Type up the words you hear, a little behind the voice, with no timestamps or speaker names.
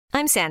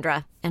I'm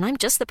Sandra, and I'm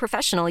just the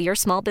professional your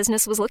small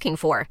business was looking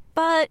for.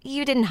 But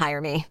you didn't hire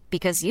me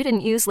because you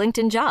didn't use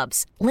LinkedIn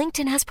Jobs.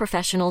 LinkedIn has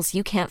professionals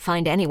you can't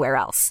find anywhere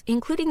else,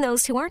 including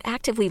those who aren't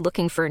actively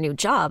looking for a new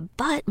job,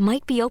 but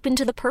might be open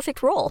to the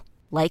perfect role,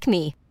 like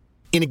me.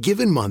 In a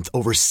given month,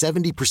 over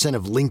 70%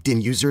 of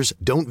LinkedIn users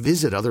don't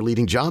visit other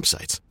leading job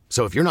sites.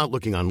 So if you're not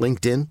looking on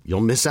LinkedIn,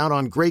 you'll miss out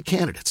on great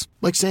candidates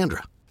like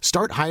Sandra.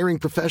 Start hiring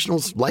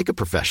professionals like a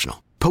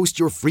professional. Post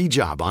your free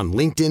job on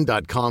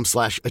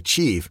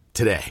linkedin.com/achieve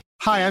today.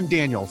 Hi, I'm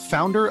Daniel,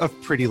 founder of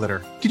Pretty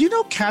Litter. Did you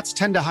know cats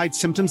tend to hide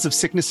symptoms of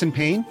sickness and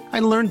pain? I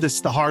learned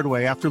this the hard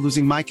way after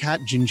losing my cat,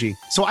 Gingy.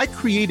 So I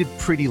created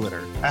Pretty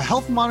Litter, a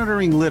health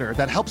monitoring litter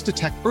that helps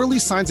detect early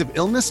signs of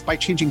illness by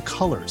changing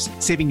colors,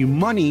 saving you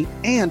money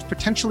and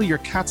potentially your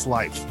cat's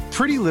life.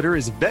 Pretty Litter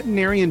is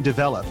veterinarian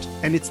developed,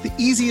 and it's the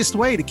easiest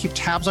way to keep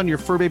tabs on your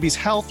fur baby's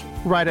health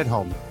right at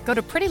home. Go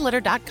to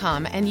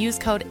prettylitter.com and use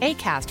code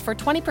ACAST for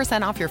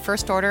 20% off your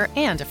first order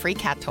and a free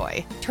cat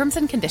toy. Terms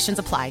and conditions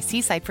apply.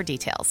 See site for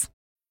details.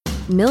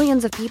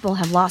 Millions of people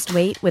have lost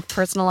weight with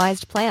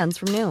personalized plans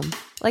from Noom.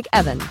 Like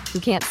Evan, who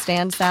can't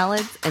stand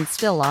salads and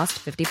still lost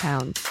 50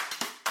 pounds.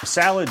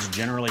 Salads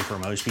generally for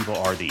most people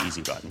are the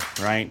easy button,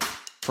 right?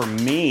 For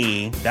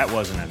me, that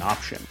wasn't an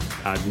option.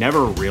 I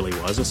never really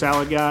was a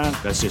salad guy.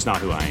 That's just not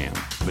who I am.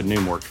 But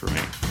Noom worked for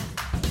me.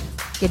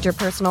 Get your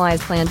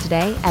personalized plan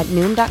today at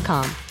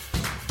Noom.com.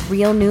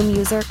 Real Noom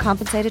user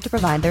compensated to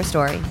provide their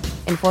story.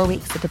 In 4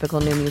 weeks, the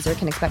typical Noom user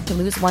can expect to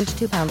lose 1 to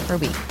 2 pounds per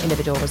week.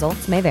 Individual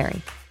results may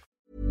vary.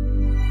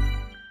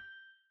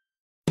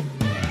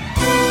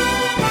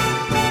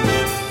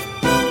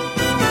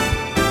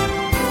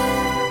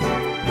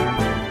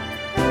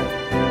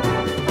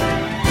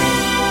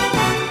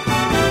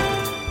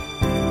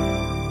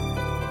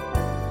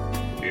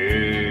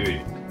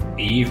 Good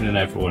evening,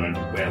 everyone, and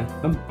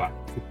welcome back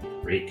to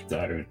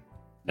Breakdown.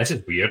 This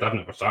is weird. I've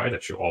never started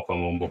a show off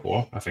on one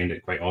before. I find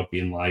it quite odd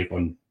being live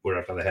on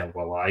wherever the hell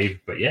we're live,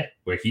 but yeah,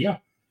 we're here.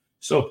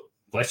 So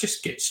let's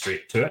just get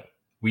straight to it.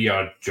 We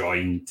are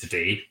joined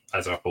today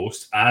as our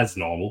host, as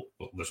normal.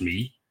 Well, there's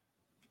me.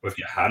 We've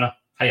got Hannah.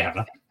 Hi,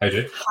 Hannah. How do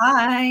you?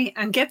 Hi,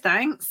 I'm good,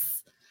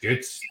 thanks.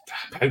 Good.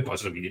 How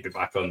buzzing of me to be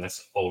back on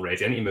this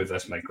already. I need to move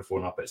this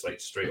microphone up. It's like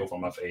straight over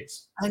my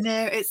face. I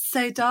know, it's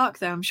so dark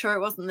though. I'm sure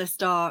it wasn't this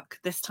dark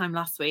this time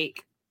last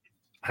week.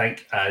 I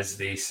think, as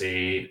they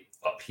say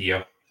up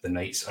here, the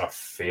nights are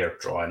fair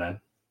drawing in.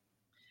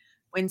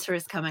 Winter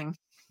is coming.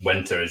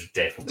 Winter is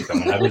definitely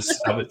coming. I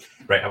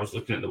was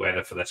looking at the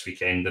weather for this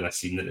weekend, and I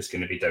seen that it's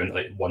going to be down to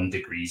like 1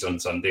 degree on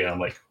Sunday. And I'm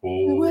like,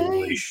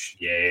 holy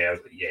yeah,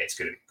 it's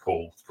going to be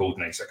cold. Cold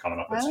nights are coming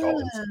up in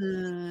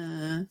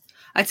Scotland.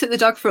 I took the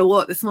dog for a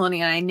walk this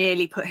morning, and I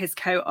nearly put his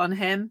coat on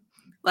him.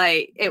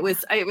 Like it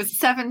was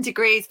 7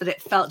 degrees, but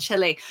it felt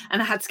chilly,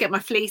 and I had to get my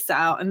fleece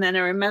out. And then I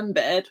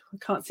remembered, I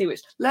can't see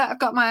which. Look, I've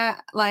got my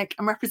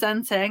I'm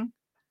representing.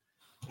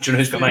 Do you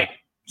know who's got mine?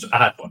 So I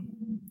had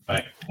one.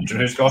 Right. Do you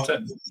know who's got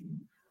it?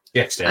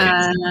 Jeff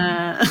Stelling.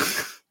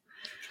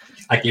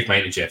 I gave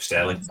mine to Jeff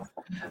Stelling.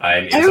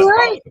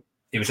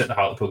 He was at the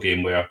Hartlepool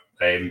game where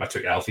I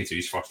took Alfie to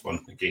his first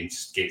one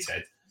against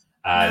Gateshead.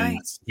 And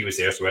he was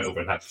there, so I went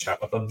over and had a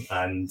chat with him.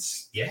 And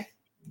yeah,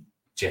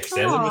 Jeff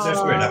Stelling was there,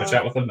 so we went and have a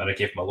chat with him. And I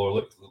gave him a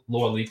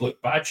lower league look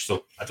badge.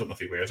 So I don't know if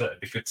he wears it. It'd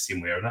be good to see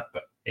him wearing it.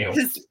 But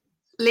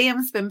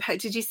Liam's been.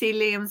 Did you see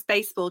Liam's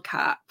baseball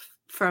cap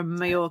from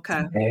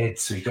Mallorca?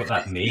 So he got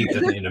that made,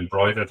 didn't he, and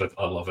embroidered.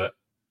 I love it.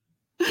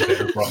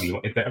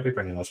 It better be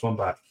bringing us one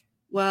back.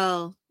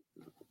 Well,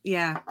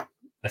 yeah.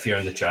 If you're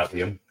in the chat,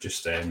 Liam,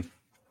 just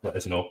let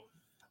us know.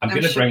 I'm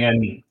going to bring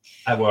in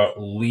our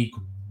League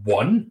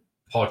One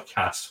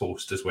podcast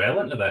host as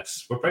well into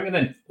this. We're bringing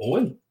in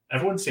Owen.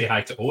 Everyone say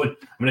hi to Owen.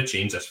 I'm going to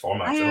change this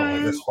format. I don't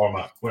like this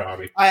format. Where are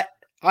we? Hi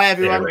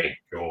everyone. There we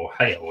go.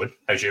 Hi, Owen.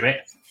 How's you,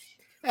 mate?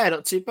 Yeah,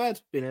 not too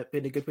bad. Been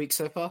a good week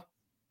so far.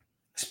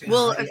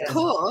 Well, of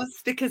course,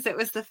 because it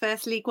was the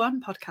first League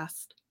One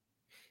podcast.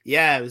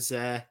 Yeah, it was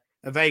a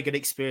very good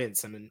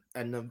experience, and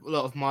a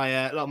lot of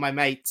my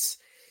mates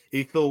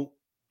who thought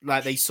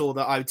like they saw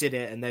that I did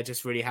it, and they're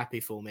just really happy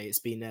for me. It's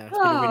been a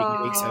really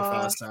good week so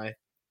far. So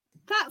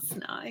that's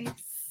nice.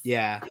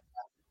 Yeah,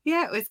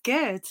 it was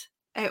good.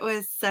 It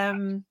was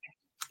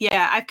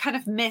I've kind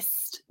of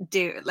missed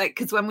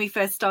because when we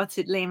first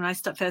started, Liam and I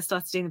first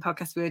started doing the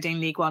podcast, we were doing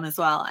League One as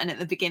well, and at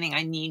the beginning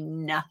I knew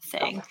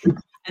nothing.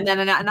 And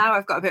then now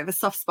I've got a bit of a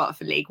soft spot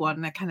for League One,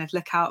 and I kind of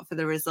look out for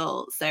the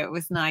results. So it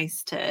was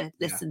nice to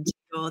listen to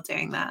you all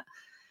doing that.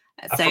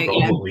 I've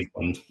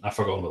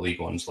forgotten what League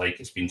One's like.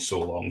 It's been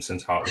so long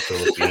since Hartlepool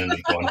has been in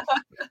League One.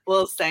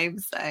 Well, same.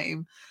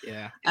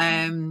 Yeah.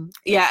 And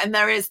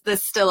there's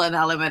still an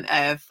element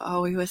of,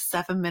 we were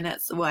 7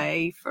 minutes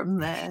away from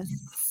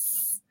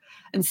this.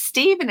 And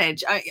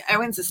Stevenage,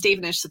 Owen's a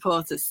Stevenage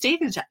supporter.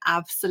 Stevenage are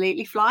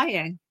absolutely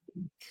flying.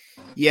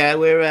 Yeah,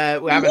 we're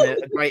having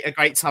a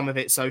great time of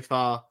it so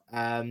far,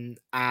 and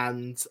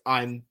I'm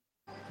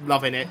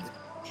loving it.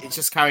 It's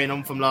just carrying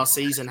on from last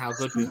season how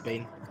good we've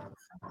been.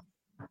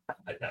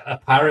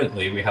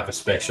 Apparently, we have a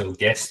special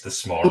guest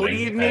this morning. Good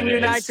evening,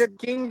 United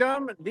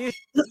Kingdom. This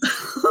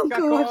is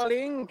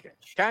calling.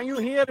 Can you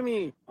hear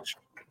me?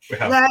 We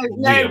have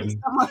Liam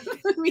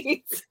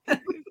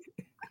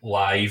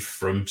live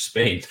from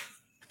Spain.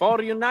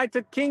 For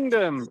United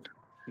Kingdom,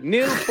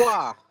 nil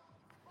point.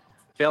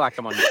 Feel like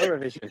I'm on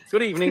Eurovision.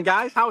 Good evening,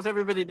 guys. How's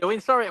everybody doing?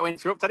 Sorry to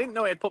interrupt. I didn't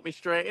know it'd put me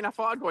straight in. I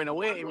thought I'd go in a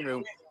waiting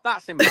room.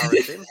 That's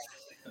embarrassing.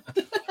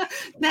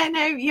 No,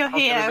 you're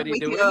here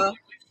with your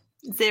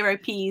 0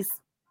 Ps.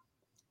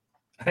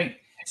 I think,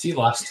 see,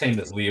 last time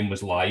that Liam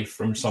was live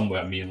from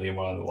somewhere, me and Liam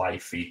were on the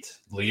live feed,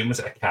 Liam was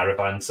at a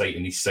caravan site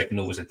and his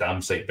signal was a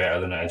damn sight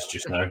better than it is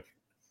just now.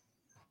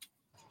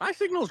 My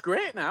signal's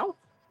great now.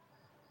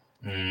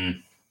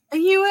 Are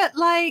you at,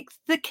 like,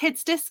 the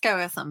kids' disco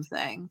or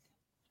something?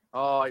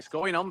 Oh, it's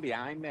going on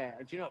behind there.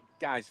 Do you know,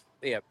 guys,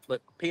 here,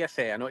 look,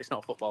 PSA, I know it's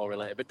not football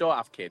related, but don't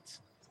have kids.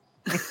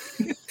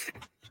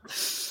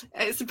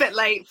 It's a bit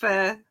late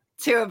for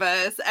two of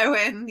us.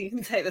 Owen, you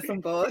can take this on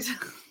board.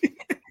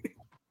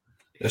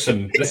 This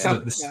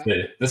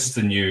is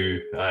the new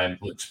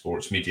Look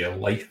Sports Media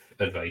life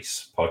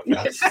advice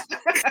podcast.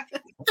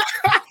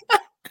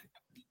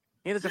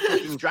 Here, there's a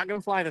fucking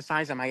dragonfly the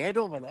size of my head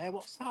over there.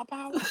 What's that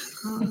about?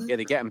 Yeah,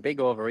 they're getting big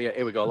over here.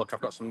 Here we go. Look,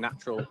 I've got some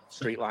natural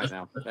street light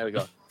now. There we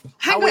go.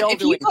 How are we all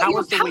doing? How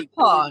was the week?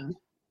 On?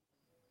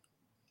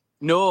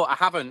 No, I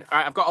haven't. All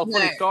right, I've got a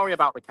funny story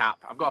about the cap.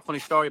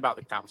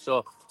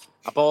 So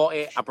I bought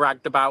it. I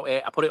bragged about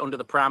it. I put it under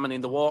the pram, and in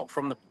the walk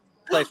from the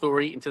place we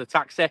were eating to the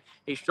taxi,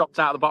 it's dropped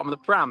out of the bottom of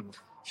the pram.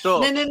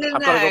 So I've got to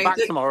go back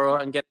tomorrow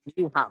and get a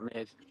new hat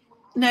made.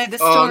 No, the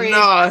story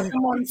is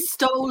someone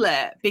stole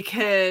it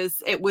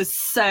because it was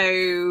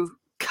so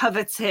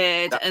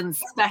coveted and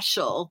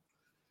special.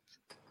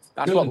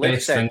 That's what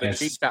Liv said, but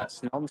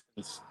that's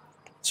nonsense.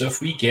 So if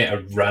we get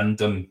a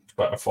random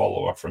Twitter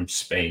follower from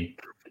Spain...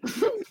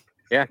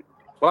 Yeah.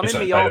 Well, I'm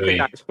in Mallorca,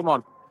 guys. Come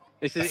on.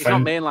 It's not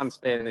mainland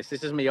Spain. This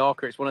is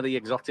Mallorca. It's one of the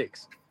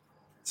exotics.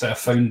 So I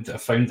found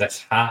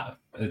this hat.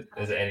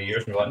 Is it any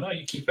yours? And we're like, no,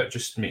 you keep it.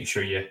 Just make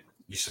sure you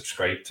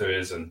subscribe to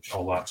us and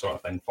all that sort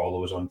of thing.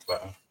 Follow us on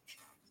Twitter.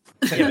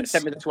 Yeah,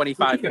 send me the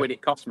 25 quid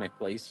it cost me,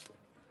 please.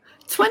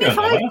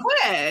 25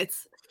 quid?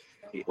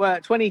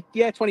 Well,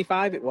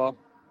 25 it was.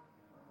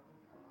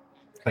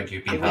 Thank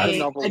you. I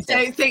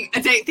don't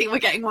think we're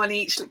getting one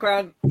each,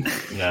 Grant. No,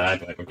 I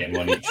don't think we're getting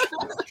one each.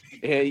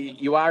 Yeah,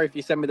 you are if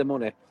you send me the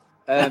money.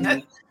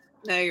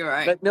 No, you're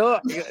right. But no,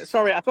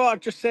 sorry, I thought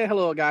I'd just say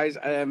hello, guys.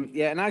 A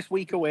nice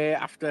week away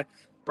after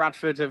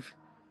Bradford have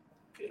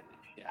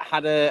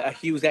had a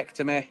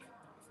Hughesectomy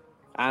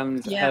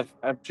and have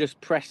just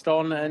pressed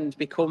on and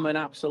become an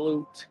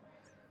absolute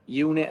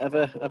unit of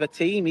a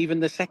team.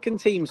 Even the second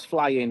team's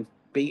flying,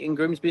 beating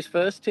Grimsby's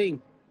first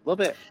team.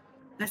 Love it.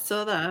 I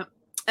saw that.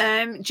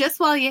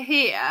 Just while you're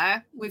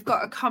here, we've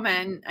got a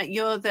comment.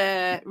 You're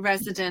the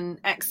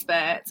resident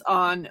expert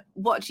on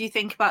what do you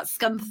think about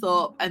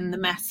Scunthorpe and the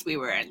mess we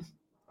were in?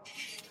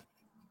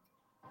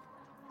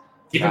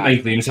 Keep in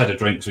mind, Liam's had a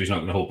drink, so he's not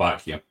going to hold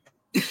back here.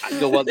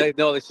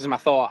 No, this is my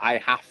thought. I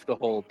have to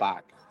hold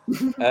back.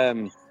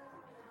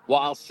 What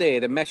I'll say,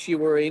 the mess you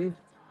were in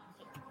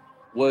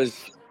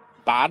was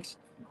bad,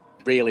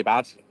 really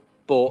bad,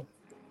 but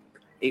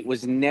it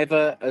was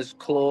never as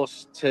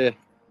close to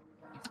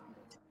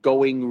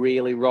going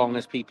really wrong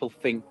as people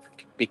think,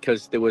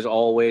 because there was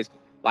always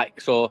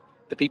so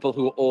the people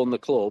who own the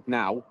club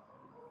now,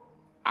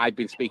 I've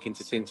been speaking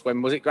to since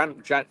when was it,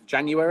 Grant?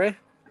 January?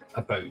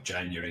 About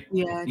January.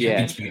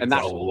 Yeah. And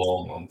that's a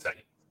long time.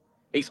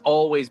 It's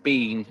always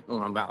been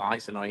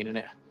that's annoying, isn't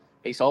it?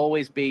 It's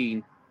always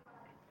been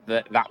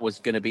that was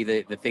going to be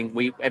the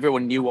thing.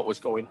 Everyone knew what was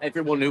going.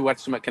 Everyone who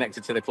had something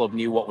connected to the club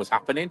knew what was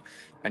happening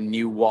and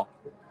knew what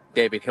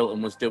David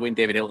Hilton was doing.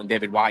 David Hilton,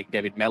 David White,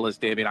 David Mellors,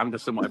 David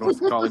Anderson, whatever he wants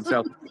to call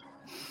himself.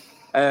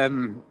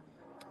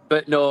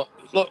 But no,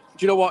 look,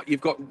 do you know what?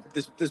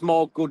 There's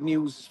more good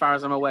news as far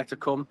as I'm aware to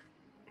come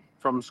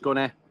from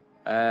Scunny.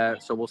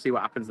 So we'll see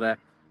what happens there.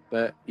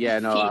 But yeah,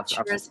 no.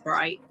 Future is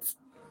bright.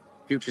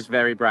 Future's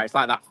very bright. It's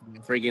like that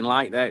frigging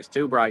light there. It's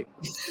too bright.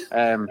 It's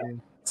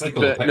like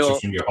all the pictures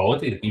from your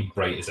holiday. They've been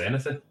bright as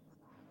anything.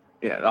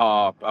 Yeah.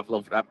 Oh, I've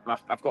loved that.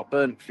 I've got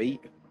burnt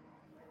feet.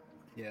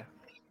 Yeah.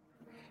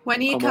 When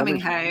are you coming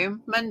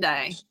home?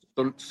 Monday?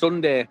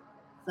 Sunday.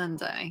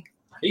 Sunday.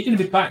 Are you going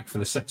to be back for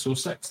the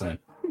 606 then?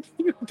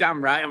 You're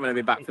damn right I'm going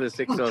to be back for the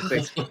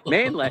 606.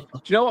 Mainly, do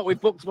you know what we've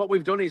booked? What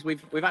we've done is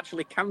we've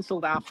actually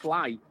cancelled our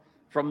flight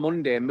from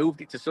Monday and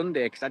moved it to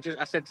Sunday, because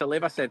I said to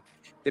Liv,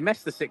 they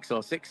messed the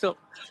 606 up.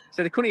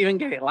 So they couldn't even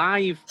get it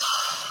live.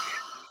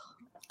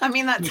 I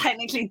mean, that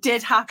technically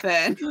did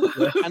happen.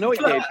 I know it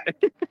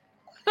did.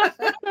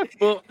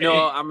 But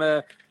no,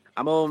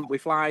 I'm home. We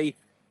fly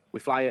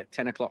at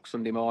 10 o'clock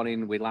Sunday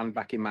morning. We land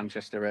back in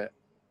Manchester at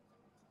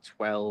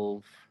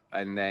 12,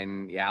 and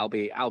then I'll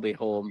be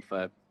home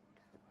for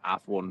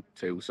 1:30,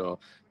 2. So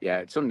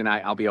Sunday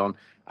night I'll be on.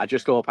 I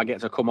just hope I get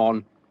to come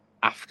on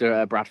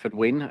after a Bradford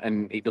win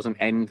and it doesn't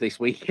end this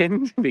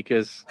weekend,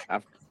 because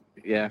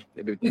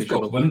you've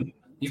got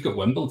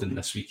Wimbledon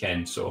this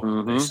weekend,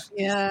 so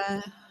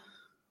yeah.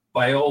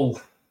 by all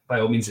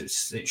means,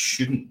 it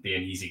shouldn't be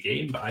an easy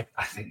game, but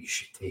I think you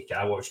should take it.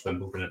 I watched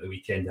Wimbledon at the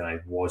weekend, and I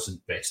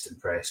wasn't best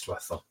impressed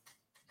with them.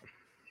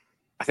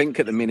 I think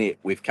at the minute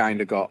we've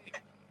kind of got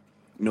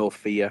no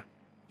fear.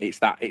 It's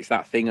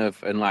that thing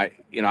of, and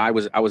like, you know, I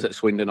was at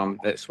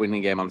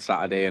Swindon game on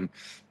Saturday, and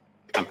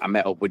I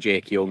met up with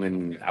Jake Young,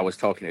 and I was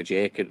talking to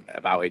Jake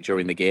about it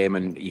during the game,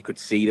 and you could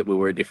see that we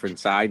were a different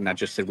side. And I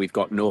just said we've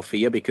got no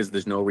fear because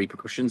there's no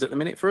repercussions at the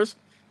minute for us.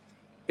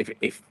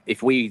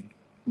 If we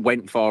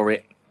went for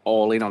it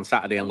all in on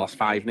Saturday and lost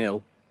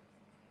 5-0,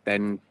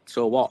 then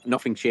so what?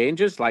 Nothing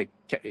changes. Like,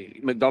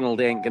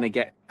 McDonald ain't going to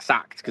get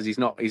sacked because he's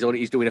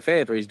doing a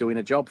favour. He's doing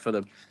a job for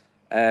them.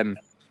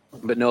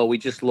 But no, we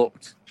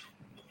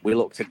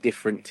looked a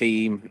different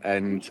team.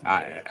 And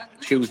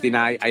Tuesday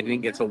night, I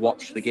didn't get to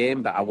watch the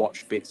game, but I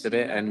watched bits of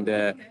it. And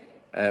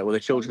the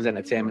children's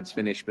entertainment's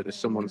finished, but there's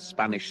someone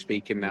Spanish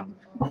speaking now.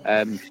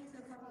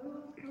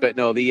 But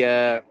no,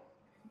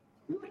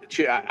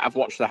 I've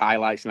watched the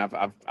highlights, and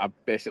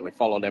I've basically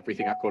followed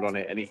everything I could on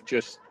it, and it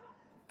just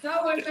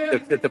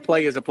the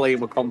players are playing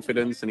with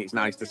confidence, and it's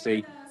nice to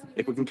see.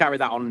 If we can carry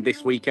that on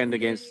this weekend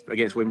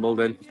against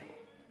Wimbledon,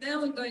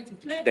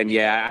 then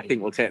yeah, I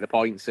think we'll take the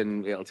points,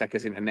 and it'll take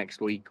us into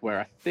next week, where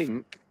I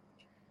think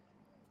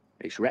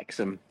it's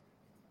Wrexham.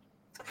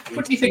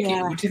 What do you think?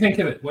 Yeah. What do you think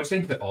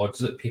of the odds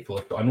that people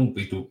have got? I know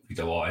we don't read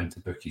a lot into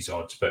bookies'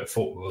 odds, but I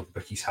thought the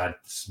bookies had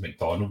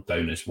McDonald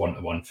down as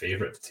 1-1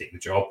 favourite to take the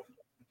job.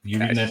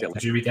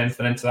 Did you read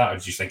anything into that, or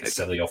did you think it's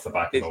silly off the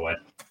back of a win?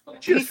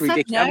 Just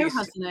ridiculous. No,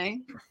 hasn't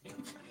he?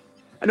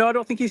 No, I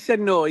don't think he said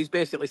no. He's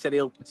basically said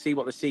he'll see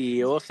what the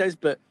CEO says,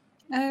 but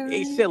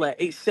it's silly.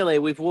 It's silly.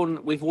 We've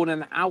won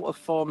an out of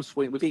form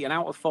Swindon. We've beaten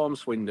out of form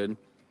Swindon,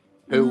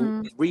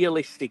 who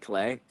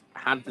realistically,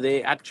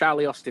 had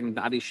Charlie Austin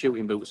had his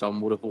shooting boots on,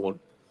 would have won.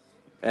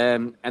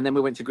 And then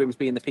we went to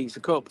Grimsby in the Pizza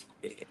Cup,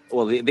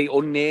 well, the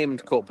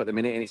unnamed cup at the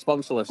minute, and it's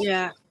sponsorless.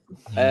 Yeah.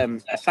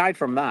 Aside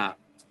from that,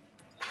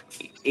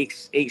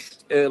 it's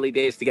early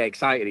days to get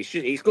excited.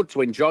 It's good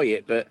to enjoy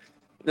it, but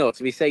no,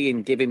 to be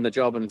saying give him the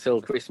job until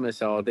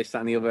Christmas or this, that,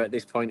 and the other at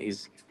this point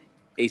is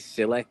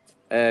silly.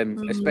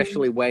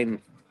 Especially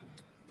when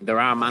there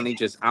are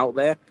managers out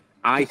there.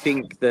 I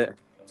think that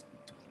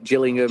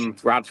Gillingham,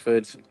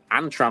 Bradford,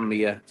 and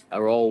Tranmere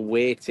are all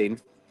waiting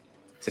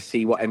to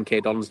see what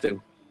MK Dons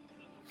do.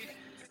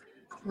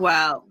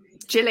 Well,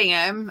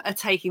 Gillingham are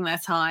taking their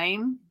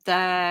time.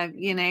 They're,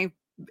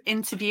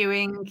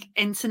 interviewing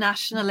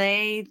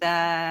internationally.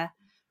 They're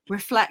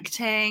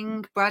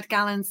reflecting. Brad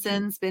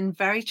Gallinson's been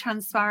very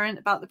transparent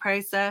about the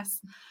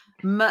process,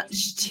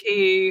 much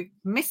to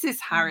Mrs.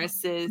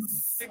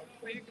 Harris's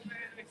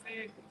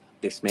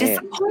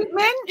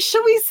disappointment,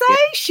 shall we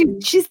say? Yeah.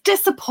 She's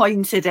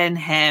disappointed in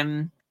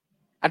him.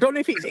 I don't know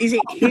if it's him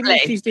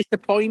she's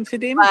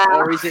disappointed in,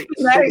 or is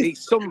it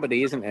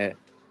somebody, isn't it?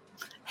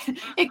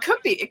 It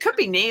could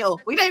be Neil.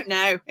 We don't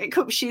know.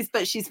 She's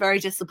very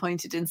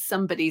disappointed in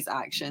somebody's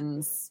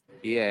actions.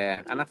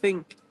 Yeah, and I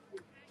think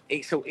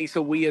it's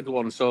a weird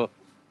one. So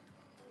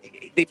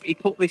he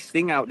put this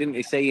thing out, didn't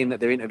he, saying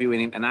that they're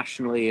interviewing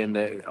internationally and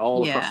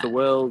all across the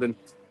world, and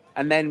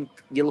then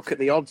you look at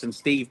the odds, and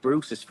Steve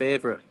Bruce's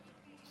favourite.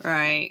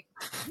 Right.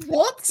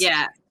 What?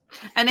 Yeah.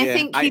 And I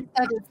think he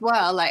said as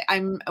well, like,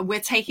 we're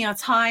taking our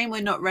time,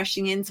 we're not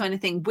rushing into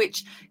anything,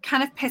 which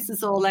kind of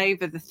pisses all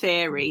over the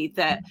theory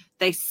that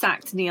they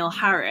sacked Neil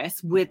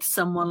Harris with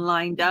someone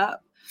lined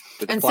up.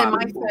 And so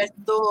my first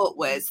thought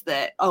was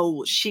that,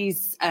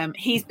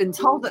 he's been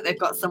told that they've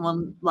got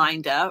someone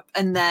lined up,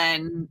 and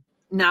then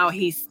now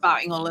he's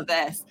spouting all of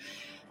this.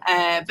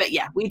 But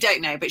yeah, we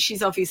don't know. But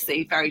she's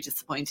obviously very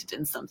disappointed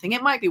in something.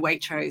 It might be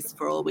Waitrose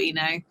for all we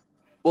know.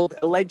 Well,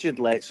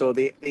 allegedly, so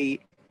I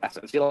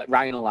feel like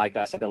Ryan will like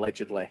that. I said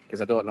allegedly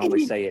because I don't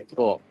normally say it,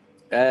 but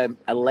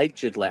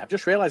allegedly, I've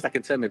just realised I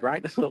can turn my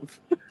brightness up.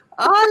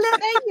 Oh,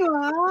 there you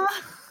are.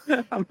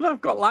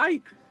 I've got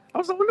light. I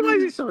was like, why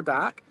is it so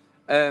dark?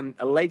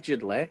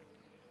 Allegedly,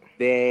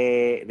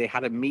 they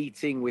had a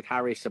meeting with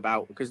Harris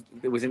because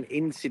there was an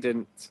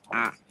incident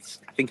at,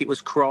 I think it was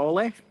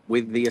Crawley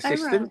with the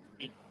assistant.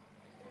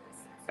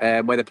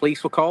 Where the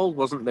police were called,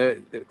 wasn't there?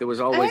 There was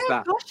always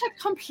that. Gosh, I'd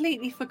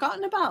completely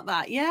forgotten about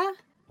that. Yeah.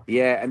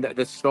 Yeah, and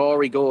the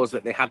story goes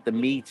that they had the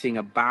meeting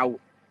about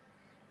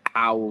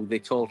how they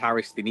told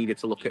Harris they needed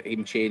to look at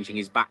him changing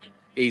his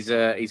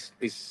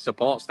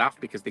support staff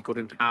because they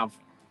couldn't have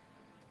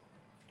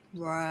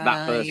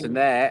that person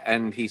there,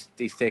 and he's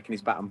taking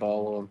his bat and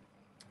ball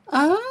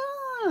on.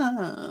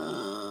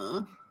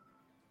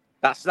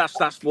 That's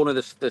one of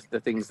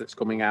the things that's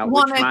coming out.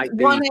 One of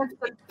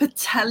the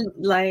potential,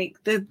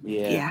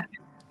 yeah.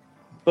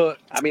 But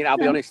I mean, I'll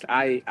be honest.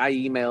 I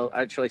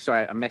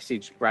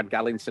messaged Brad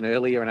Gallinson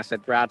earlier, and I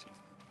said, Brad,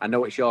 I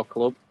know it's your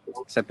club.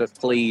 I said, but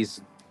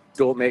please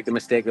don't make the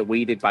mistake that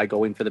we did by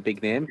going for the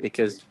big name,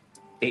 because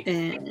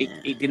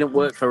it didn't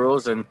work for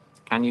us. And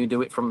can you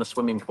do it from the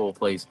swimming pool,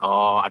 please?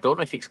 Oh, I don't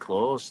know if it's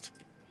closed.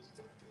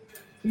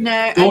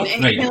 No,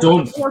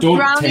 don't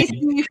brownies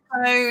in your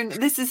phone.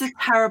 This is a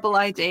terrible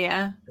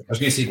idea. I was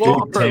going to say,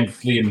 don't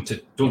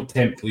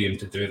tempt Liam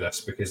to do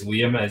this, because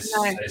Liam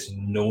is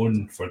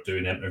known for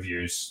doing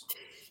interviews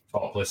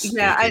topless.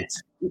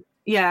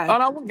 Yeah, Oh,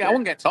 no, I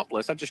wouldn't get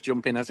topless. I'd just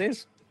jump in as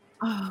is.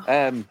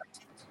 But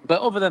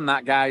other than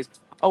that, guys,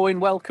 Owen,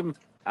 welcome.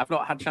 I've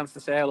not had a chance to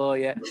say hello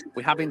yet.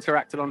 We have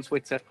interacted on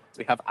Twitter.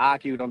 We have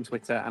argued on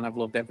Twitter, and I've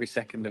loved every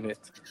second of it.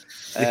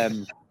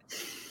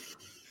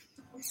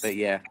 But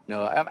yeah,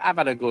 no, I've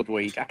had a good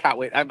week. I can't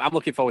wait. I'm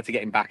looking forward to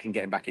getting back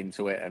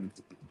into it. And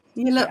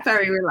you look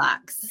very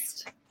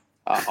relaxed.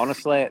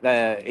 Honestly,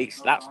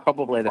 that's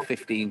probably the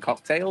 15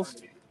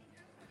 cocktails.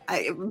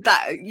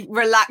 That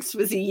relaxed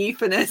was a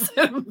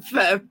euphemism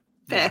for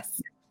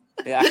this.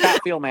 Yeah, I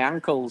can't feel my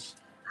ankles.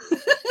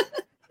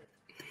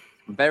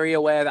 I'm very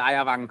aware that I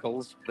have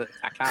ankles, but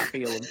I can't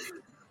feel them.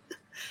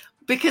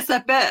 Because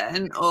they're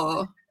burnt,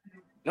 or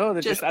no,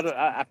 they're just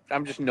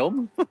I'm just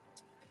numb.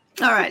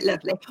 All right,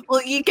 lovely.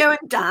 Well, you go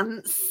and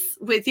dance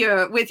with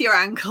your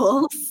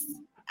ankles,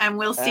 and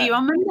we'll see you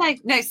on Monday.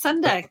 No,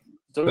 Sunday.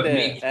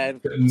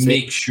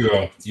 Make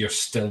sure you're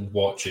still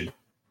watching.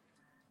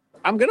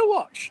 I'm gonna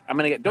watch. I'm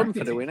gonna get done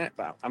for doing it,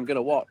 but I'm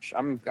gonna watch.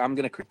 I'm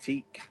gonna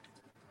critique.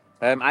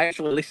 I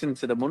actually listened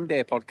to the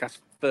Monday podcast.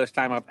 First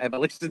time I've ever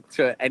listened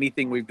to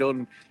anything we've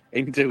done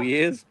in 2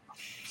 years,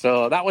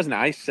 so that was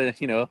nice. Be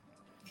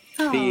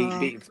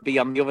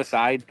on the other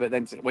side, but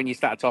then when you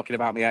started talking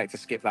about me, I had to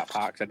skip that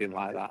part because I didn't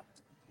like that.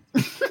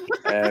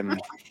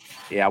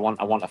 Yeah, I want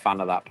a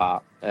fan of that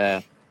part.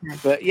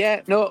 But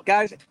yeah, no,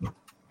 guys,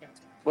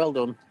 well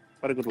done.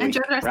 What a good week.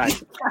 Enjoy the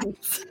rest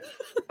right.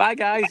 Bye,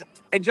 guys.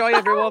 Enjoy,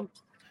 everyone.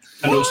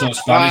 I know it's not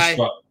Spanish,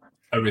 but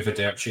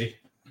arrivederci.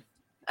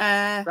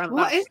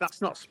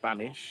 That's not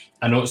Spanish.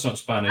 I know it's not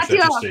Spanish.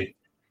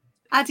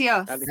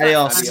 Adios.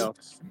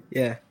 Adios.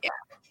 Yeah.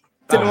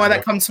 Don't know why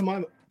that comes to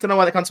mind.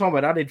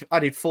 I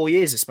did 4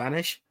 years of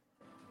Spanish.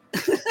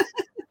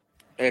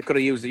 I could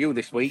have used you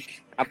this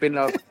week. I've been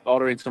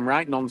ordering some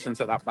right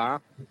nonsense at that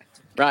bar.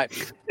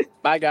 Right.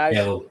 Bye, guys.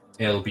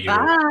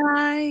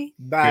 Bye.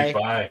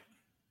 Goodbye.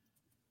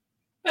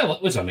 Well,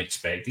 it was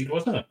unexpected,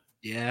 wasn't it?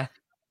 Yeah.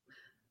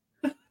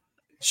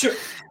 Should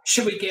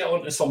we get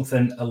on to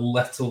something a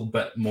little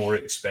bit more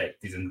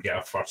expected and get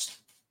our first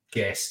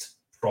guest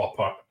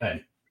proper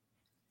in?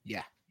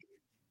 Yeah.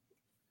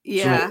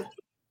 Yeah. So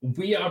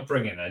we are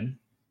bringing in,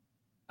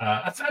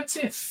 I'd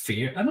say a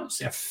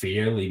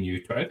fairly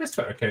new Twitter. This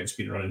Twitter account's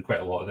been running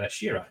quite a lot of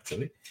this year,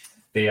 actually.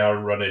 They are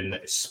running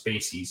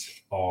spaces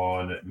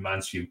on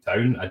Mansfield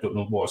Town. I don't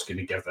know what's going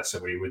to give this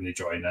away when they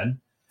join in.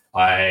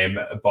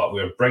 But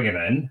we're bringing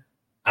in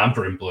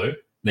Amber and Blue,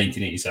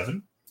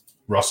 1987.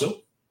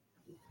 Russell,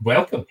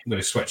 welcome. I'm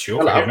going to switch you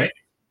over here, mate.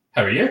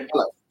 How are you?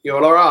 Hello.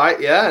 You're all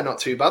right? Yeah, not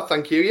too bad.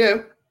 Thank you.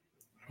 You?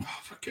 Oh,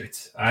 good.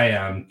 I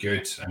am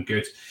good. I'm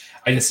good.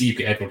 I can see you've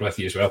got Edward with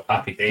you as well.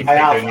 Happy day.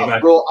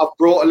 I've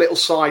brought a little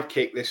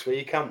sidekick this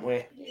week, haven't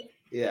we?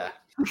 Yeah.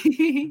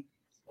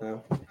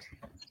 No.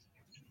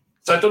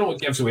 So I don't know what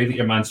gives away that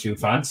you're Mansfield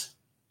fans.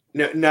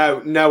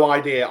 No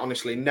idea.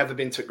 Honestly, never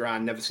been to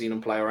Grand, never seen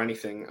them play or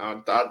anything.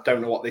 I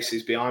don't know what this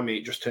is behind me.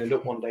 It just turned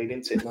up one day,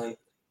 didn't it, mate?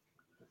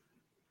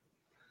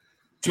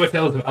 Do you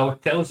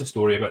want to tell us a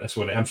story about this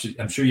one? I'm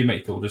sure you might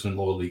have told us in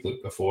Lower League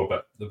before,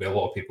 but there'll be a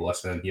lot of people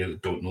listening here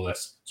that don't know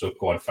this. So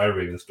go on, fire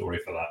away with the story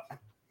for that.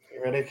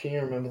 You ready? Can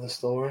you remember the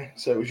story?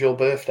 So it was your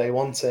birthday,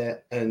 wasn't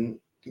it? And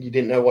you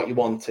didn't know what you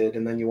wanted,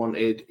 and then you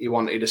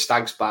wanted a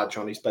Stags badge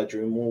on his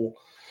bedroom wall.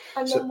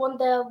 And then one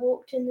day I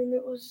walked in and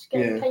it was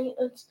getting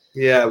painted.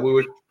 Yeah, we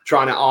were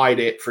trying to hide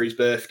it for his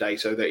birthday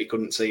so that he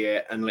couldn't see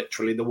it. And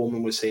literally the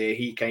woman was here.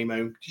 He came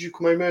home. Did you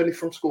come home early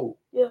from school?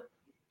 Yeah.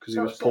 Because he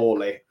was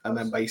poorly. And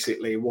then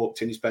basically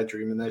walked in his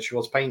bedroom and there she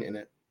was painting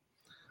it.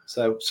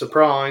 So,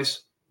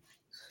 surprise.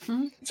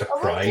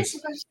 Surprise.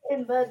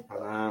 In bed.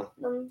 I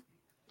know.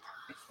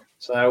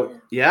 So,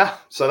 yeah.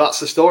 So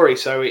that's the story.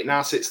 So it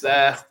now sits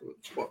there.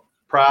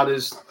 Proud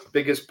as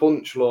big as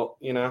punch, look,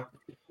 you know.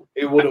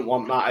 Who wouldn't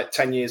want that at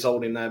 10 years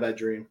old in their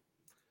bedroom?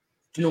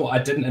 Do you know what?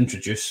 I didn't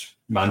introduce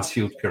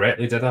Mansfield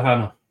correctly, did I,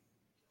 Hannah?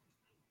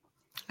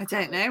 I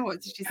don't know.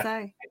 What did you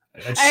say?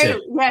 I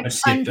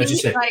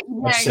just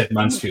said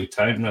Mansfield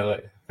Town.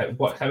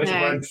 How is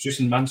it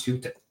introducing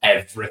Mansfield to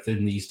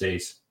everything these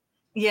days?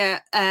 Yeah,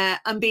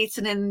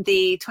 unbeaten in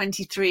the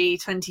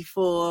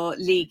 23-24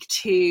 League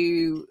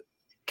 2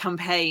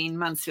 campaign,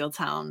 Mansfield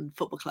Town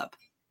Football Club.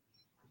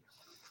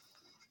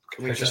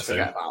 Can we just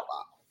forget about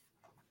that?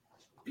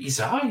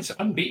 He's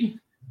unbeaten.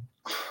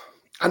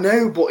 I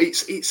know, but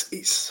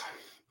it's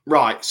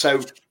right.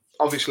 So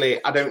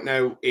obviously, I don't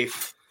know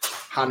if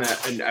Hannah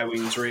and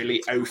Owen's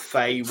really au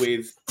fait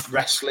with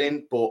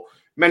wrestling, but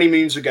many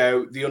moons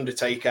ago, The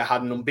Undertaker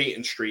had an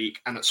unbeaten streak,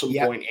 and at some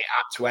point, it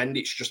had to end.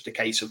 It's just a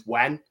case of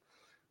when.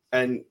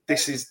 And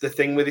this is the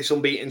thing with this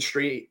unbeaten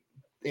streak,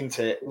 isn't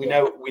it? We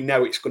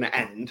know it's going to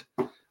end.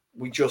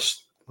 We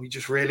just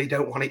really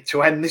don't want it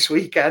to end this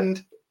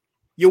weekend.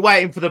 You're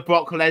waiting for the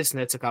Brock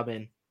Lesnar to come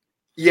in.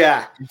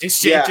 Yeah.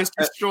 Just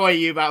destroy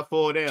you about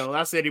 4-0.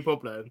 That's the only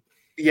problem.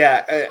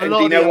 Yeah, and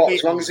do you know what?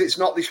 As long as it's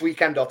not this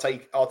weekend, I'll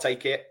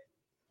take it.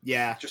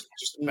 Yeah, just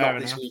not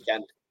this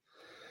weekend.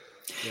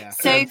 Yeah.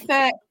 So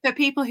for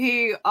people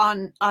who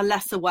are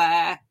less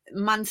aware,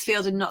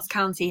 Mansfield and Notts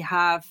County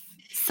have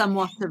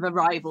somewhat of a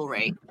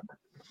rivalry.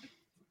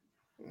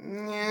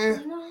 Yeah.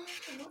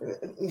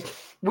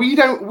 We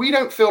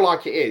don't feel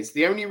like it is.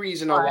 The only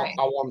reason I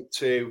want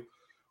to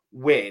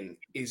win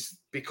is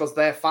because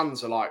their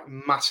fans are like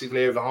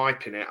massively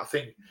overhyping it. I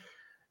think,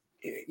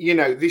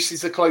 this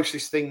is the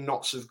closest thing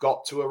Notts have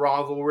got to a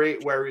rivalry,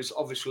 whereas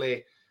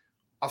obviously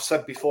I've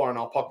said before on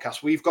our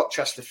podcast, we've got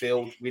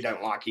Chesterfield, we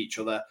don't like each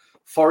other.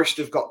 Forest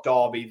have got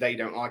Derby, they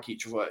don't like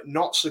each other.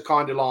 Notts are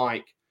kind of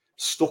like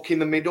stuck in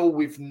the middle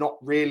with not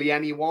really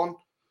anyone.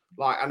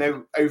 Like, I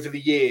know over the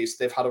years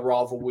they've had a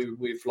rivalry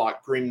with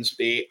like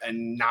Grimsby,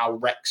 and now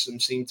Wrexham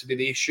seem to be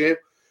the issue.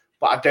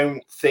 But I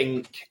don't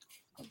think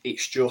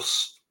it's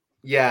just,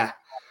 I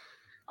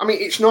mean,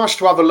 it's nice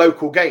to have a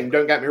local game,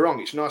 don't get me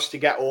wrong. It's nice to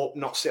get up,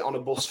 not sit on a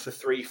bus for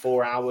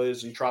 3-4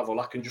 hours and travel.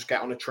 I can just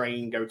get on a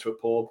train, go to a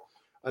pub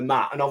and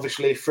that. And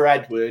obviously for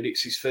Edward,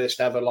 it's his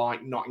first ever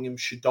like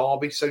Nottinghamshire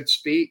derby, so to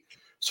speak.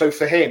 So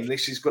for him,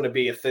 this is going to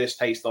be a first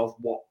taste of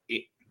what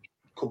it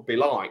could be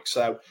like.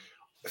 So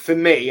for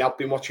me, I've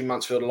been watching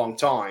Mansfield a long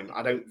time.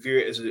 I don't view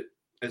it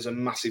as a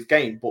massive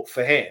game, but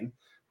for him,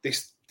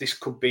 this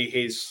could be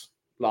his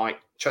like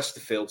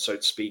Chesterfield, so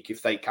to speak,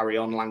 if they carry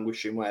on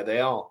languishing where they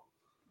are.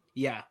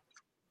 Yeah.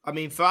 I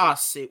mean, for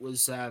us, it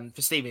was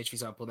for Stevenage, for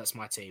example, that's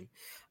my team.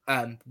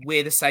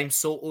 We're the same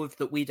sort of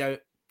that we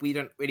don't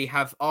really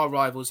have, our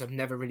rivals have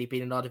never really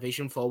been in our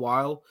division for a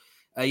while.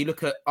 You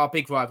look at our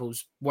big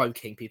rivals,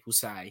 Woking, people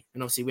say,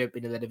 and obviously we've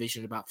been in their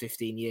division about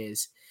 15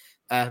 years.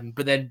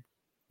 But then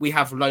we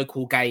have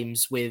local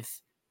games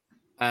with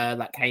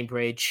like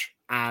Cambridge,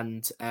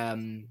 and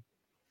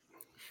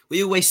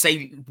we always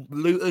say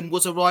Luton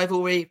was a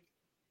rivalry.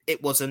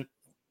 It wasn't.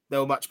 They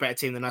were a much better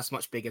team than us,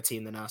 much bigger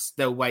team than us.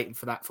 They were waiting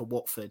for that for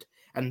Watford.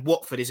 And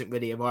Watford isn't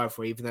really a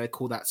rivalry, even though they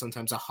call that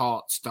sometimes a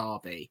Hearts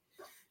derby.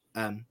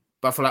 But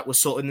I feel like we're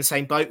sort of in the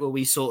same boat where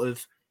we sort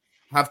of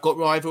have got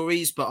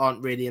rivalries, but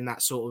aren't really in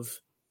that sort of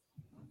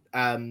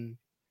in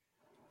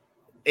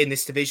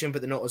this division,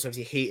 but they're not as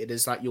obviously heated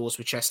as like yours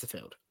with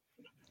Chesterfield.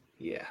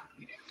 Yeah.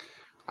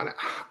 And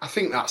I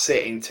think that's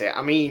it, isn't it?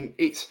 I mean,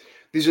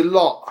 there's a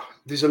lot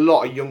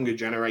of younger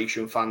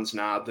generation fans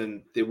now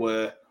than there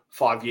were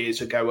 5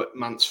 years ago at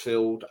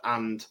Mansfield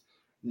and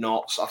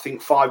Notts. I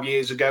think 5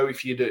 years ago,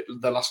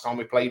 the last time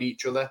we played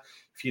each other,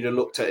 if you'd have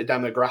looked at a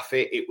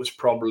demographic, it was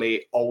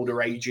probably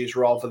older ages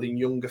rather than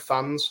younger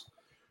fans.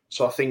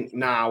 So I think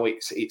now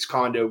it's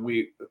kind of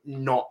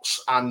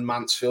Notts and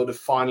Mansfield have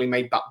finally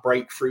made that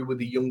breakthrough with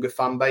the younger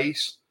fan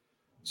base.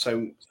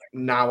 So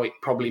now it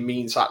probably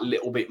means that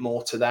little bit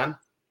more to them.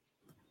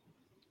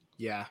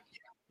 Yeah.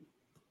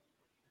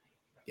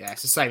 Yeah,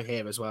 it's the same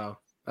here as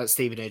well at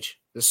Stevenage.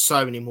 There's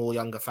so many more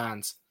younger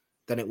fans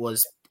than it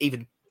was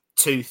even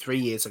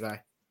 2-3 years ago.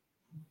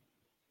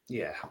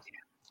 Yeah.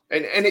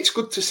 And it's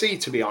good to see,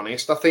 to be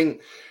honest. I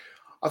think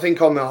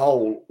on the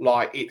whole,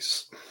 like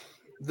it's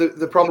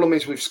the problem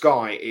is with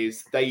Sky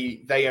is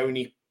they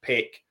only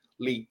pick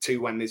League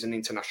Two when there's an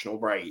international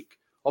break.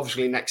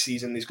 Obviously next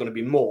season there's going to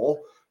be more,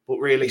 but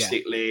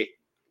realistically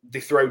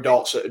they throw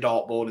darts at a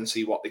dartboard and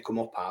see what they come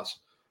up as.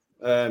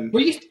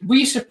 Were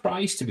you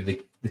surprised to be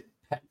the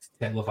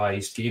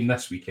televised game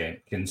this weekend,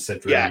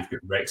 considering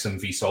you've got Wrexham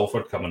v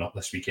Salford coming up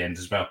this weekend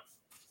as well?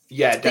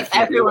 Yeah, definitely.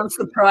 Everyone's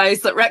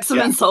surprised that Wrexham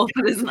and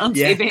Salford isn't on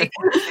TV.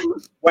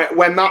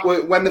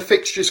 when the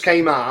fixtures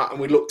came out and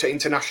we looked at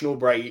international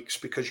breaks,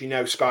 because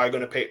Sky are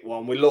going to pick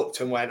one, we looked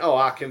and went, oh,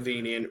 how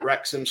convenient.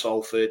 Wrexham,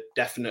 Salford,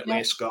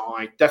 definitely a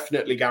Sky,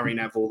 definitely Gary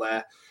Neville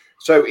there.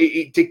 So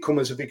it did come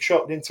as a big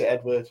shock, didn't it,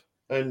 Edward?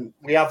 And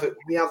we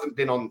haven't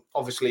been on,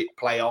 obviously,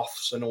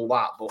 playoffs and all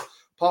that, but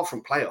apart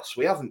from playoffs,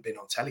 we haven't been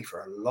on telly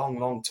for a long,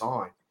 long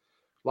time.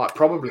 Like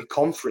probably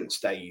conference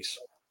days.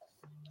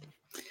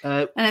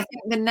 And I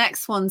think the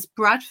next one's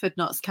Bradford,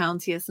 Notts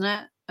County, isn't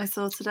it? I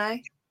saw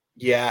today.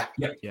 Yeah.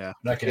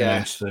 That can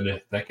announce for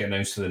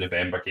the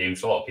November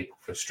games. A lot of people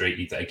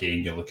frustrated that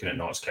again you're looking at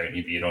Notts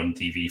County being on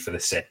TV for the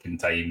second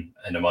time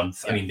in a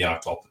month. I mean, they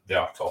are top of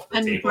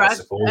the table, I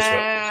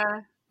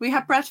suppose. We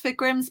have Bradford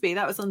Grimsby.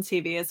 That was on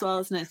TV as well,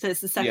 isn't it? So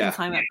it's the second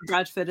time up for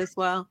Bradford as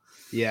well.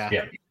 Yeah.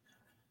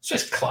 It's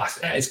just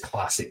classic. It is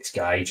classic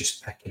Sky,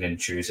 just picking and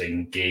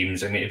choosing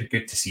games. I mean, it'd be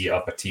good to see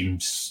other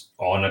teams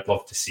on. I'd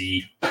love to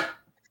see.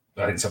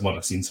 I think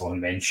I've seen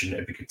someone mention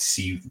it'd be good to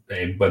see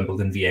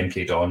Wimbledon v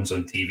MK Dons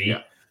on TV.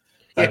 Yeah,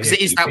 because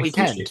it is that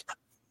weekend.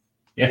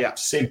 Yeah,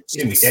 same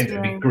weekend.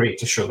 It'd be great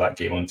to show that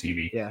game on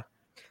TV. Yeah,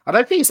 I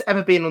don't think it's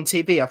ever been on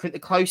TV. I think the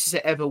closest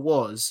it ever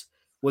was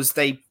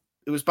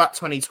it was back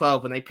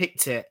 2012 when they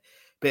picked it,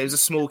 but it was a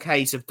small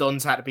case of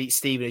Dons had to beat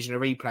Stevenage in a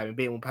replay and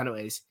beat them on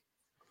penalties,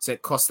 so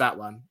it cost that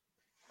one.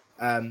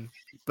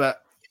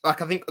 But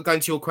like I think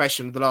going to your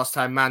question, the last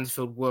time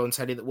Mansfield were on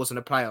telly that wasn't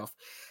a playoff,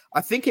 I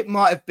think it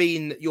might have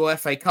been your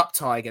FA Cup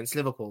tie against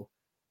Liverpool,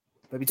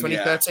 maybe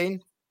 2013. I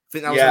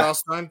think that was the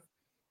last time.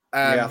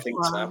 I think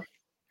so.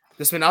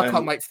 I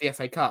can't wait for the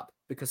FA Cup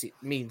because it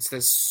means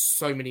there's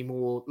so many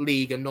more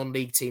league and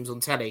non-league teams on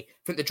telly.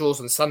 I think the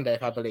draw's on Sunday,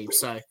 I believe.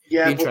 So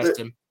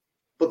interesting.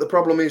 But the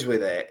problem is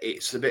with it,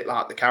 it's a bit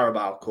like the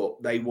Carabao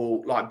Cup. They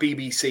will, like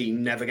BBC,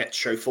 never get to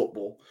show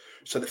football.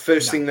 So the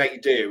first thing they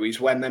do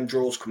is when them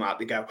draws come out,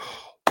 they go,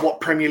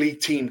 what Premier League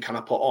team can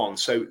I put on?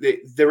 So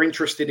they're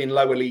interested in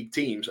lower league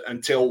teams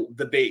until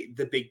the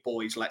big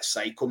boys, let's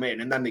say, come in.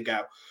 And then they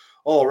go,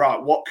 all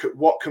right,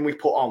 what can we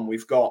put on?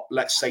 We've got,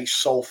 let's say,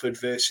 Salford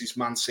versus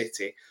Man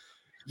City.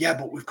 Yeah,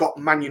 but we've got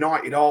Man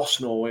United,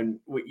 Arsenal, and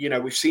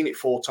we've seen it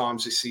 4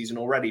 times this season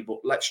already, but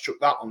let's chuck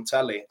that on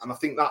telly. And I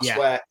think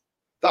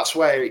that's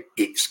where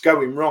it's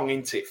going wrong,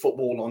 isn't it?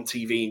 Football on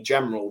TV in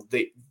general,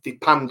 they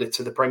pander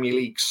to the Premier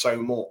League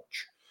so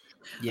much.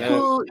 Yeah.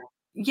 Well,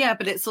 yeah,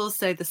 but it's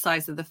also the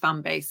size of the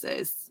fan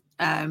bases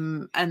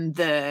and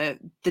the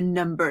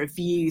number of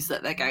views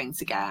that they're going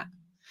to get.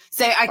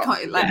 So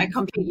I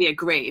completely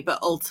agree, but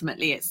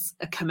ultimately it's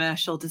a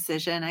commercial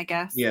decision, I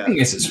guess. Yeah, the thing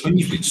is, it's when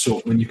you've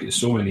got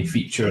so many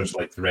features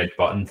like the red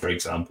button, for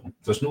example.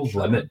 There's no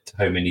limit to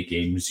how many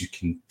games you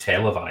can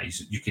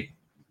televise. You could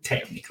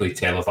technically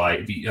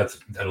televise.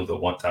 I know they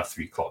want to have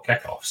 3 o'clock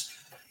kickoffs,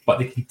 but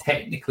they can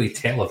technically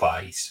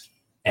televise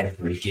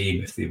every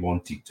game if they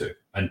wanted to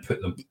and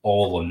put them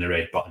all on the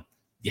red button.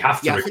 You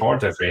have to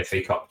record every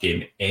FA Cup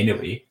game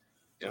anyway.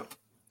 Yeah.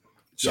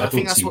 So I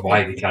don't see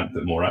why they can't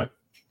put more out.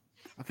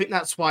 I think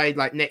that's why,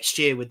 like next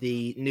year with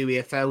the new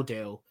EFL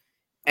deal,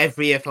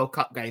 every EFL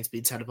Cup game's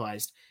been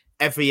televised.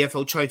 Every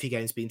EFL Trophy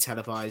game's been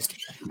televised.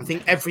 I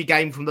think every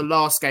game from the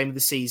last game of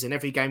the season,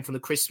 every game from the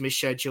Christmas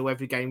schedule,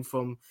 every game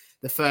from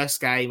the first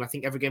game, I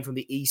think every game from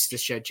the Easter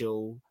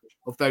schedule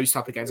of those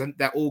type of games, and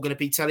they're all going to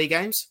be telly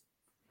games.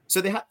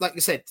 So they have, like I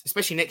said,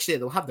 especially next year,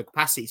 they'll have the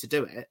capacity to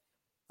do it.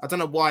 I don't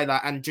know why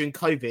that. And during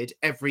COVID,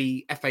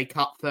 every FA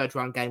Cup 3rd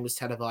round game was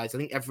televised. I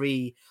think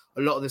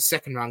a lot of the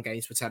 2nd round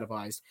games were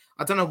televised.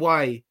 I don't know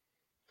why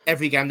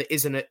every game that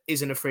isn't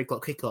a 3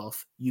 o'clock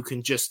kickoff, you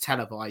can just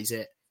televise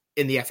it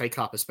in the FA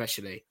Cup,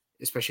 especially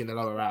in the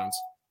lower rounds.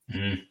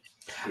 Mm.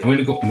 I'm going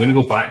to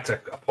go back to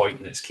a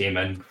point that's came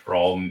in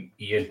from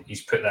Ian.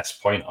 He's put this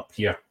point up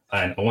here,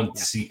 and I want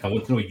to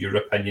know your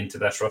opinion to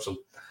this, Russell.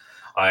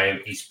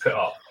 He's put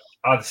up,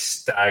 are the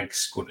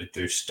Stags going to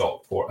do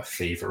Stockport a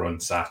favour on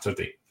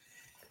Saturday?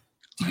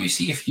 Do you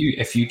see if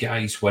you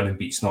guys win and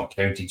beat Notts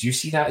County, do you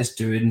see that as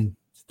doing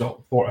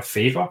Stockport a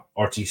favour,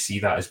 or do you see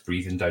that as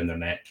breathing down their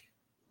neck?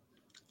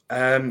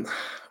 I don't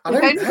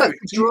know. Got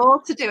the draw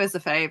to do us a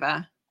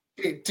favour.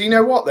 Do you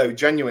know what though?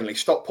 Genuinely,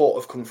 Stockport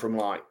have come from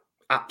like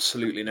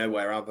absolutely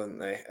nowhere, haven't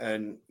they?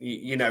 And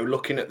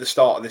looking at the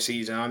start of the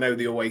season, I know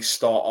they always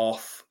start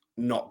off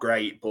not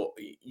great, but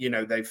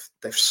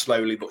they've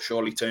slowly but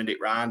surely turned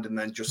it round and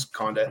then just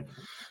kind of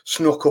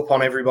snuck up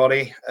on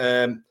everybody.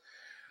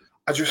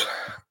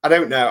 I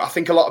don't know. I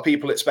think a lot of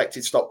people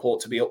expected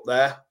Stockport to be up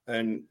there,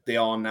 and they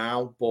are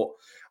now. But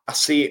I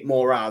see it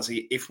more as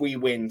if we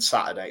win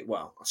Saturday.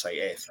 Well, I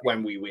say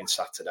when we win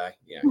Saturday.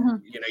 Yeah,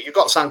 you've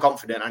got to sound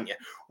confident, haven't you?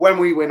 When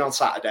we win on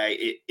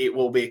Saturday, it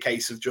will be a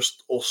case of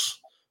just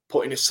us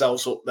putting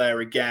ourselves up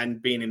there again,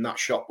 being in that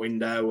shop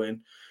window,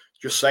 and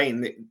just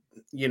saying that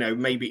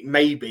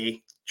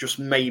maybe just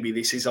maybe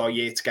this is our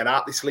year to get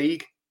out this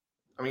league.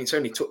 I mean, it's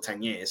only took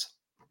 10 years.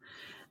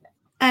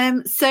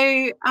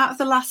 So out of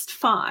the last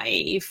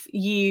 5,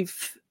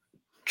 you've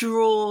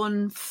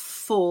drawn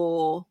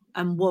 4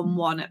 and won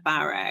 1 at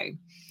Barrow.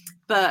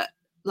 But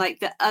like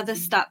the other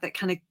stat that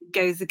kind of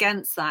goes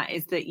against that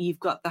is that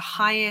you've got the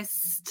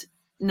highest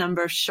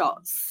number of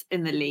shots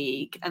in the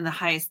league and the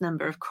highest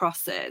number of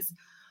crosses.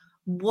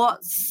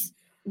 What's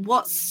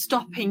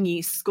stopping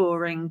you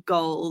scoring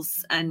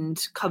goals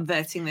and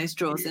converting those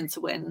draws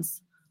into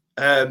wins?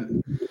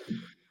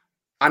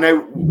 I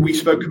know we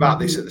spoke about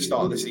this at the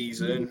start of the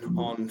season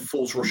on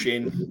Fools Rush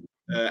In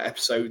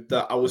episode,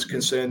 that I was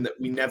concerned that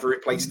we never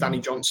replaced Danny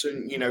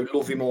Johnson.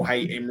 Love him or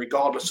hate him,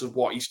 regardless of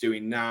what he's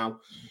doing now.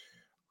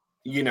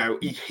 He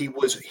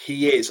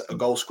is a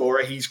goal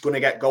scorer. He's going to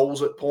get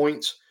goals at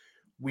points.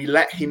 We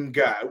let him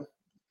go.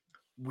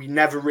 We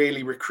never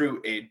really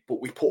recruited,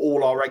 but we put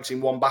all our eggs in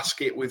one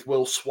basket with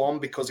Will Swan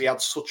because he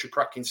had such a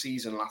cracking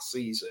season last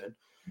season.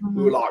 Mm-hmm.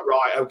 We were like,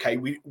 right, okay,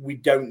 we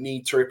don't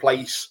need to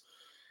replace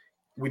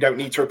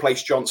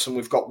Johnson.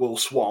 We've got Will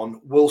Swan.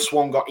 Will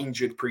Swan got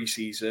injured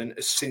pre-season,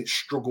 has since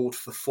struggled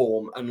for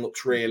form and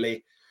looks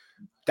really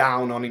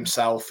down on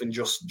himself and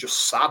just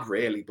sad,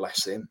 really,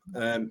 bless him.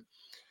 And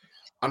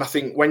I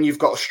think when you've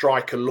got a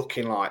striker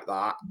looking like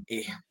that,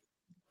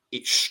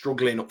 it's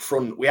struggling up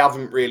front. We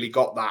haven't really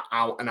got that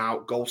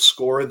out-and-out goal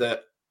scorer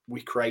that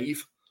we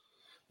crave.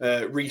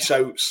 Rhys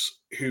Oates,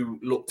 who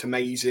looked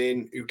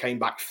amazing, who came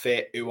back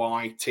fit, who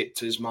I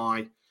tipped as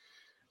my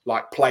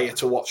player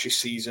to watch this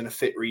season. A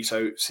fit Rhys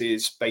Oates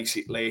is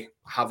basically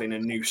having a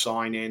new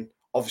signing.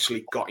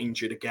 Obviously got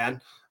injured again.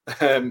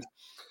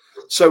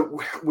 So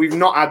we've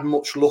not had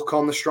much luck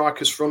on the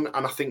strikers front,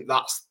 and I think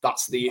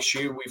that's the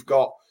issue.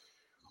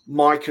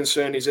 My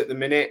concern is at the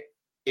minute,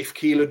 if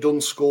Keeler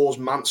Dunn scores,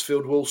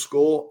 Mansfield will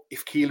score.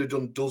 If Keeler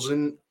Dunn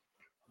doesn't,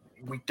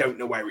 we don't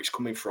know where it's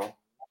coming from.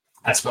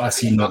 That's what I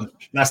seen.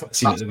 That's what I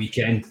seen at the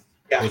weekend.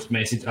 Yeah.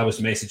 I was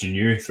messaging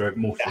you throughout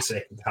most of the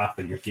second half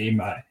of your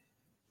game.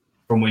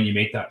 From when you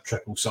made that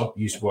triple sub,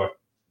 you were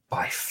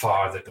by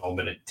far the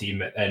dominant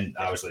team, and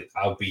I was like,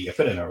 I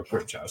put in our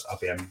group chat, I'll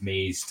be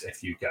amazed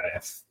if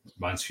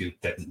Mansfield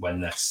didn't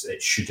win this.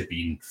 It should have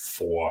been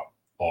 4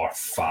 or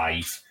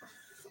 5.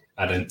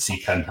 I didn't see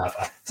Ken have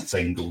a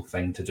single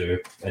thing to do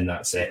in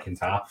that second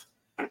half.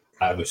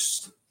 I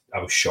was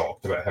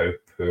shocked about how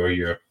poor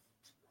your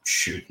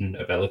shooting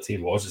ability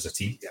was as a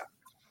team. Yeah.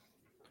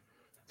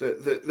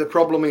 The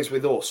problem is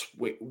with us,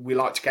 we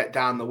like to get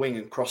down the wing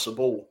and cross the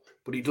ball,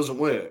 but it doesn't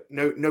work.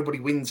 Nobody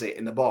wins it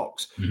in the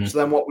box. Mm-hmm. So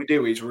then what we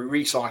do is we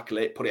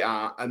recycle it, put it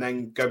out, and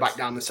then go back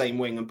down the same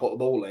wing and put the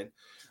ball in.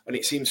 And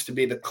it seems to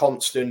be the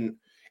constant.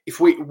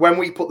 When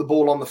we put the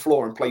ball on the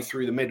floor and play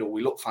through the middle,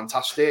 we look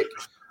fantastic.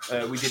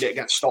 We did it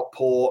against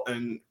Stockport,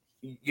 and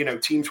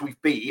teams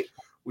we've beat,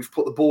 we've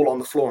put the ball on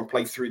the floor and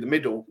played through the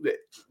middle.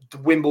 The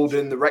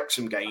Wimbledon, the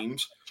Wrexham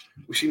games,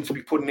 we seem to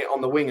be putting it on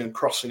the wing and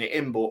crossing it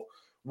in, but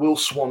Will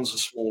Swan's a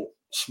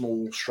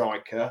small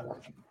striker.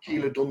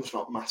 Keeler Dunn's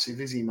not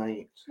massive, is he,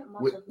 mate?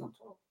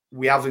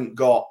 We haven't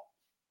got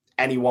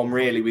anyone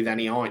really with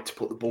any height to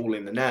put the ball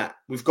in the net.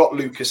 We've got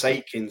Lucas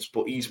Akins,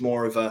 but he's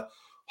more of a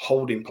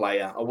holding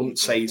player. I wouldn't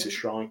say he's a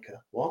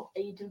striker. What?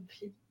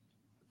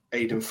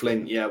 Aidan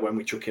Flint, yeah, when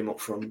we took him up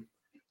front.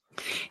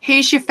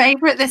 Who's your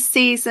favourite this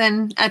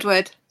season,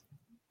 Edward?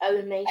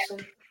 Owen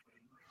Mason.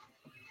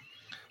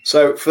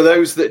 So for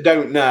those that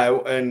don't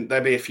know, and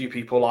there'll be a few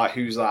people like,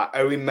 who's that?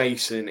 Owen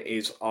Mason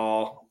is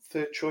our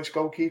third choice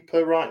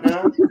goalkeeper right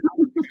now,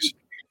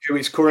 who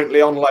is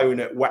currently on loan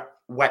at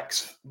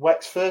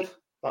Wexford.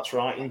 That's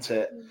right, isn't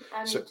it?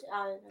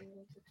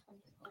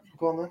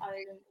 Go on then.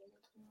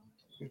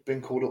 He's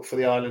been called up for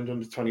the Ireland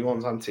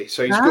under-21s, hasn't he?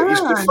 So he's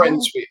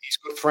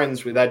good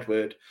friends with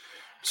Edward.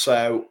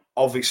 So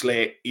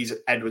obviously he's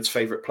Edward's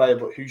favourite player.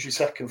 But who's your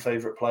second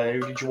favourite player?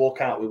 Who did you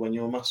walk out with when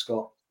you were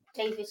mascot?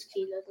 Davis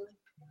Keeler.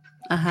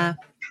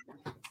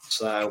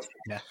 So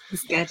yeah,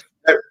 it's good.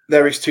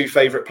 There is 2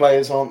 favourite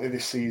players, aren't there,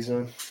 this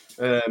season?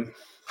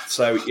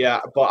 So yeah,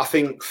 but I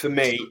think for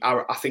me,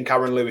 I think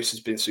Aaron Lewis has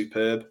been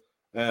superb.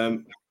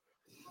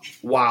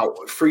 Wow,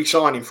 free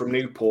signing from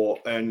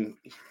Newport, and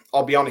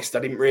I'll be honest, I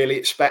didn't really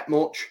expect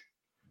much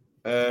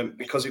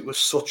because it was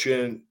such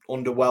an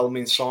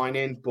underwhelming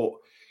signing. But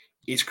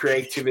his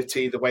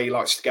creativity, the way he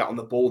likes to get on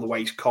the ball, the way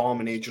he's calm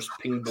and he just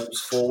ping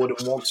balls forward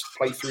and wants to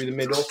play through the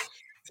middle.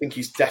 I think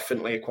he's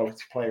definitely a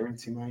quality player,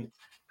 isn't he, mate?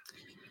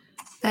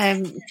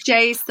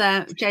 Jay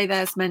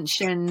there's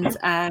mentioned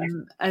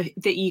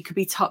that you could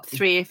be top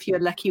 3 if you're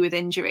lucky with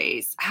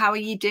injuries. How are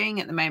you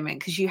doing at the moment?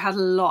 Because you had a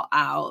lot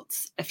out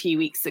a few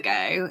weeks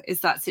ago.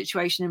 Is that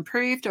situation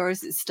improved or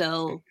is it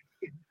still...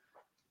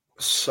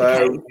 So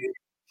okay.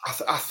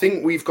 I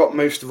think we've got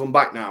most of them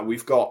back now.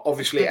 We've got,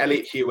 obviously,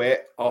 Elliot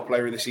Hewitt, our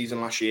player of the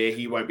season last year.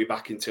 He won't be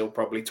back until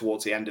probably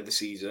towards the end of the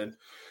season.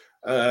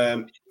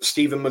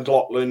 Stephen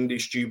McLaughlin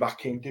is due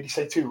back in. Did he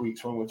say 2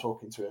 weeks when we were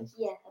talking to him?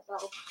 Yeah,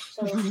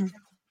 about.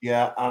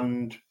 Yeah,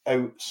 and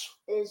Oates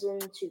is in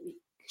 2 weeks.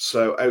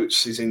 So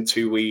Oates is in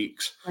 2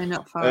 weeks. We're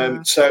not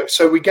far. So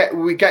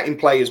we're getting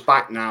players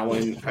back now,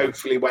 and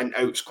hopefully when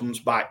Oates comes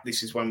back,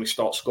 this is when we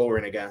start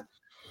scoring again.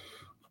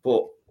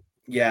 But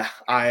yeah,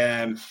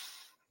 we're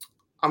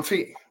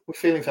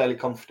feeling fairly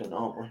confident,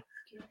 aren't we?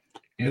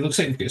 It looks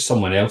like we've got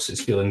someone else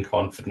that's feeling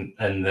confident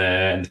in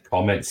the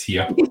comments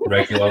here.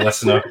 Regular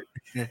listener,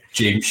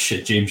 James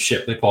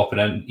Shipley popping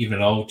in.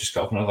 Even I'll just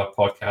got up another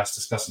podcast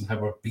discussing how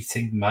we're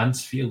beating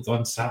Mansfield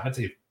on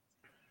Saturday.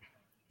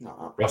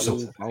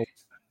 Russell,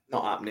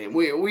 not happening.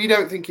 We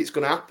don't think it's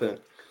going to happen.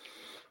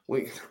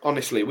 We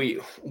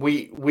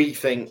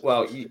think.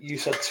 Well, you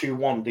said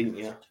 2-1, didn't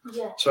you?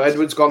 Yeah. So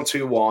Edward's gone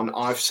 2-1.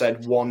 I've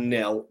said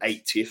 1-0,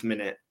 80th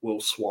minute.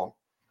 Will Swan.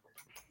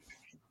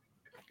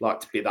 Like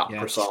to be that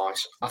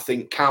precise. I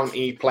think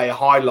County play a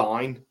high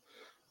line.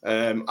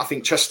 I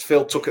think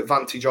Chesterfield took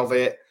advantage of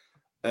it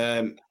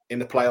in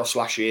the playoffs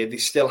last year. They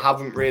still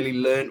haven't really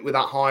learnt with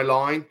that high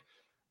line.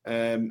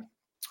 They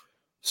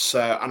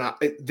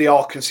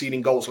are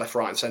conceding goals left,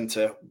 right and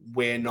centre.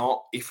 We're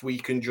not. If we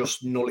can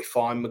just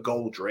nullify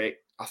McGoldrick,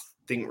 I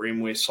think we're in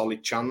with a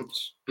solid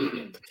chance.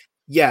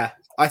 Yeah,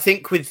 I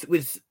think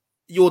with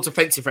your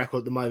defensive record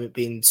at the moment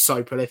being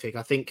so prolific,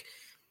 I think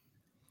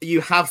you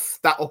have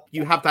that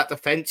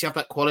defence, you have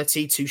that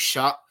quality to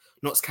shut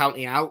Notts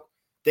County out.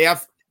 They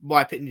have, in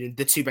my opinion,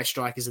 the 2 best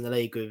strikers in the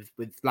league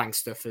with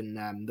Langstaff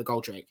and the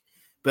Goldrick.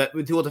 But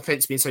with your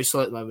defence being so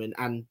solid at the moment,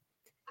 and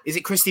is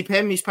it Christy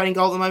Pym who's playing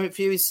goal at the moment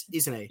for you,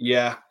 isn't he?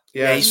 Yeah,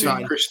 he's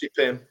Christy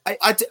Pym.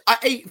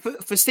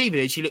 For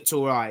Stevenage, he looked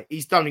all right.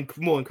 He's done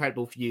more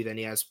incredible for you than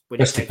he has.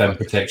 Christy Pym,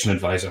 protection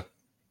advisor.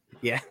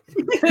 Yeah.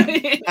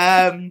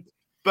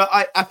 But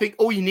I think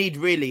all you need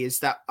really is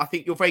that I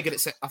think you're very good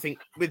at I think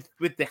with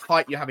the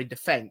height you have in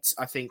defence,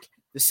 I think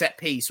the set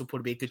piece will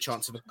probably be a good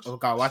chance of a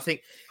goal. I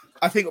think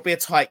it'll be a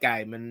tight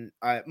game, and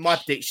my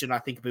prediction I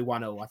think will be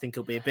 1-0. I think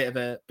it'll be a bit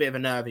of a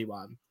nervy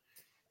one.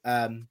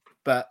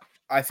 But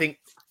I think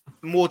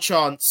more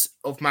chance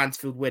of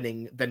Mansfield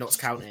winning than Notts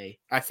County,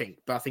 I think.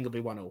 But I think it'll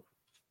be 1-1.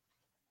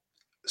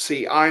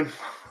 See, I'm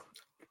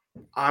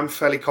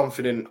fairly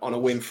confident on a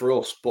win for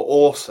us, but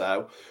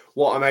also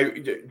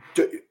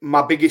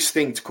my biggest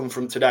thing to come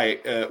from today,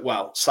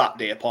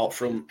 Saturday, apart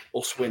from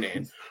us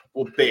winning,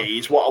 would be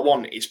is what I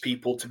want is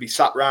people to be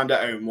sat round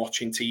at home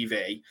watching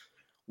TV,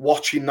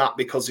 watching that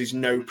because there's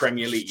no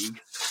Premier League,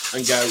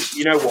 and go,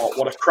 you know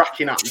what a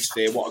cracking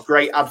atmosphere, what a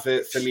great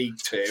advert for League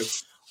Two.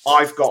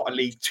 I've got a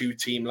League Two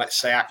team, let's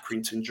say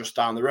Accrington, just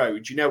down the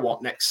road. You know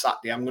what? Next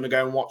Saturday, I'm going to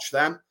go and watch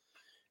them.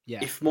 Yeah.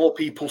 If more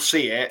people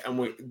see it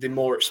and they're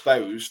more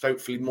exposed,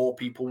 hopefully more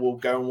people will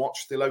go and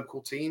watch the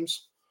local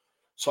teams.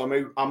 So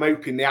I'm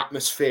hoping the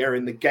atmosphere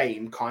in the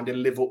game kind of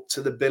live up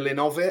to the billing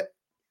of it.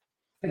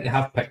 I think they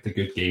have picked a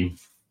good game,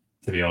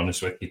 to be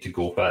honest with you, to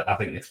go for. I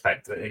think they've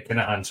picked it. It kind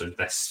of answered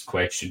this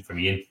question from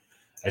Ian.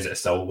 Is it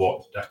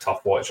still a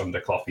tough watch under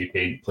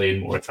Cloughy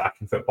playing more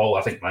attacking football?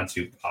 I think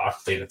Mansfield are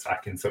playing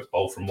attacking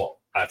football from what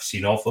I've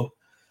seen of them.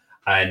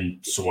 And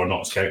so we're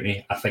not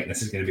scouting. I think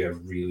this is going to be a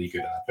really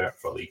good advert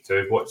for League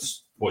Two.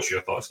 What's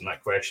your thoughts on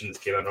that question,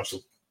 Kieran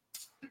Russell?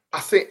 I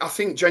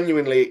think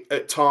genuinely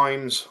at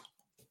times,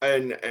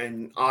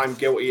 and I'm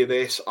guilty of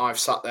this, I've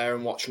sat there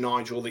and watched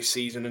Nigel this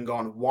season and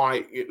gone,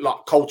 why,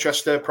 like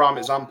Colchester, prime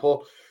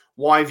example,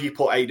 why have you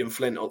put Aidan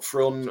Flint up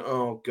front?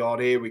 Oh, God,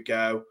 here we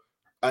go.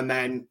 And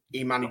then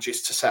he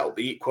manages to set up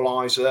the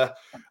equaliser.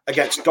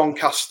 Against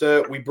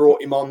Doncaster, we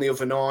brought him on the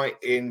other night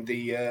in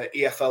the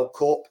EFL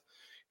Cup.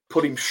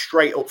 Put him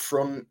straight up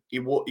front. He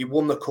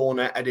won the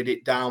corner, headed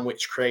it down,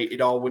 which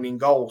created our winning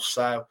goal.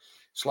 So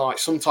it's like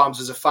sometimes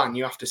as a fan,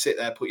 you have to sit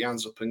there, put your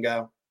hands up and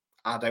go,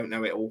 I don't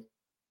know it all.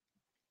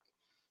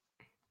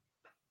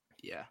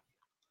 Yeah.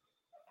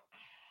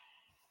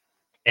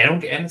 Anyone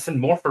get anything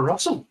more for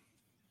Russell?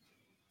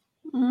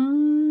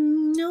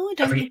 No, I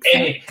don't think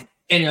so.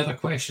 Any other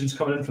questions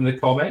coming in from the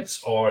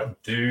comments, or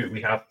do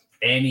we have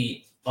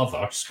any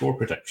other score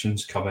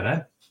predictions coming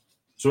in?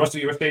 So Russell,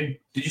 you were saying,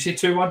 did you say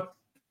 2-1?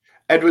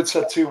 Edward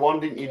said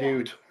 2-1, didn't you,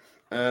 dude?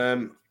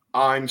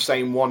 I'm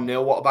saying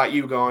 1-0. What about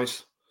you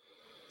guys?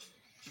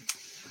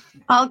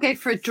 I'll go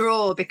for a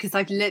draw because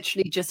I've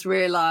literally just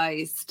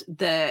realised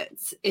that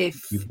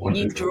if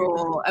you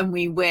draw and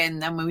we win,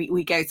 then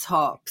we go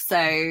top.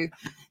 So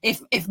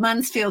if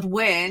Mansfield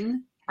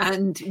win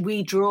and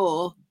we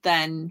draw,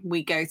 then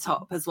we go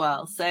top as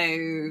well.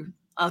 So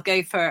I'll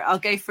go for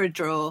a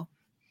draw.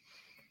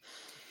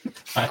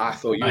 I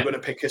thought you were going to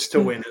pick us to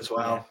win as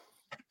well.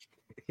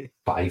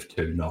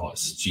 5-2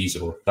 Notts.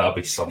 Jeez, that'll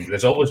be something.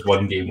 There's always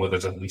one game where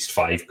there's at least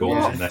 5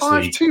 goals in this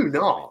league. 5-2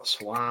 Notts.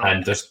 Wow.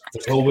 And there's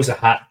always a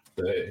hat.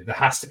 There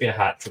has to be a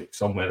hat trick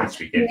somewhere this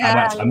weekend.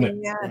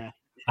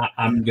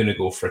 I'm going to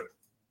go for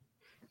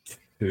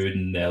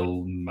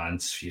 2-0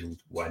 Mansfield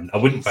win. I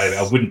wouldn't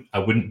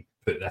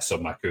put this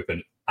on my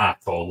coupon at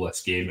all.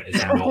 This game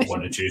is not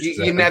one to choose.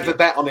 You never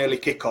bet on early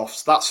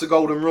kickoffs. That's the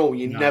golden rule.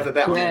 You never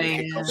bet on early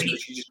kickoffs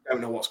because you just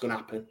don't know what's going to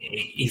happen.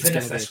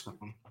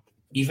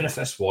 Even if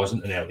this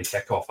wasn't an early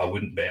kickoff, I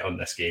wouldn't bet on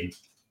this game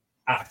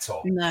at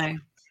all. No,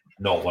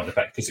 not one to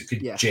bet because it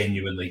could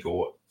genuinely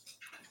go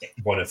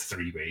one of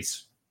 3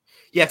 ways.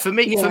 Yeah, for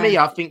me,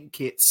 I think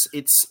it's.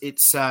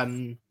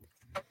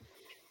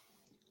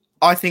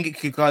 I think it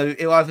could go.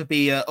 It'll either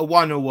be a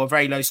 1-0 or a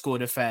very low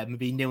scoring affair,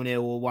 maybe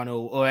 0-0 or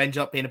 1-0, or end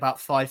up being about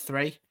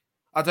 5-3.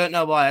 I don't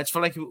know why. I just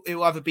feel like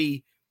it'll either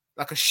be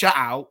like a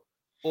shutout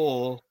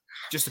or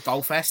just a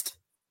goal fest.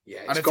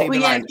 Yeah, I don't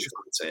think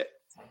that's it.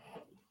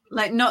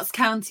 Like Notts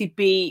County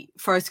beat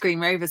Forest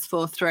Green Rovers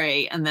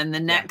 4-3, and then the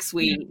next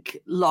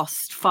week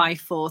lost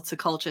 5-4 to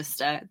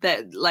Colchester.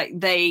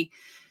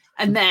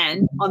 And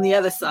then on the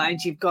other side,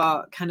 you've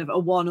got kind of a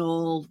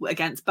 1-1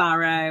 against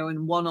Barrow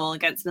and 1-1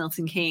 against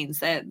Milton Keynes.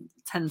 They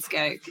tend to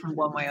go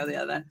one way or the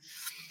other.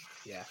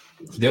 Yeah.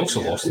 They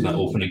also lost in that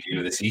opening game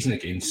of the season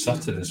against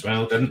Sutton as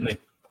well, didn't they?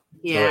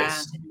 Yeah.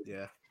 So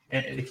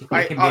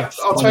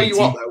I'll tell you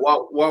what,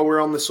 though, while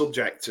we're on the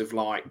subject of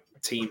like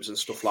teams and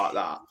stuff like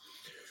that,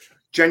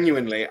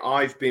 genuinely,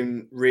 I've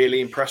been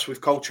really impressed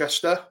with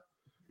Colchester.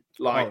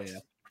 I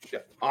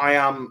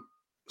am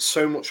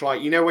so much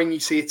like, when you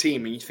see a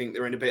team and you think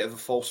they're in a bit of a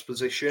false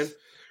position.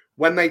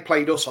 When they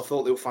played us, I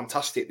thought they were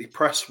fantastic. They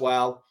pressed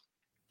well.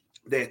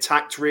 They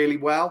attacked really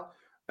well.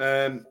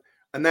 And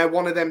they're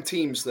one of them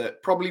teams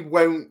that probably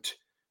won't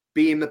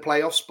be in the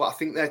playoffs, but I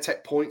think they'll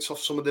take points off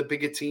some of the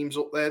bigger teams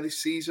up there this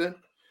season.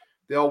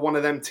 They are one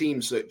of them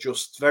teams that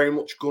just very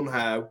much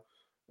gun-ho,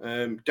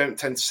 don't tend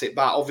to sit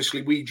back.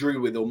 Obviously, we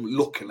drew with them,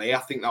 luckily. I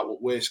think that was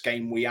the worst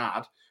game we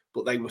had,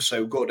 but they were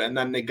so good. And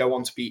then they go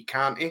on to beat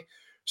County.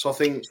 So I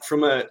think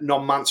from a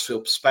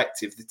non-Mansfield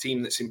perspective, the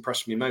team that's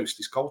impressed me most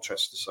is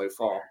Colchester so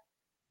far.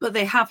 But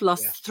they have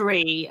lost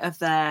 3 of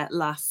their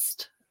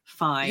last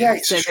 5. Yeah,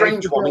 it's a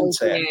strange one,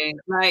 isn't it?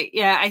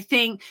 I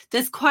think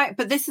there's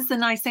but this is the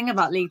nice thing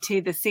about League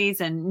Two this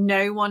season.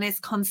 No one is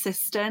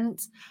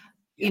consistent,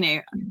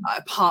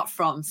 apart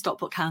from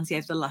Stockport County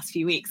over the last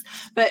few weeks.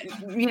 But,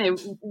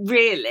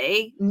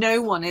 really,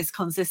 no one is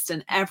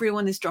consistent.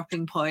 Everyone is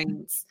dropping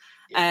points.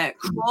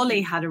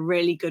 Crawley had a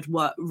really good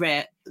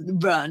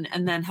run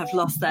and then have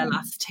lost their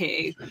last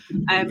two.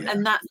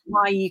 And that's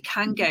why you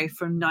can go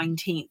from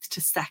 19th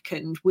to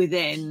 2nd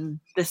within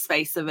the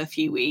space of a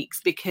few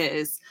weeks,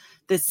 because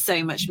there's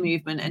so much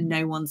movement and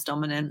no one's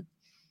dominant.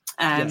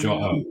 And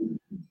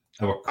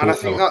I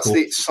think that's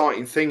the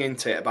exciting thing,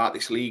 isn't it, about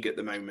this league at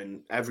the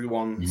moment?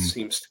 Everyone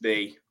seems to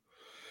be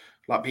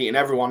like beating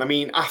everyone. I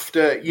mean,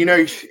 after, you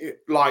know,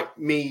 like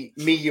me,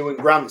 you and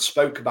Grant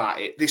spoke about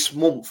it, this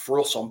month for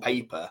us on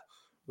paper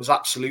was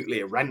absolutely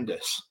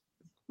horrendous.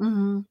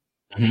 And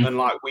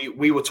like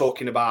we were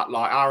talking about,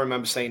 like, I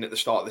remember saying at the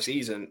start of the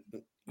season,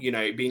 you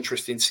know, it'd be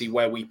interesting to see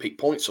where we pick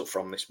points up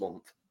from this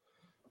month.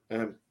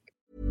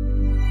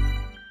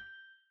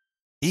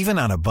 Even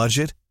on a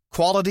budget,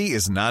 quality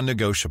is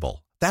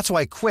non-negotiable. That's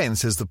why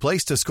Quince is the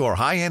place to score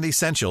high-end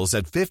essentials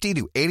at 50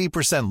 to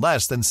 80%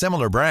 less than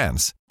similar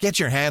brands. Get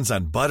your hands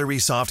on buttery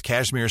soft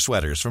cashmere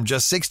sweaters from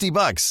just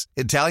 $60,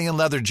 Italian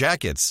leather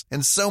jackets,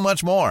 and so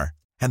much more.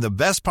 And the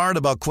best part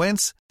about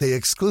Quince, they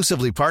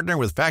exclusively partner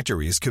with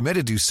factories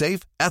committed to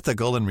safe,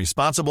 ethical, and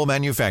responsible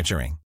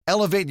manufacturing.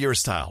 Elevate your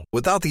style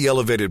without the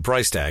elevated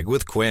price tag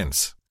with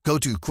Quince. Go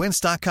to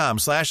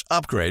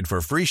quince.com/upgrade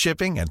for free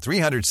shipping and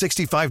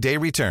 365-day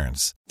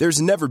returns.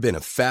 There's never been a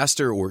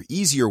faster or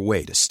easier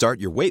way to start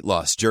your weight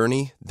loss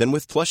journey than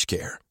with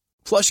PlushCare.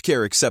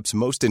 PlushCare accepts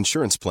most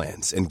insurance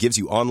plans and gives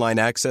you online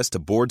access to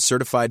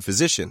board-certified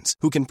physicians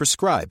who can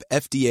prescribe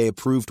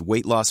FDA-approved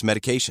weight loss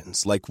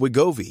medications like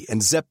Wegovy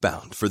and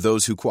Zepbound for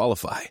those who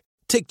qualify.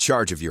 Take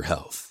charge of your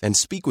health and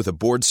speak with a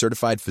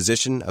board-certified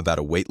physician about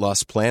a weight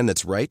loss plan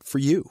that's right for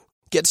you.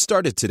 Get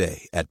started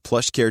today at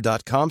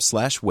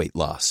plushcare.com/weight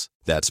loss.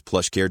 That's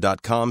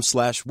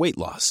plushcare.com/weight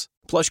loss.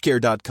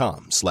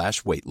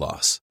 plushcare.com/weight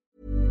loss.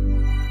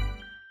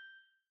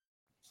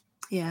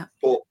 Yeah.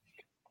 But,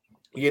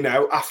 you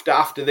know,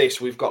 after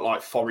this, we've got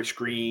like Forest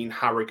Green,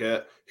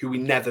 Harrogate, who we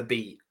never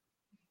beat.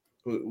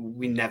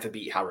 We never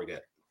beat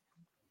Harrogate.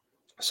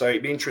 So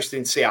it'd be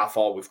interesting to see how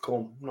far we've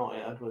come. Not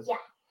yet, Edward. Yeah.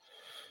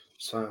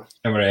 So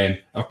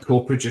our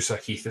co-producer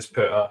Keith has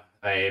put a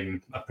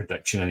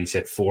prediction, and he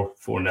said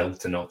 4-0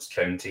 to Notts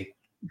County.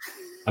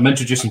 I'm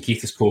introducing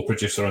Keith as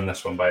co-producer on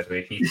this one, by the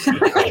way.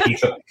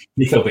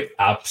 He'll be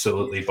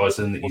absolutely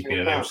buzzing that he's been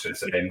announced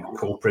as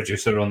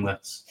co-producer on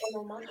this.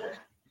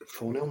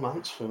 4-0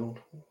 Mansfield.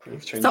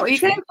 Is that what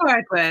you're going for,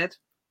 Edward?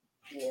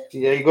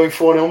 Yeah, you're going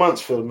 4-0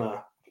 Mansfield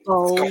now.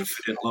 Oh. It's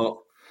confident,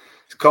 look.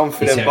 It's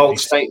confident, bold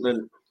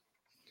statement.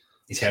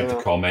 He's heard the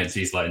comments.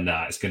 He's like,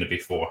 nah, it's going to be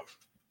 4.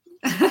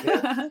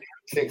 Yeah. I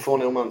think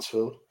 4-0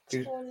 Mansfield.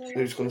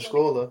 Who's going to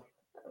score though?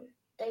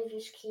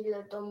 Davies,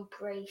 Keeler, Don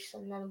Brace,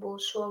 and then we'll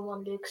score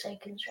one Lucas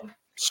Aikens one.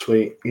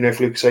 Sweet. You know,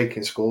 if Lucas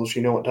Aikens scores,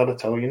 you know what Dad'll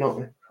tell you, not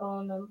me?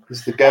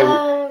 He's the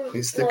GOAT.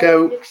 He's the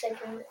GOAT.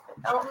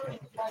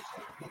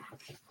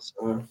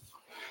 So,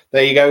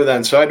 there you go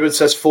then. So Edward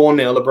says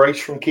 4-0, a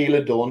brace from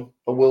Keeler Dunn,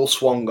 a Will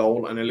Swan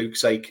goal, and a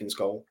Lucas Aikens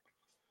goal.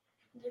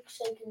 Lucas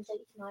Aikens,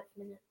 89th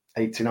minute.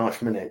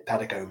 89th minute.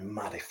 That'll go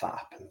mad if that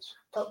happens.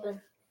 Dublin.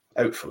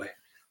 Hopefully.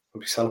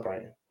 We'll be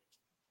celebrating.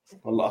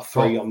 A lot of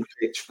 3 on the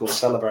pitch. Go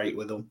celebrate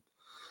with them.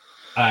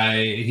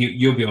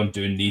 You'll be on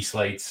doing knee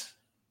slides.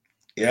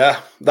 Yeah,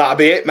 that'll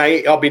be it,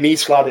 mate. I'll be knee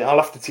sliding. I'll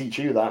have to teach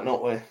you that,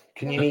 not we?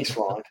 Can you knee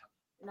slide?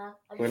 No.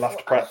 We'll have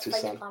to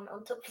practice then.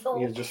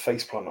 You just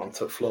faceplant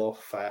onto the floor.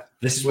 Fair.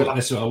 This is what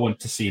I want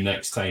to see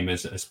next time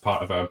as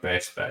part of our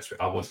best bets.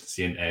 I want to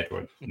see an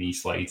Edward knee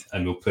slide,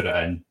 and we'll put it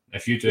in.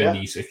 If you do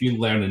if you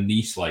learn a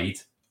knee slide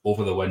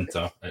over the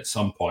winter at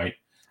some point,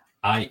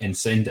 and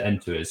send it in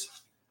to us,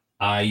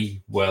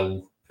 I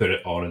will put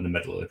it on in the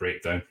middle of the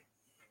breakdown.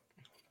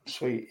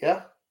 Sweet,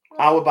 yeah.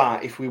 How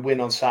about if we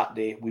win on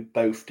Saturday, we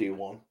both do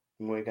one,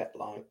 and we get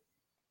like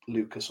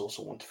Lucas or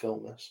someone to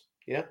film this?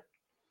 Yeah.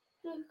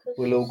 Lucas.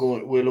 We'll all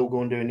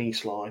go and do a knee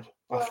slide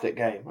after the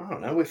game. I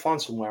don't know. We'll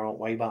find somewhere on the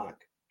way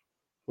back.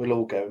 We'll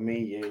all go. Me,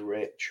 you,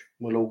 Rich.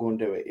 We'll all go and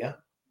do it. Yeah.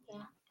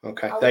 Yeah.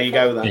 Okay. There you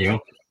go then. There you go.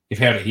 You've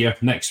heard it here.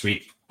 Next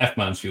week, if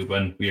Mansfield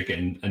win, we are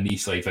getting a knee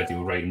slide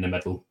video right in the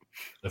middle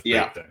of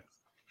breakdown.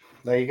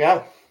 There you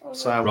go.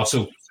 So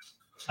Russell,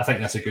 I think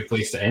that's a good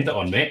place to end it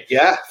on, mate.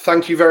 Yeah,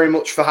 thank you very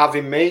much for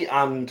having me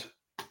and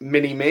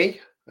Mini Me.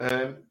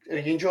 You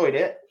enjoyed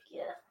it?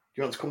 Yeah. Do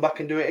you want to come back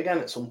and do it again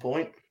at some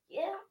point?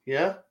 Yeah.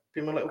 Yeah?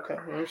 Be my little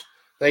co-host.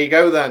 There you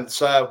go then.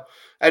 So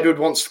Edward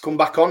wants to come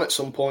back on at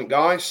some point,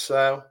 guys.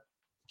 So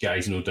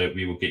guys, no doubt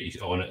we will get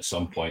you on at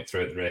some point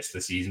throughout the rest of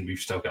the season. We've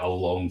still got a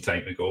long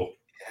time to go.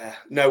 Yeah,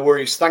 no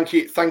worries. Thank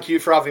you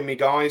for having me,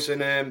 guys.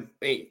 And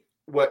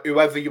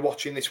whoever you're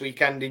watching this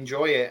weekend,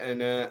 enjoy it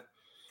and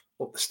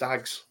up the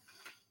Stags.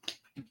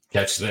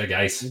 Catch you there,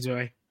 guys.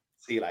 Enjoy.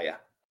 See you later.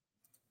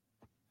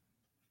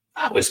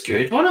 That was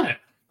good, wasn't it?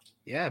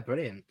 Yeah,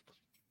 brilliant.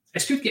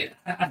 It's good.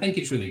 I think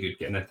it's really good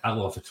getting I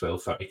love a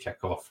 12:30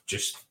 kickoff.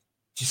 Just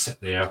sit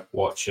there,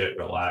 watch it,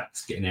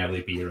 relax, get an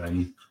early beer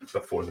in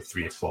before the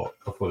 3 o'clock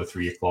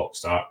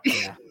start.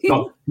 Yeah.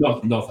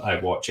 not that I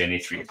watch any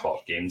 3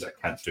 o'clock games. I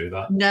can't do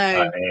that.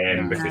 No,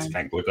 because I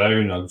can't go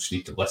down. I just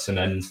need to listen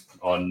in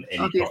on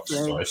any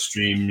sort of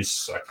streams.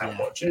 So I can't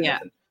watch anything. Yeah.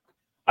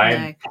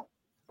 No.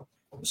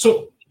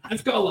 So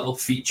I've got a little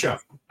feature.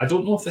 I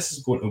don't know if this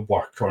is going to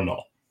work or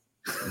not,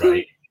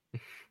 right?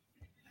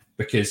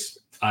 Because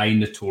I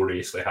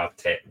notoriously have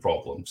tech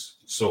problems.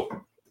 So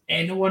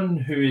anyone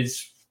who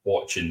is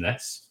watching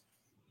this,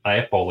 I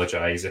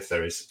apologize if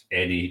there is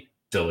any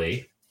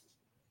delay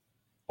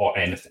or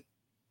anything.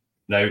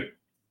 Now,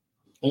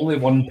 only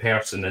one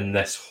person in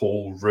this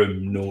whole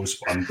room knows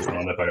what I'm going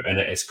on about, and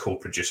it is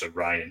co-producer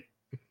Ryan.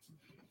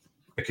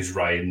 Because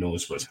Ryan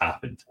knows what's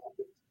happened.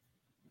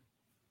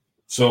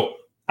 So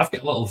I've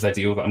got a little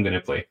video that I'm going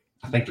to play.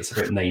 I think it's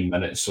about 9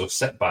 minutes, so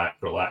sit back,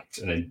 relax,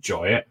 and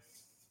enjoy it.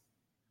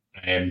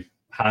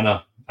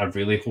 Hannah, I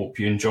really hope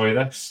you enjoy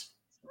this.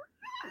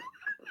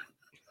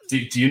 Do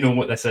you know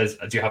what this is?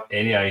 Do you have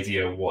any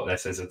idea what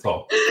this is at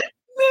all?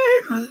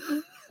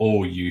 No.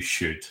 Oh, you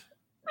should.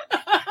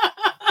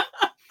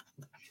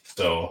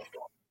 So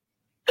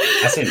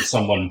I sent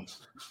someone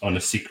on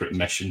a secret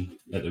mission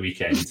at the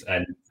weekend,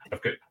 and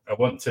I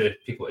want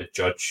people to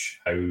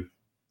judge how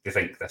they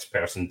think this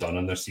person done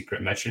on their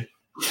secret mission.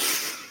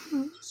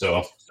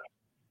 So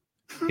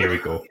here we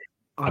go.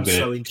 I'm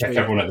going to kick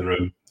everyone out of the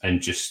room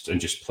and just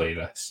play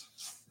this.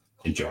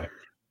 Enjoy.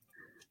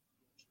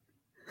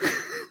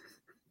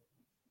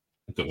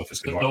 I don't know if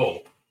it's going to work.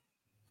 So,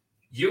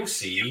 you'll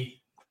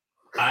see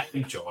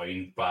I'm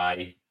joined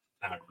by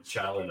Aaron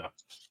Challoner.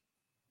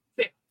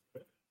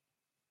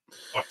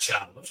 Or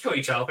Chal. I'm just calling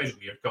you Chal. I think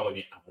we're calling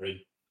you Aaron.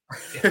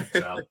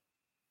 Yeah,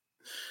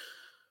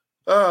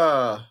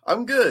 Chal.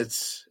 I'm good.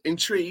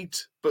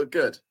 Intrigued, but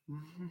good.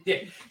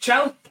 Yeah,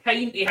 Chal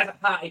he has a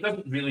hat. He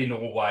doesn't really know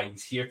why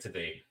he's here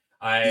today.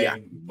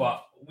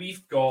 But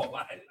we've got...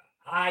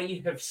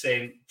 I have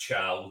sent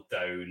Chal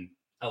down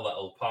a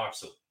little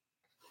parcel.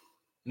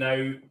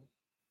 Now,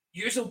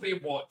 you'll be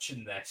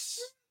watching this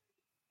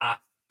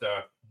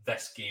after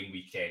this game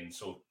weekend.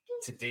 So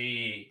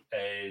today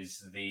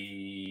is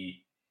the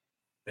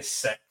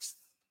 6th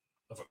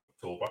of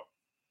October.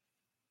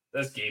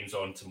 This game's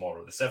on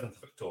tomorrow, the 7th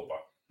of October.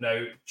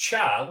 Now,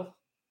 Chal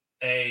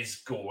is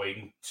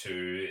going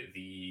to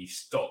the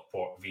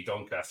Stockport v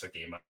Doncaster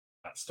game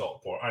at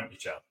Stockport, aren't you,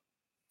 Chal?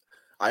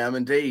 I am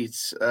indeed.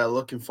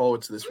 Looking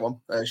forward to this one.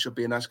 Should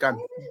be a nice game.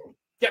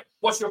 Yeah.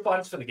 What's your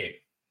plans for the game?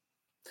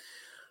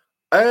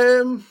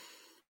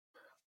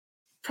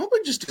 Probably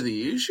just do the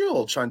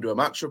usual. Try and do a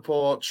match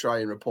report. Try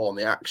and report on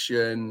the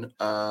action.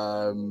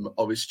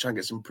 Obviously, try and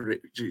get some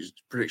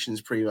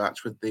predictions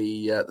pre-match with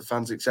the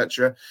fans,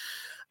 etc.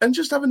 And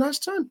just have a nice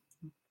time.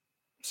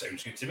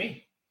 Sounds good to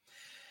me.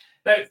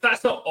 Now,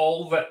 that's not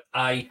all that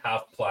I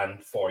have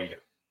planned for you.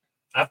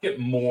 I've got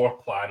more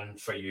planned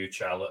for you,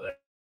 Chal, at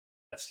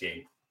this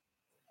game.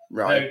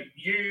 Right. Now,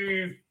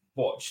 you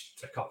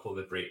watched a couple of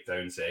the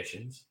breakdown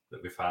sessions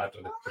that we've had,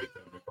 or the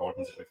breakdown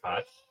recordings that we've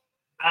had.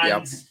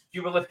 And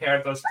you will have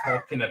heard us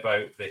talking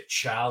about the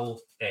Chal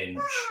Inch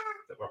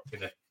that we're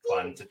going to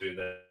plan to do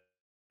this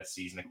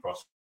season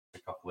across a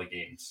couple of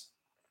games.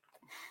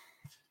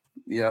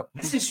 Yeah.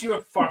 This is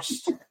your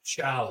first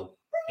Chal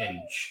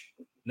Inch.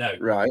 Now,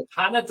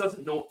 Hannah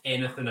doesn't know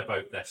anything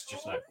about this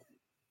just now.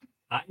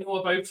 I know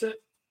about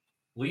it,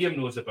 Liam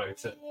knows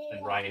about it,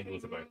 and Ryan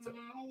knows about it.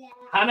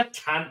 Hannah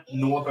can't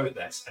know about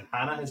this, and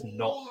Hannah has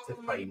not to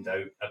find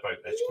out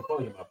about this. You can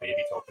probably hear my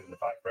baby talking in the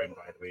background,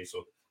 by the way,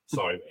 so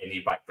sorry about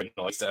any background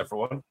noise to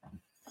everyone.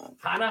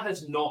 Hannah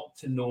has not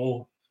to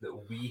know that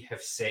we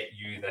have set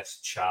you this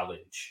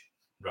challenge,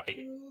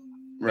 right?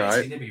 Right.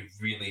 It's going to be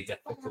really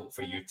difficult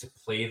for you to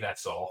play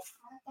this off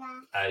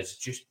as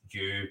just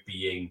you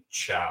being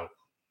Chal.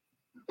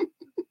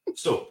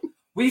 So,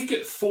 we've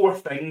got 4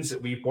 things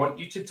that we want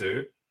you to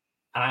do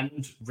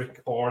and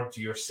record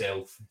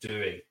yourself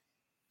doing.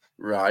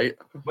 Right.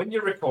 When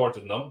you're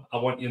recording them, I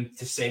want you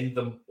to send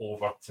them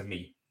over to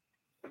me.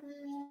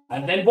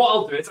 And then what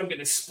I'll do is I'm going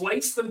to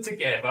splice them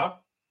together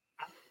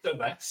after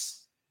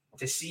this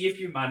to see if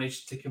you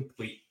manage to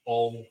complete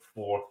all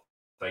 4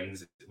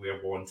 things that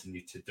we're wanting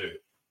you to do.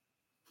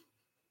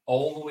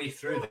 All the way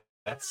through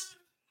this,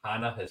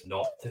 Hannah has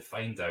not to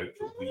find out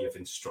that we have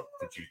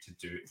instructed you to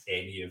do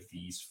any of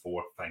these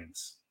 4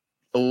 things.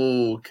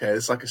 Oh, okay.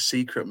 It's like a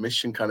secret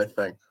mission kind of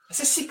thing.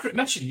 It's a secret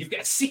mission. You've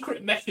got a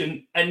secret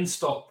mission in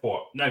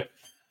Stockport. Now,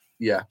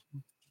 yeah.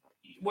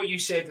 What you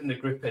said in the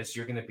group is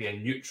you're going to be a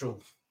neutral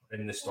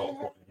in the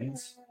Stockport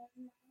ends,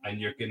 and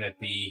you're going to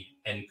be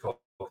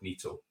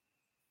incognito.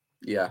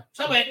 Yeah.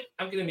 So I'm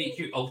going to make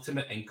you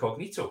ultimate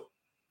incognito.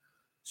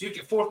 So you've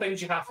got 4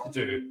 things you have to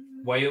do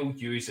while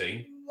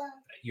using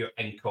your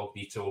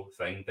incognito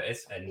thing that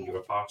is in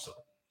your parcel.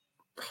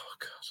 Oh,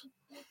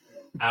 God.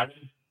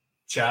 Aaron,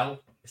 Chal,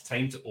 it's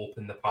time to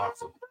open the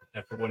parcel.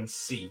 Everyone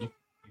see you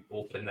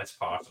open this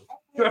parcel.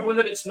 To everyone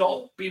that it's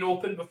not been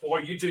opened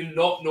before, you do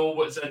not know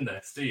what's in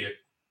this, do you?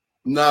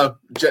 No,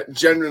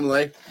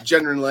 generally,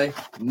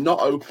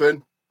 not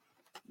open.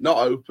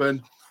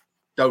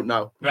 Don't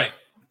know. Right,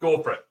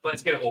 go for it.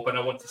 Let's get it open. I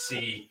want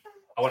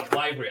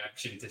live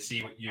reaction to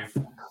see what you've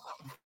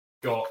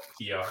got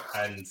here.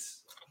 And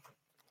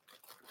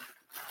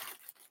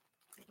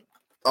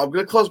I'm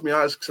going to close my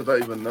eyes because I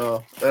don't even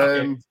know.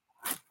 Okay.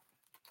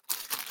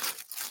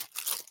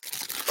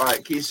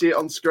 Right, can you see it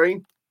on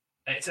screen?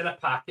 It's in a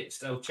packet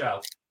still,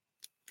 Charles.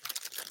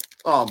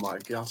 Oh my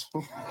god.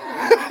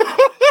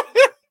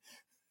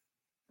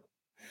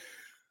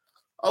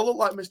 I look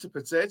like Mr.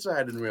 Potato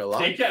Head in real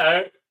life. Take it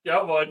out.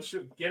 Come on,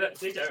 get it.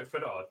 Take it out.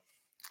 Put it on.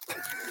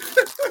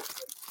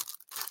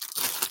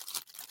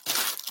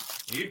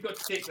 You've got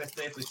to take this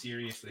deathly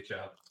seriously,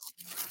 Charles.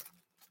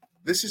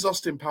 This is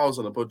Austin Powers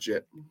on a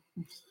budget.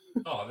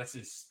 Oh, this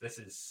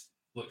is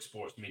Look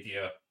Sports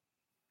Media.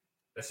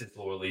 This is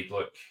lower league.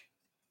 Look,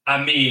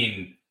 I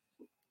mean,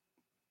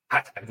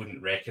 I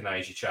wouldn't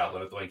recognise you, Charlie. I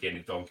don't think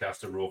any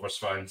Doncaster Rovers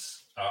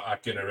fans are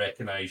going to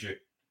recognise you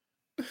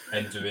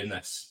in doing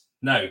this.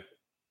 Now,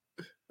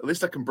 at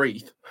least I can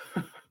breathe.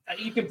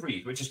 You can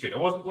breathe, which is good. I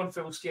wasn't going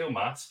full scale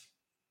mask.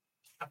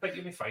 I think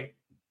you'll be fine.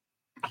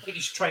 I think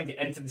you should try and get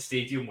into the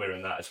stadium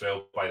wearing that as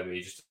well, by the way,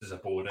 just as a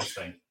bonus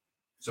thing.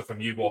 So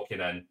from you walking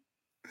in,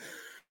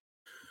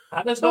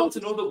 Hannah's not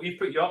to know that we've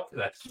put you up to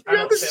this.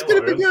 Yeah, this is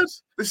going to be good.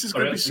 This is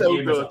going to be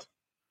so good.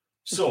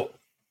 So,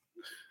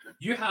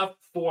 you have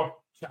 4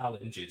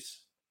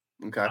 challenges.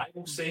 Okay. I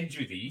will send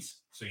you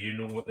these so you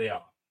know what they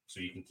are, so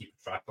you can keep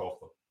track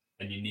of them.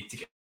 And you need to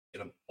get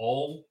them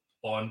all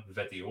on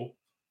video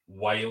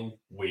while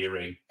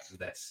wearing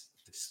this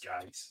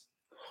disguise.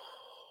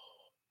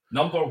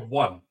 Number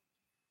 1,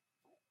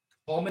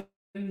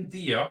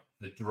 commandeer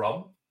the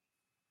drum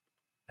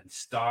and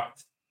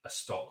start a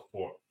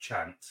Stockport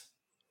chant.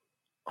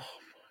 Oh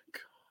my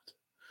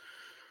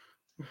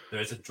god.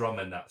 There is a drum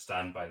in that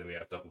stand, by the way,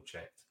 I've double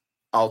checked.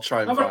 I'll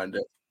try and find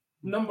it.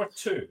 Number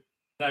 2.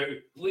 Now,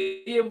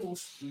 Liam will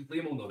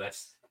know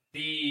this.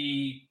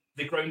 The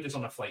ground is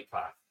on a flight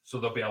path, so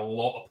there'll be a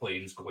lot of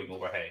planes going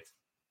overhead.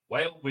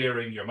 While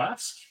wearing your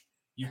mask,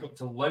 you've got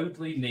to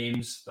loudly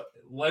name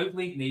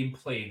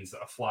planes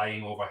that are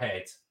flying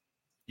overhead.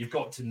 You've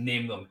got to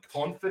name them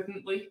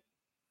confidently,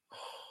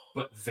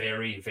 but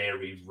very,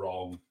 very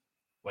wrong,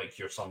 like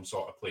you're some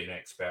sort of plane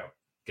expert.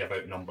 Give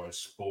out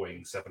numbers,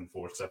 Boeing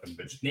 747,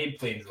 but just name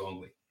planes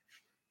wrongly.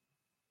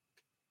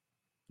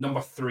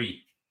 Number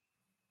 3,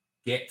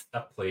 get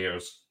a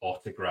player's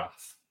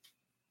autograph,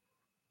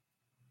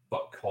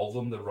 but call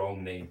them the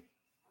wrong name.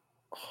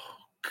 Oh,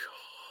 God.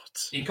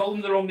 You can call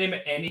them the wrong name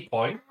at any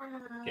point.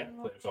 Get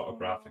a player's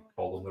autograph and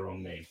call them the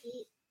wrong name.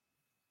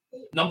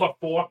 Number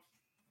 4,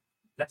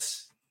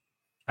 this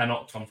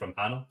cannot come from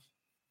Hannah.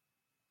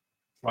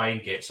 Try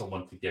and get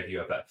someone to give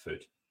you a bit of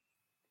food.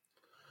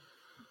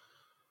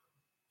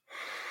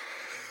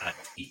 And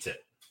eat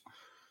it.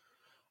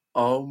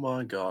 Oh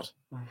my god.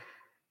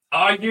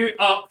 Are you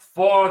up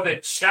for the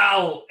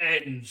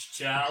challenge,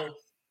 Chal?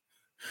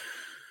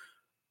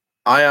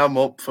 I am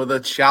up for the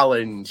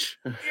challenge.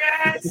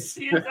 Yes,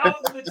 you're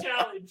up for the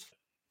challenge.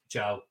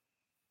 Chal,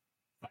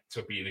 thanks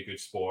for being a good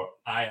sport.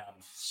 I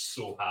am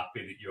so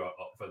happy that you are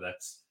up for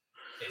this.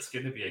 It's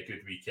going to be a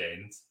good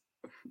weekend.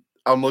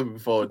 I'm looking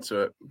forward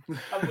to it.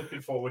 I'm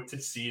looking forward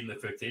to seeing the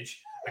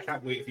footage. I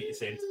can't wait for you to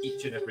send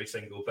each and every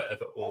single bit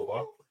of it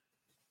over.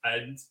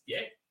 And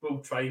yeah, we'll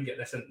try and get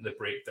this into the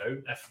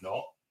breakdown. If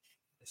not,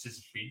 this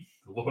has been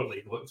Lower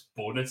League Looks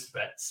bonus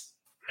bits.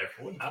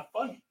 Everyone have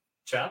fun.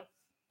 Chal,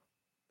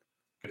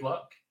 good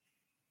luck.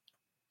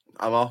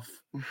 I'm off.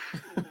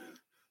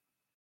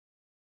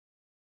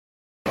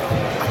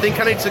 I think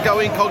I need to go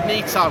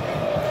incognito.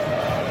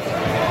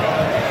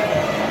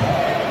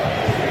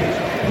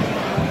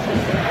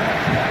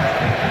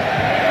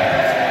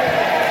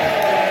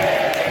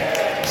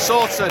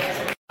 Sorted.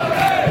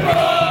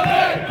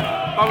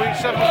 Boeing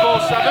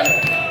 747.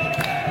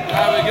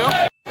 There we go.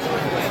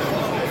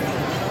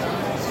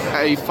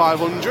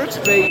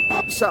 A500.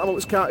 The setup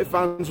amongst County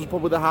fans was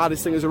probably the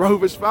hardest thing as a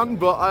Rovers fan,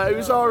 but it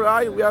was all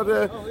right. We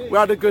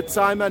had a good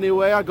time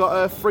anyway. I got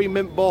a free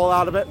mint ball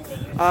out of it.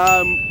 But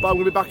I'm going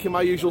to be back in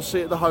my usual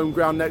seat at the home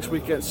ground next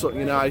week against Sutton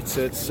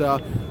United. So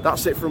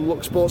that's it from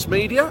Look Sports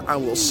Media,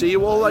 and we'll see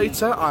you all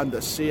later. I'm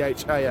the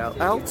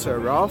CHALL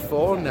Terra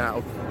for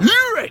now.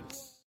 Hear it!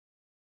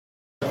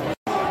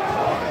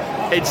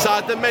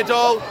 Inside the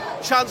middle,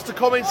 chance to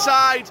come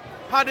inside.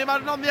 Paddy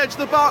Madden on the edge of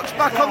the box,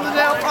 back on the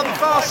nail on the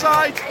far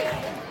side.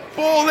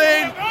 Ball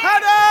in,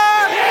 header!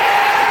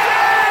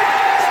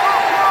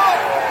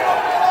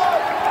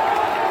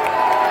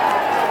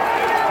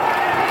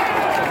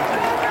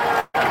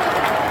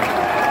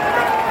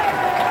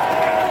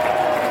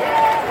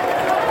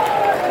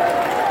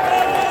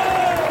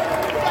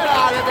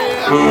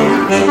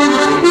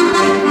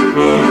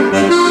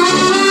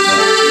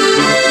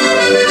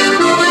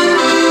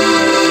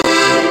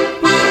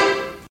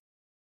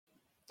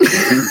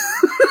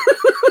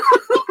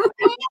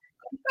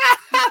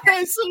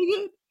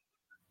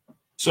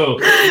 So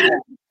that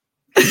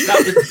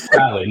was the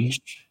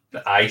challenge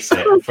that I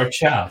set for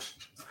Chal.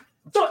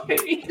 So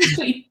he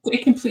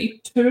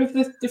completed 2 of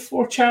the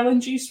 4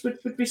 challenges. Would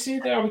we say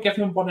there? Are we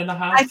giving him 1.5?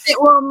 I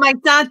think. Well, my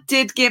dad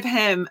did give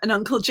him an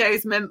Uncle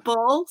Joe's mint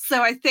ball,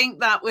 so I think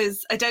that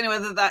was. I don't know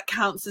whether that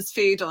counts as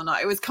food or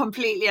not. It was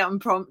completely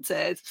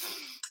unprompted.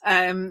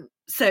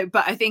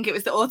 But I think it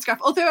was the autograph.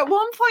 Although at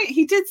one point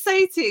he did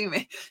say to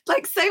me,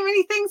 like, so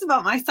many things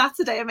about my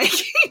Saturday are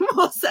making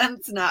more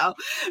sense now.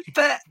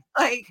 But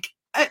like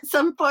at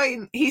some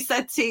point he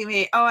said to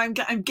me, "Oh, I'm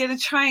gonna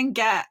try and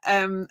get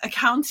a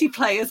county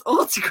player's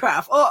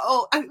autograph,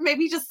 or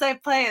maybe just say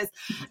players."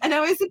 And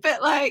I was a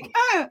bit like,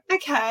 "Oh,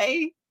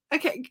 okay,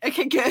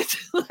 good."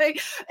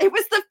 Like, it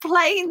was the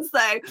planes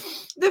though.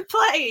 The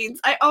planes.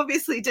 I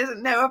obviously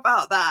didn't know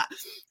about that.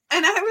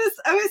 And I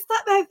was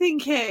sat there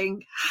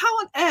thinking, how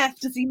on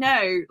earth does he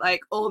know, like,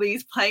 all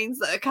these planes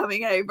that are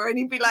coming over? And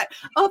he'd be like,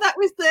 "Oh, that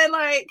was the,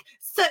 like,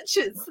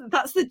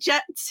 that's the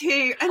Jet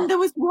 2. And there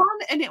was one,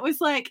 and it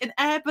was, like, an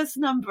Airbus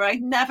number.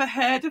 I'd never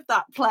heard of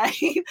that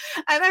plane."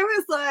 And I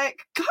was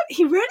like, God,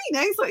 he really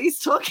knows what he's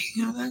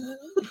talking about.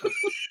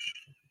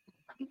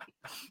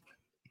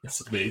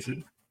 That's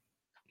amazing.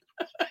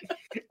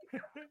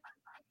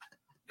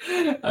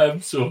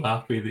 I'm so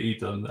happy that you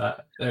done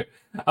that.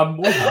 I'm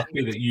more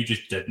happy that you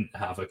just didn't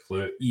have a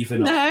clue,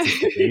 even up to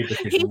today,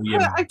 because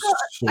Liam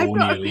so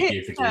nearly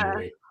gave the game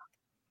away.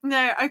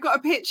 No, I've got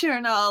a picture,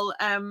 and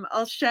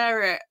I'll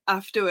share it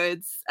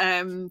afterwards.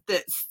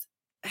 That's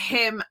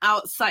him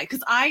outside,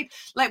 because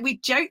we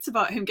joked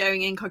about him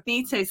going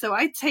incognito, so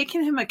I'd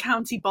taken him a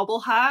county bobble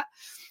hat.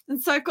 And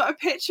so I've got a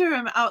picture of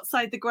him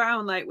outside the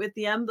ground, like with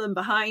the emblem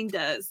behind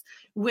us,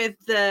 with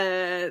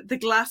the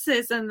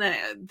glasses and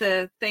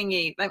the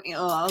thingy.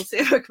 I'll see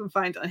if I can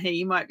find it on here.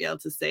 You might be able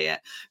to see it.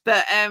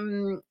 But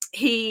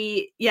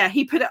he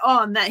put it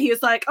on. That he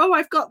was like, "Oh,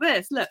 I've got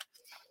this. Look,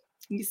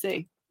 you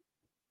see."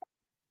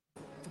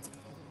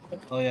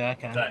 Oh yeah, I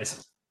can. That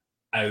is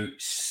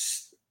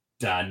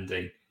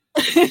outstanding.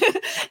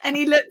 And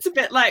he looked a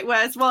bit like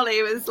Where's Wally?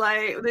 He was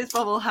like with his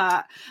bobble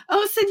hat.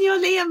 "Oh, Senor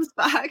Liam's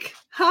back.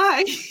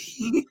 Hi."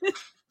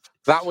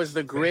 That was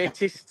the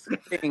greatest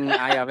thing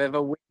I have ever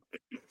witnessed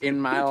in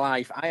my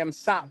life. I am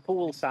sat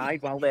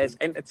poolside while there's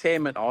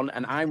entertainment on,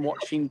 and I'm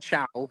watching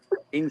Chal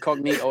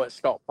incognito at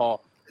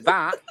Stockport.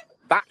 That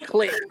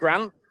clip,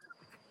 Grant,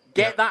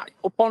 get that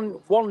up on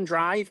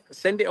OneDrive,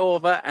 send it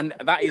over, and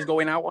that is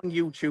going out on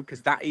YouTube,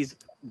 because that is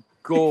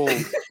gold.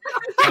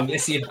 I'm going to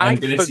see if I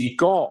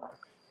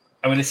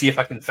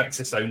can fix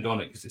the sound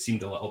on it, because it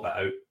seemed a little bit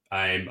out.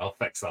 I'll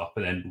fix that up,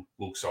 and then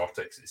we'll sort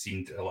it, because it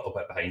seemed a little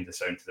bit behind the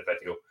sound of the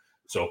video.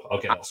 So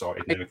I'll get that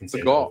sorted, and then we can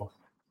send it over.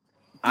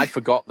 I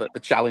forgot that the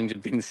challenge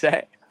had been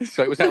set.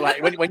 So it was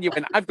like when you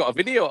went, "I've got a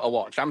video to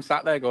watch," I'm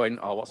sat there going,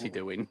 "Oh, what's he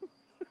doing?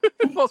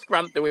 What's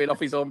Grant doing off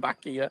his own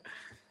back here?"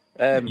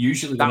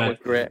 Usually was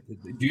great.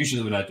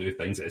 Usually when I do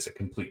things, it's a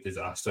complete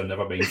disaster. I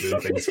never mind doing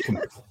things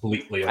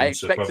completely unsupervised. I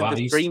expected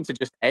the stream to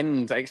just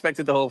end. I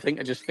expected the whole thing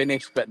to just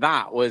finish, but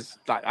that was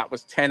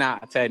 10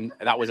 out of 10.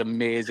 That was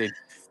amazing.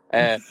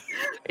 You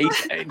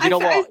know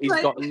what?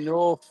 He's got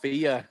no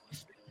fear.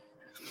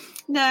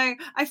 No,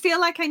 I feel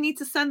like I need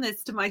to send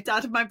this to my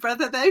dad and my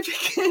brother though,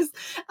 because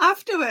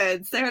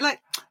afterwards they were like,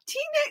 "Do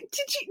you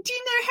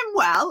know him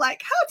well?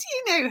 Like, how do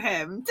you know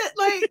him?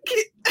 Like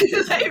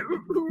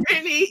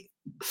really,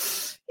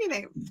 you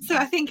know?" So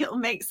I think it'll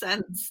make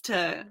sense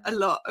to a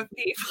lot of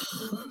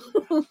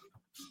people.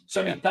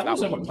 So that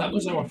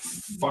was our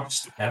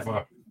first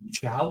ever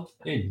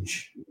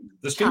challenge.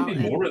 There's going to be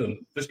more of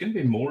them. There's going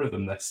to be more of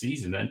them this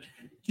season, and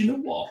you know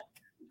what?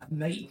 I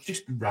might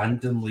just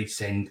randomly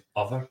send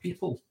other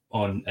people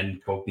on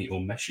incognito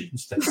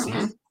missions this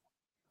season.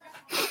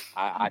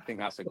 I think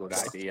that's a good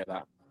idea.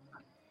 That,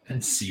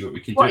 and see what we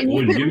can do.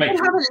 You might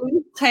have a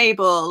league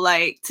table,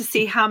 like, to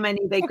see how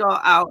many they got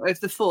out of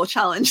the 4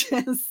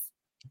 challenges.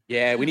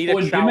 Yeah, we need a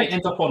challenge. You might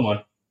end up on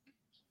one.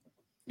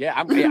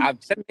 Yeah,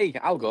 send me.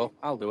 I'll go.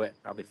 I'll do it.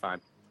 I'll be fine.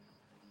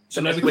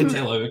 So now we can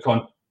tell out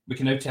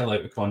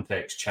of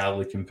context.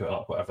 Charlie can put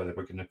up whatever they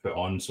were going to put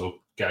on.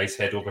 So guys,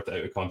 head over to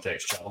Out of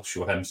Context. Charlie,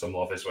 show him some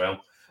love as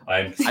well.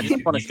 I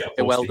just want to say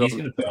well done. He's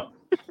going to put up.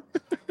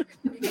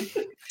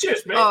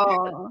 Cheers, mate.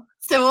 Oh,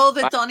 so all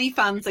the Donny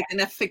fans are going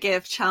to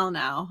forgive Chal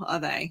now, are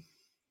they?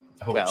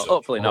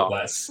 Hopefully not.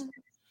 I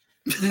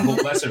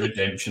hope that's a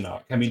redemption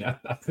arc. I mean, I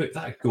put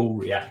that goal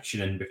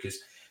reaction in because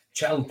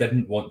Chal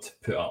didn't want to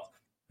put up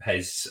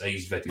his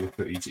video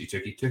footage he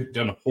took. He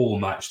done a whole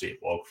match day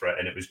vlog for it,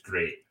 and it was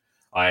great.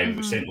 It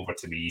was sent over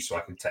to me so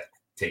I could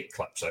take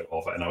clips out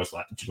of it, and I was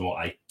like, do you know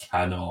what? I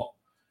cannot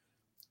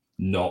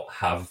not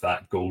have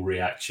that goal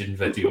reaction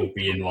video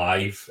being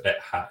live. It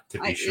had to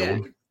be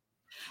shown. Yeah.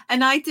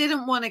 And I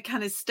didn't want to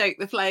kind of stoke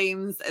the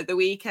flames at the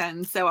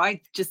weekend, so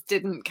I just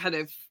didn't kind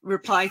of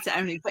reply to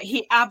anything. But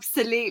he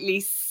absolutely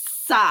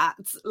sat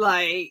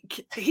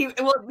like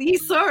he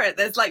saw it.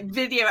 There's like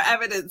video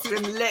evidence of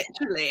him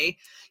literally,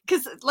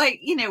 because like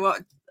you know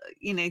what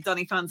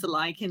Donny fans are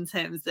like in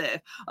terms of,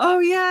 oh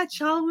yeah,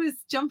 Chal was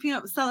jumping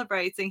up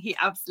celebrating. He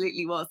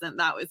absolutely wasn't.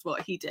 That was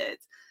what he did.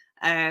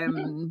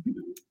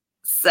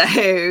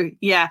 So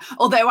yeah,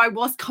 although I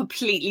was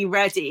completely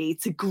ready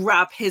to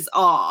grab his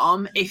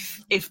arm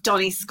if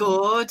Donny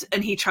scored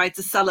and he tried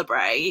to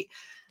celebrate,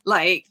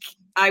 like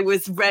I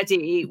was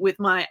ready with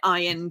my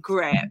iron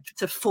grip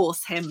to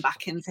force him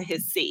back into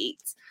his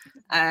seat.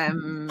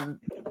 But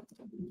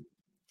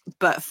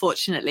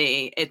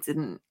fortunately it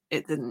didn't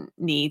it didn't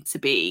need to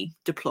be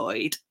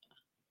deployed.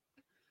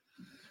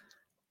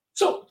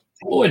 So,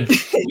 Owen,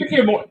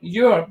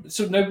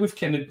 so now we've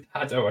kind of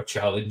had our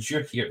challenge.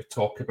 You're here to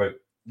talk about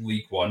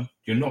League One.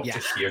 You're not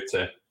just here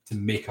to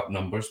make up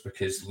numbers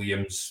because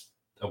Liam's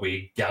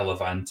away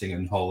gallivanting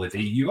on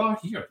holiday. You are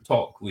here to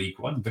talk League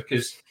One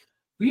because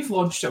we've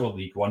launched our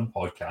League One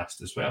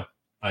podcast as well,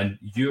 and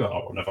you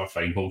are one of our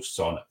fine hosts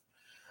on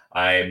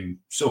it.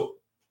 So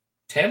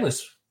tell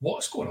us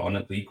what's going on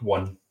at League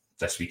One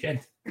this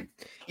weekend.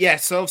 Yeah,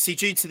 so obviously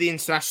due to the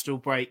international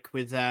break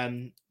with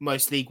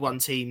most League One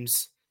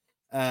teams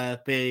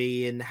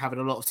having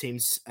a lot of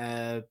teams,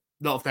 a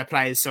lot of their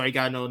players,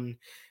 going on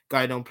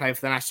playing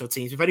for the national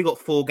teams. We've only got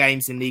 4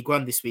 games in League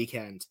One this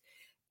weekend.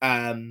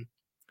 And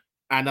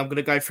I'm going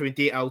to go through in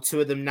detail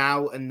 2 of them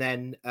now, and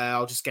then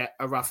I'll just get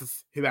a rough of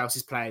who else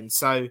is playing.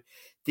 So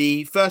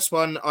the first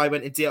one I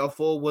went in detail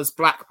for was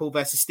Blackpool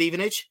versus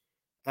Stevenage,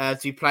 to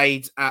be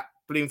played at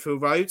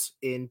Bloomfield Road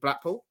in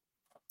Blackpool.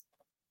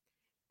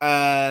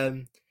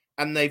 And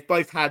they've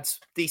both had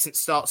decent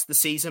starts to the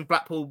season.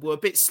 Blackpool were a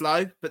bit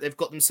slow, but they've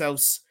got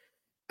themselves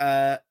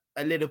a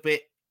little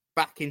bit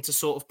back into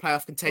sort of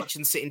playoff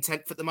contention, sitting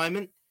 10th at the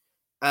moment.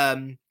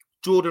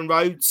 Jordan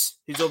Rhodes,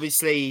 who's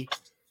obviously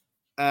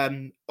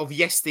of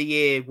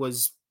yesteryear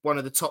was one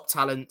of the top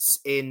talents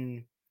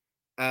in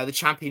the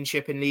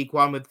Championship in League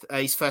One with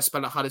his first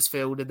spell at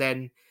Huddersfield, and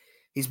then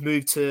he's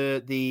moved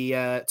to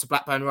to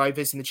Blackburn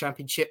Rovers in the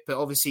Championship. But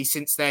obviously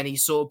since then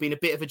he's sort of been a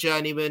bit of a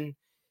journeyman,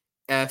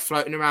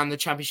 floating around the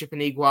Championship in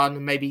League One,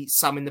 and maybe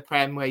some in the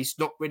Prem where he's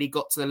not really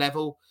got to the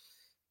level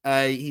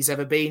he's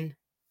ever been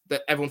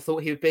that everyone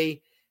thought he would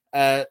be.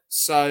 But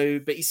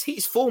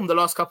he's formed the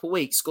last couple of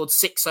weeks, scored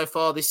 6 so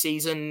far this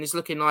season, and it's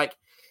looking like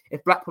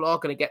if Blackpool are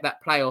going to get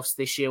that playoffs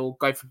this year or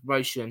go for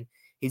promotion,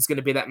 he's going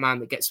to be that man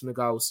that gets them the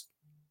goals.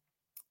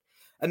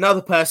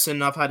 Another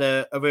person I've had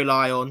a real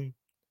eye on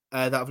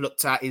that I've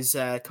looked at is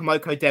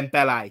Kamoko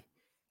Dembele,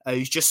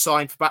 who's just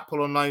signed for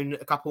Blackpool on loan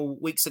a couple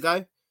of weeks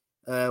ago,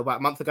 about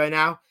a month ago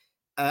now.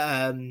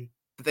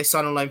 But they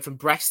signed on loan from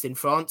Brest in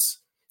France.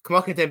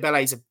 Kamoko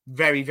Dembele is a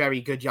very,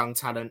 very good young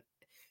talent.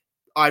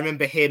 I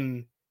remember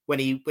him when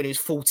he was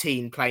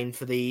 14 playing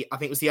for I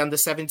think it was the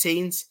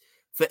under-17s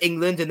for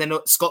England and then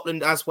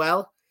Scotland as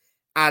well.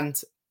 And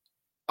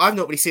I've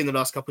not really seen the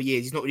last couple of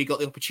years. He's not really got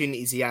the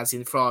opportunities he has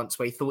in France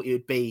where he thought he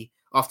would be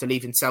after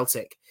leaving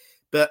Celtic.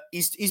 But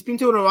he's been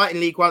doing all right in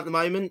League One at the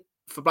moment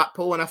for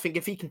Blackpool, and I think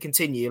if he can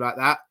continue like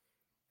that,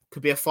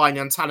 could be a fine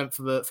young talent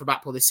for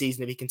Blackpool this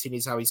season if he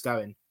continues how he's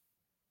going.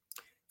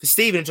 For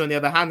Stevenage, on the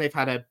other hand,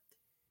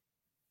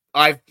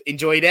 I've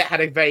enjoyed it, had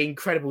a very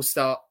incredible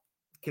start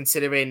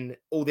considering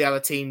all the other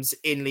teams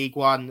in League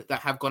One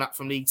that have gone up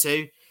from League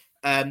Two.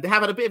 They have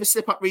had a bit of a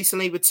slip up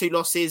recently with 2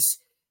 losses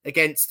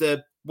against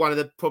one of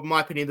the, in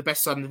my opinion, the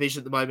best side in the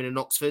division at the moment in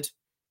Oxford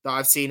that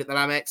I've seen at the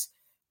Lamex,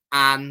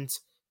 and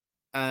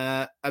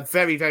a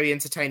very, very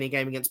entertaining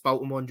game against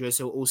Bolton Wanderers,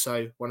 who are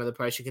also one of the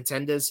promotion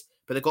contenders.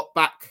 But they got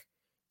back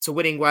to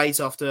winning ways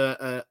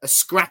after a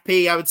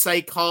scrappy, I would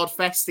say, card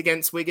fest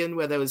against Wigan,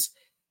 where there was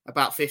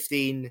about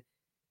 15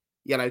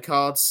 yellow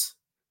cards.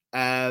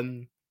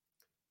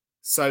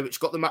 So which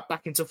got them up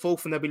back into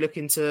 4th, and they'll be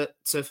looking to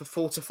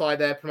fortify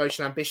their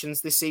promotion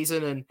ambitions this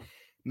season, and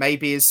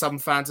maybe, as some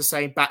fans are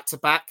saying, back to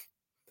back.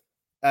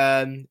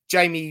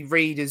 Jamie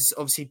Reid has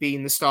obviously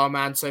been the star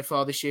man so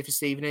far this year for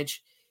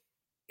Stevenage.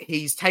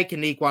 He's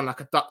taken League One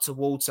like a duck to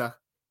water,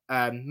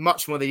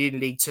 much more than he did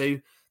in League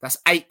Two. That's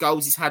 8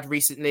 goals he's had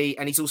recently,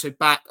 and he's also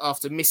back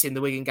after missing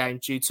the Wigan game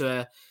due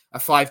to a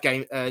 5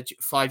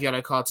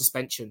 yellow card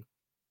suspension.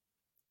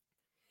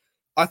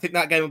 I think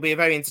that game will be a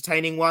very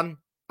entertaining one.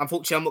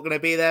 Unfortunately, I'm not going to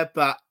be there,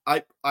 but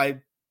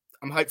I'm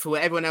hopeful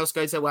everyone else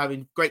goes there. We're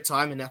having a great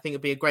time, and I think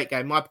it'll be a great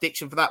game. My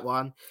prediction for that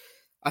one,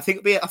 I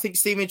think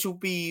Stevenage will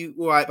be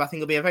all right, but I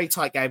think it'll be a very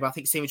tight game. But I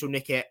think Stevenage will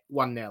nick it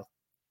 1-0.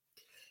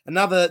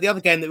 The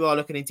other game that we are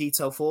looking in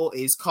detail for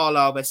is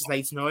Carlisle versus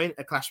Leyton Orient,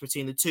 a clash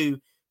between the 2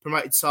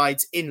 promoted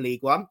sides in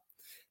League One.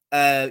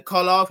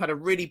 Carlisle had a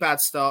really bad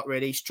start,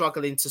 really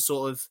struggling to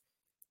sort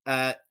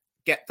of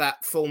get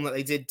that form that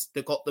they did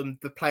that got them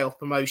the playoff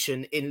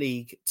promotion in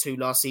League Two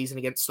last season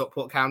against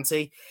Stockport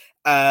County.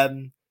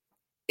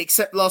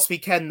 Except last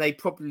weekend, they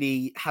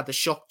probably had the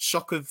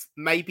shock of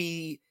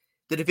maybe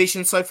the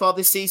division so far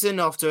this season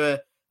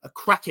after a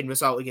cracking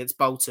result against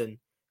Bolton,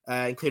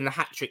 including a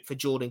hat-trick for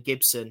Jordan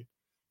Gibson,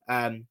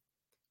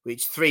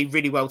 which 3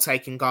 really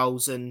well-taken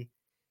goals, and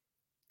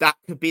that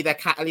could be their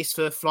catalyst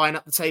for flying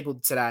up the table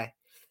today,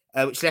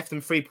 which left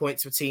them 3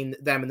 points between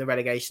them and the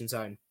relegation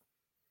zone.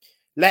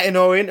 Leyton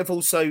Orient have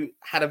also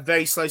had a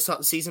very slow start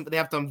to the season, but they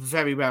have done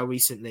very well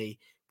recently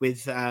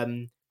with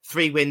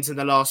 3 wins in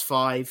the last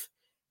 5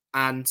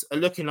 and are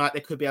looking like they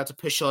could be able to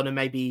push on and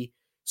maybe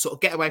sort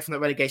of get away from that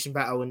relegation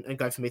battle and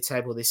go for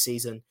mid-table this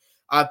season.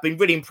 I've been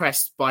really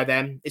impressed by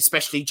them,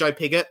 especially Joe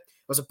Pigott.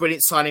 It was a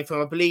brilliant signing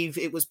from, I believe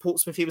it was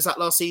Portsmouth he was at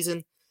last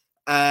season,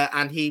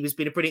 and he was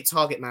been a brilliant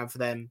target man for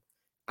them.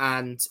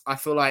 And I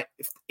feel like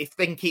if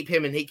they can keep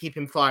him and keep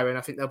him firing,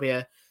 I think they'll be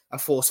a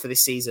force for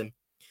this season.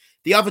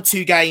 The other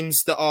two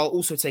games that are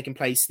also taking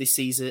place this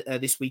season,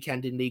 this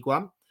weekend in League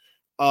One,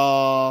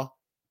 are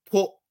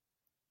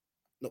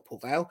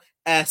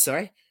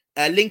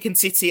Lincoln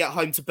City at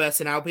home to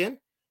Burton Albion,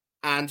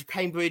 and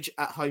Cambridge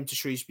at home to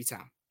Shrewsbury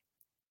Town.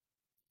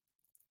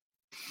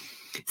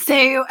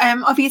 So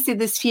obviously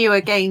there's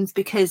fewer games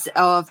because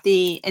of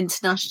the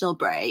international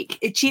break.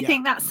 Do you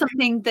think that's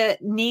something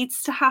that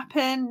needs to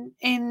happen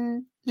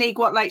in League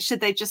One? Like,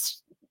 should they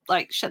just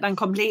like shut down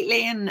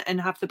completely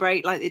and have the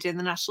break like they do in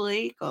the National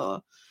League?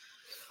 Or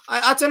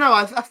I don't know.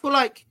 I feel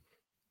like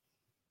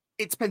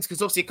it depends,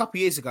 because obviously a couple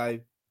of years ago,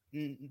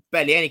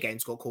 barely any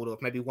games got called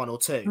off, maybe one or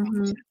two.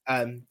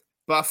 Mm-hmm.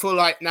 But I feel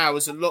like now,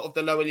 as a lot of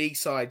the lower league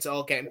sides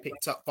are getting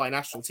picked up by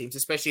national teams,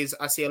 especially as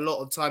I see a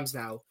lot of times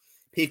now,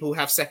 people who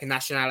have second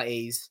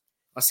nationalities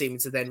are seeming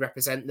to then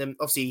represent them.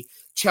 Obviously,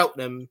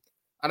 Cheltenham,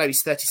 I know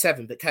he's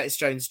 37, but Curtis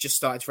Davis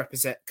started to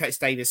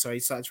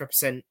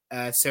represent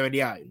Sierra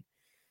Leone.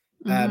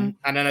 And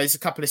I know there's a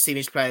couple of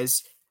Stevenage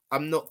players.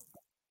 I'm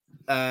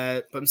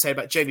saying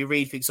about Jamie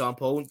Reid, for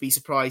example. I wouldn't be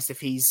surprised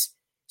if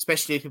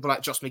especially if people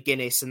like Josh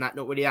McGuinness and that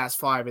not really has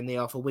fire in the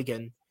air for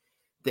Wigan,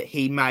 that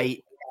he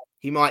might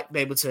be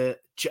able to,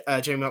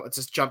 Jamie might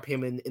just jump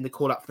him in the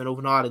call-up for the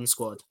Northern Ireland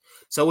squad.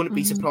 So I wouldn't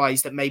be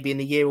surprised that maybe in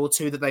a year or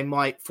two that they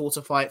might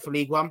fortify it for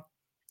League One.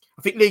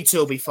 I think League Two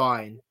will be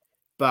fine.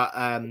 But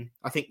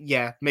I think,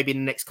 maybe in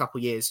the next couple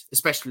of years,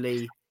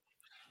 especially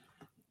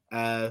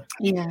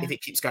if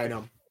it keeps going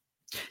on.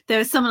 There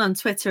was someone on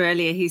Twitter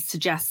earlier who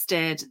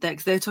suggested that,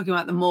 because they were talking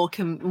about the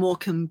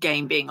Morecambe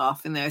game being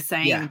off, and they were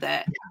saying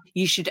that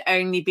you should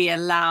only be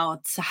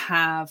allowed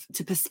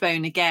to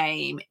postpone a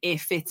game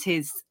if it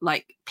is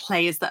like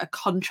players that are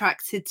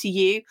contracted to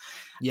you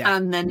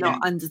and they're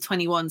not under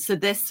 21. So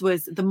this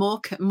was the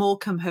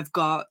Morecambe have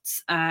got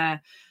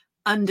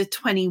under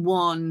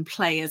 21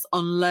 players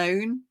on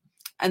loan,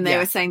 and they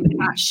were saying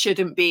that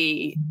shouldn't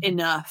be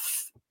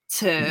enough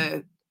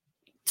to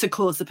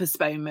cause a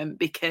postponement,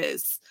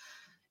 because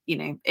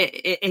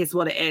it is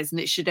what it is,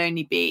 and it should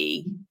only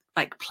be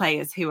like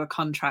players who are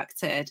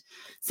contracted.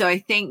 So I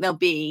think there'll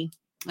be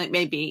like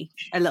maybe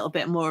a little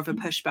bit more of a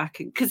pushback,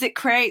 because it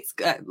creates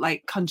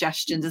like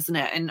congestion, doesn't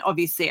it? And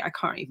obviously I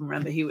can't even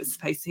remember who was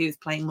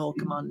playing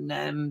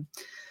Morecambe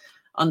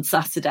on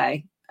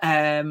Saturday.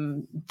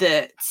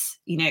 That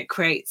it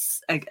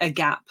creates a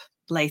gap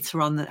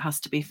later on that has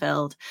to be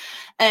filled.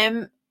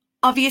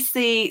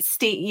 Obviously,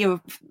 Steve,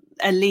 you're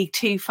a League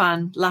Two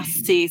fan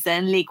last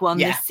season, League One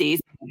this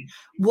season.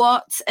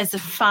 What, as a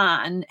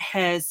fan,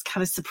 has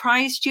kind of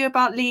surprised you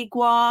about League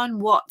One?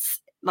 What's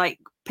like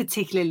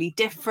particularly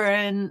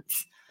different?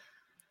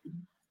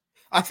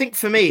 I think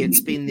for me,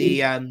 it's been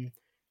the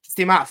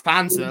amount of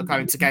fans that are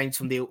going to games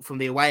from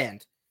the away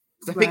end.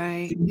 I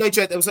think, no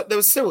joke, there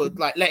was still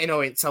like Leyton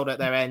Orient sold at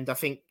their end. I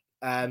think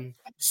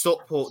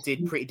Stockport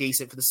did pretty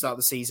decent for the start of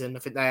the season. I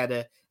think they had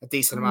a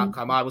decent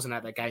outcome. I wasn't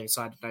at their game,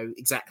 so I don't know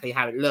exactly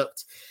how it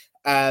looked.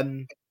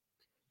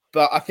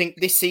 But I think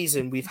this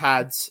season we've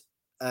had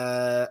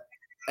at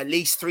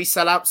least 3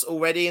 sellouts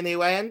already in the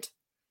away end.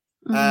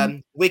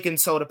 Wigan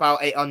sold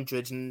about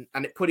 800, and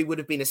it probably would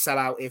have been a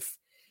sellout if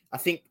I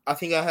think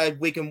I heard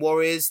Wigan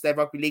Warriors, their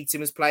rugby league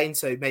team, was playing.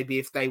 So maybe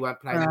if they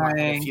weren't playing, there might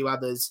be a few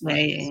others.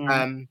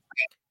 And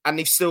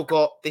they've still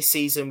got this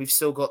season. We've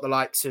still got the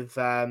likes of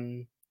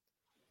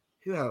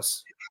who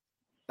else?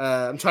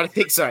 I'm trying to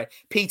think. Sorry,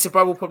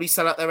 Peterborough will probably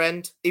sell at their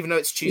end, even though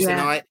it's Tuesday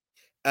night.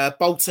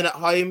 Bolton at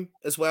home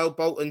as well.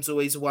 Bolton's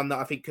always the one that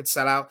I think could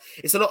sell out.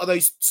 It's a lot of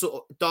those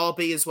sort of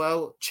Derby as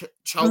well.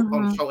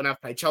 Charlton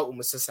have played. Charlton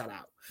was to sell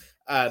out.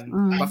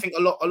 I think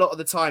a lot of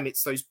the time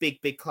it's those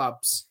big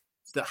clubs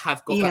that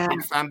have got that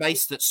big fan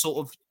base that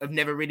sort of have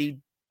never really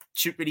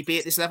should really be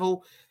at this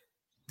level.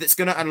 That's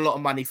going to earn a lot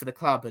of money for the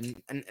club,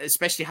 and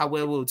especially how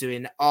we're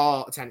doing.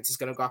 Our attendance is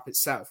going to go up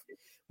itself.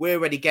 We're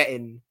already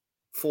getting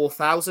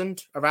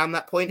 4,000 around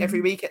that point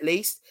every week at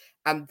least,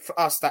 and for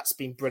us that's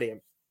been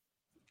brilliant.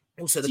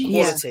 Also, the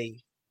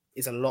quality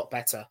is a lot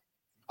better.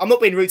 I'm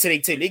not being rude to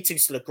League Two. League Two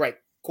is still a great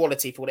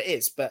quality for what it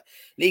is, but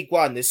League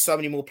One, there's so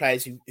many more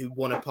players who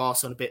want to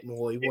pass on a bit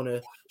more, who want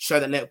to show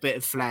that little bit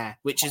of flair,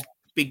 which has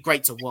been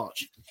great to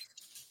watch.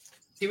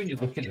 See, when you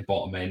look at the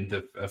bottom end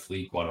of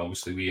League One,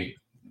 obviously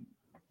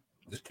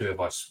the two of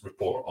us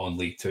report on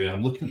League Two, and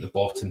I'm looking at the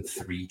bottom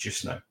 3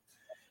 just now.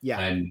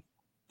 And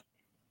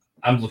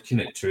I'm looking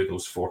at 2 of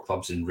those 4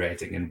 clubs in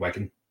Reading and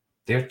Wigan.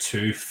 They're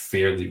 2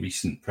 fairly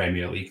recent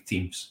Premier League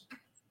teams.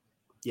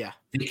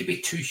 They could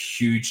be 2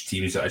 huge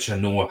teams that I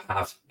know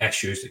have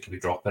issues that could be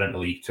dropping into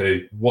League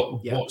Two.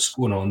 What's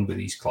going on with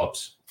these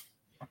clubs?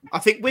 I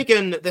think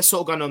Wigan, they're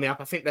sort of going on the up.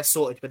 I think they're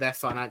sorted with their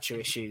financial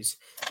issues.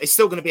 It's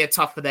still going to be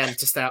tough for them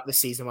to stay up this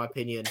season, in my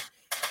opinion.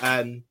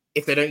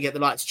 If they don't get the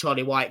likes of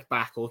Charlie White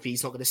back, or if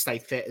he's not going to stay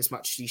fit as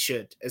much as he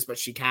should, as much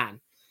as he can.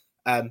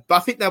 But I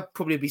think they'll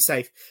probably be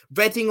safe.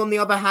 Reading, on the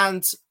other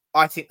hand,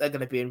 I think they're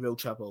going to be in real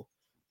trouble.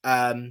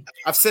 I've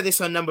said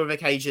this on a number of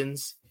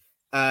occasions.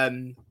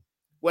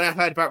 When I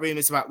heard about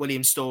rumours about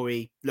William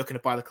Storey looking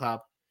to buy the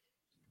club,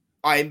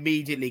 I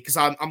immediately, because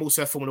I'm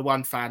also a Formula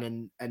One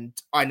fan, and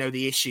I know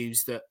the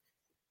issues that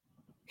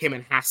him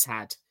and Haas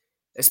had,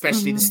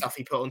 especially the stuff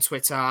he put on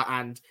Twitter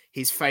and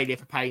his failure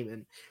for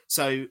payment.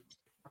 So,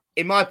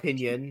 in my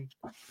opinion,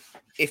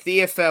 if the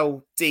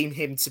EFL deem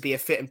him to be a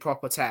fit and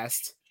proper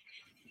test,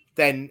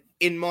 then,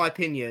 in my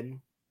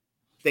opinion,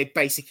 they're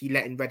basically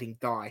letting Reading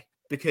die,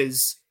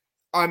 because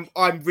I'm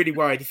really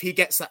worried if he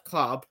gets that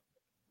club,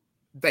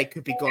 they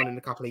could be gone in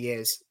a couple of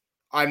years.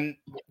 I'm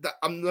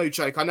no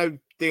joke. I know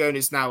the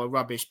owners now are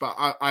rubbish, but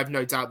I've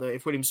no doubt that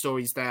if William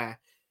Story's there,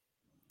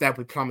 they'll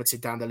be plummeted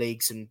down the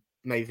leagues and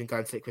may even go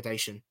into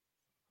liquidation.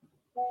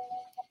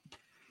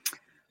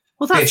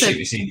 Well, that's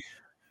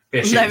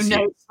low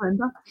note,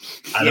 Brenda.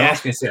 I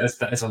was going to say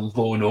that is a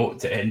low note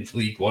to end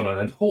League One on,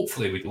 and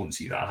hopefully we don't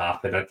see that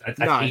happen.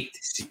 I hate to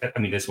see. I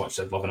mean, as much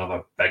as I'd love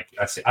another big,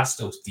 I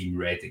still deem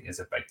Reading as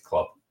a big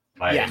club.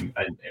 And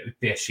it would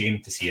be a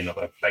shame to see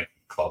another big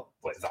club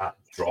like that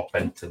drop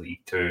into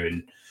League Two,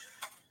 and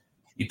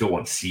you don't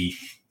want to see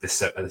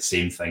the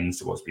same things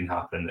to what's been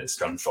happening at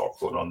Scunthorpe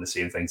going on, the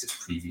same things that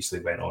previously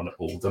went on at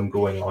Oldham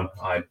going on.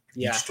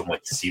 You just don't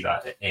like to see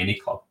that at any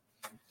club.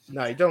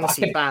 No, you don't want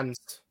to see fans.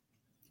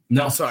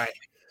 No, sorry,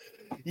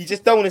 you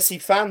just don't want to see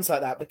fans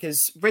like that,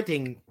 because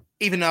Reading,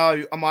 even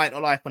though I might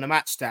not like on a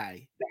match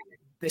day,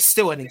 there's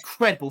still an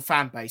incredible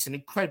fan base, an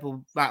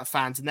incredible amount of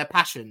fans, and their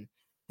passion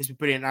has been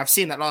brilliant. And I've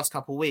seen that last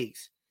couple of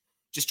weeks,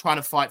 just trying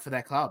to fight for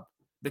their club,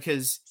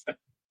 because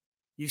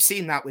you've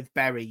seen that with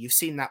Bury, you've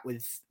seen that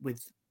with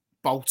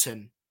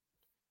Bolton.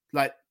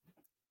 Like,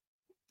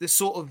 the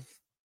sort of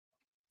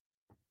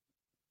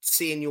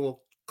seeing your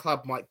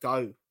club might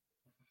go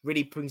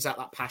really brings out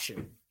that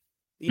passion.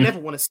 You never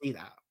want to see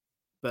that,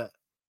 but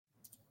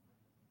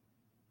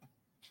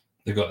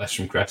they got this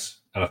from Chris,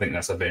 and I think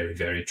that's a very,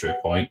 very true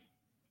point.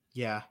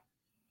 Yeah.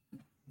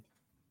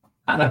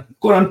 And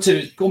going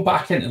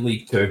back into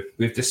League Two,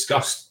 we've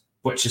discussed,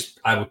 which is,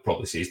 I would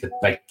probably say, is the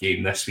big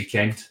game this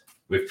weekend.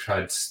 We've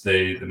had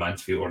the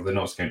Mansfield, or the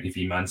Notts County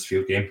v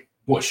Mansfield game.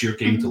 What's your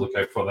game to look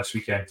out for this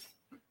weekend?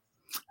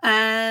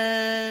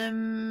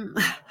 Harrogate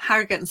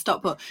and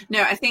Stockport.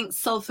 No, I think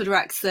Salford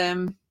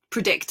Wrexham,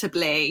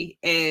 predictably,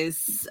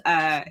 is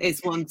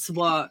one to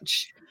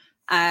watch.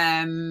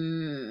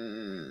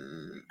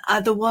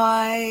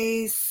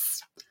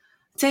 Otherwise,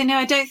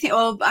 I don't think.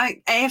 Well,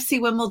 AFC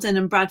Wimbledon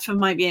and Bradford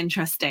might be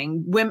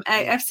interesting.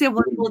 AFC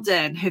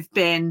Wimbledon have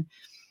been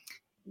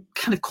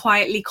kind of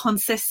quietly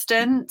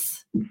consistent.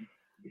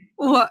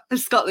 What?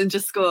 Scotland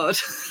just scored.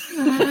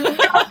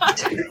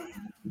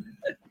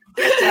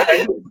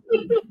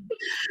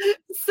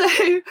 So,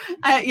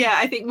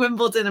 I think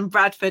Wimbledon and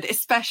Bradford,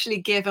 especially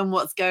given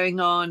what's going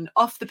on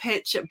off the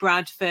pitch at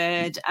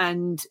Bradford,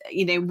 and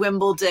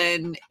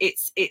Wimbledon,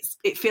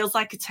 it feels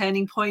like a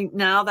turning point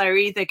now. They're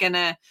either going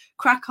to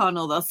crack on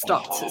or they'll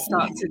start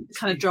to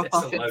kind of drop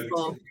off in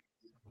form.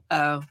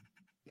 Oh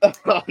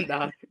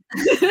no.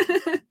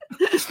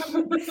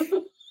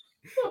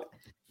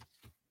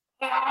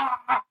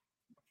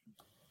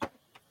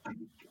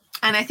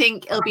 And I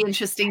think it'll be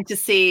interesting to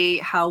see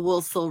how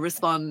Walsall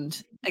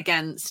respond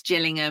against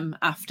Gillingham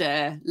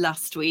after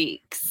last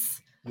week's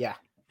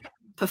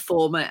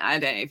performance. I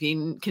don't know if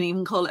you can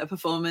even call it a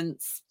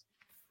performance.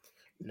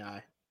 No.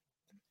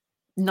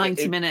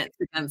 90 minutes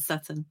against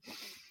Sutton.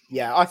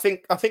 Yeah, I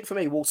think for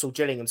me, Walsall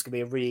Gillingham's going to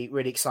be a really,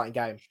 really exciting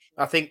game.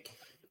 I think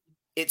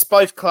it's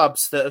both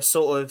clubs that have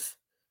sort of...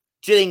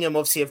 Gillingham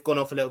obviously have gone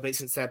off a little bit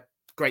since their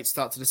great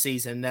start to the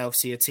season. They're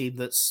obviously a team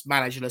that's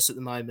managerless at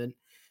the moment.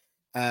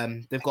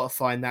 They've got to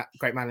find that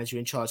great manager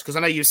in charge, because I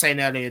know you were saying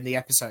earlier in the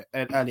episode,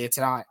 earlier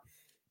tonight,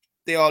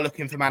 they are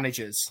looking for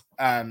managers.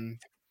 I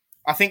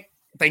think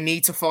they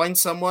need to find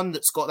someone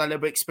that's got that little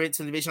bit of experience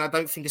in the division. I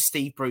don't think a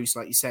Steve Bruce,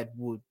 like you said,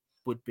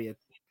 wouldn't be a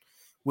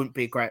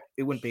great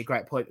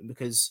appointment,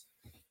 because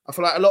I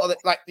feel like a lot of it,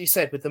 like you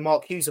said, with the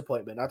Mark Hughes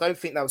appointment, I don't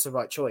think that was the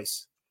right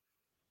choice,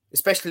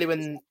 especially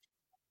when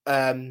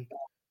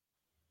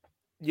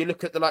you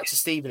look at the likes of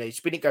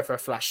Stevenage. We didn't go for a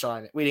flash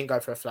sign. We didn't go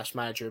for a flash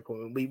manager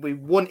appointment. We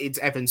wanted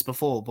Evans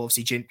before, but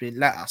obviously Jim didn't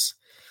let us.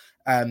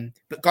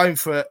 But going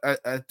for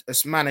a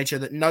manager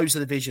that knows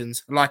the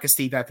divisions, like a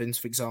Steve Evans,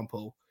 for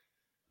example,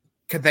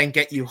 could then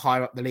get you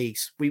higher up the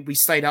leagues. We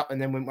stayed up and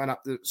then went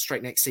up the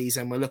straight next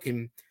season. We're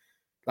looking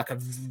like a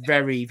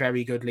very,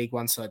 very good League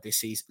One side this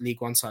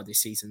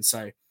season.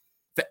 So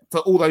for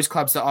all those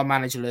clubs that are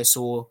managerless,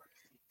 or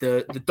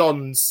the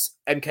Dons,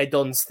 MK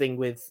Dons thing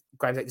with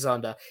Grant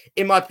Alexander,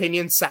 in my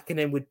opinion, sacking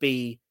him would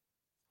be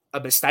a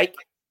mistake.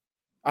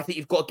 I think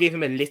you've got to give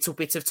him a little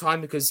bit of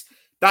time, because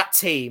that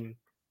team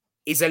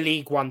is a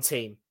League One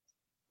team.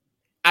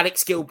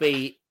 Alex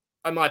Gilbey,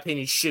 in my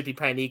opinion, should be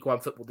playing League One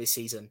football this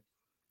season,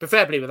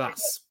 preferably with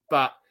us.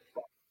 But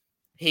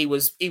he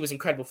was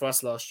incredible for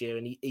us last year,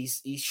 and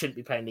he shouldn't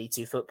be playing League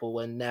Two football.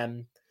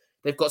 And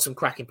they've got some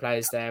cracking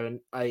players there,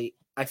 and I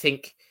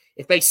think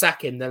if they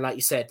sack him, then, like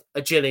you said,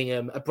 a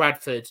Gillingham, a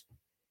Bradford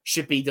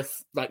should be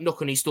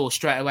knock on his door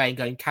straight away and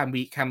going, can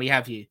we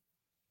have you?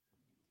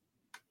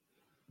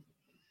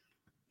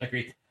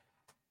 Agreed.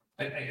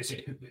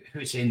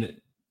 Who's saying that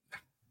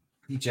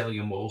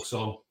Gillingham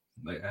also?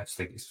 I just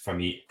think it's, for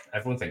me,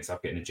 everyone thinks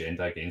I've got an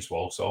agenda against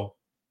Walsall.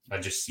 I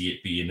just see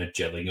it being a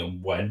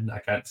Gillingham win. I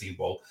can't see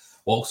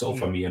Walsall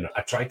for me, and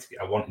I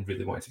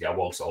really wanted to get a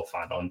Walsall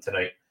fan on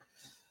tonight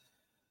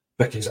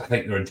because I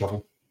think they're in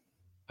trouble.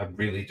 I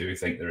really do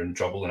think they're in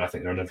trouble, and I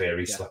think they're on a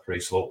very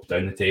slippery slope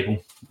down the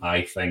table.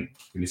 I think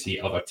you're going to see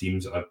other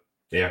teams that are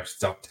there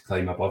start to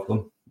climb above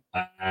them,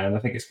 and I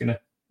think it's going to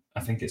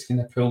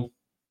pull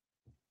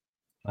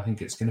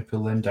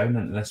them down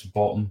into this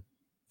bottom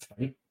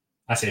fight.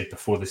 I said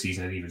before the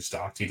season had even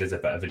started as a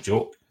bit of a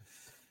joke,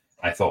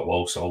 I thought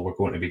Walsall were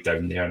going to be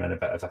down there and in a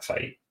bit of a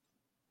fight.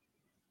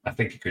 I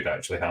think it could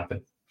actually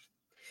happen.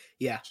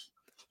 Yeah.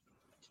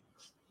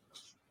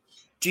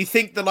 Do you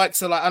think the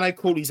likes of, I know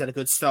Crawley's had a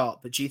good start,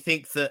 but do you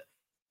think that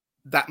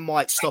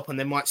might stop and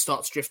they might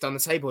start to drift down the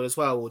table as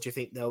well, or do you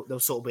think they'll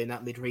sort of be in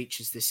that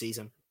mid-reaches this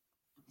season?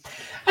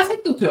 I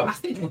think they'll do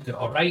it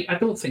all right. I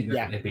don't think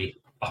they're going to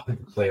be up in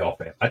the playoff.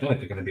 I don't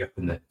think they're going to be up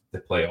in the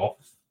playoff.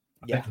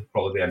 I think they'll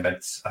probably be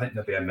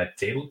they'll be a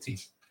mid-table team.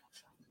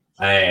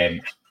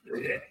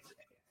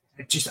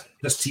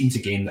 There's teams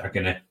again that are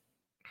going to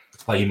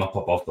climb up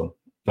above them.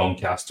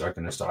 Doncaster are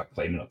going to start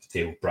climbing up the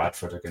table.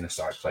 Bradford are going to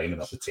start climbing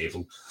up the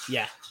table.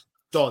 Yeah,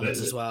 Dons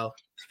as well.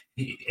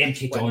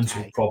 MK Dons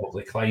will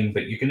probably climb,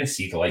 but you're going to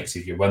see the likes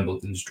of your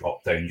Wimbledons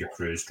drop down, your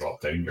Crews drop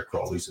down, your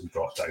Crawleys will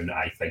drop down,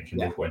 I think, and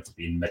they're going to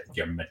be in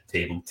your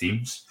mid-table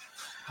teams.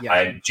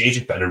 Yeah. Jay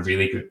just put in a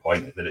really good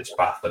point that it's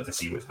baffling to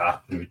see what's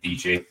happening with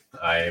DJ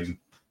at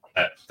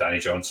Danny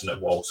Johnson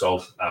at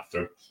Walsall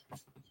after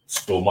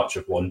so much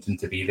of wanting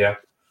to be there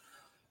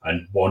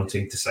and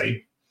wanting to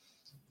sign.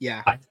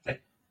 Yeah.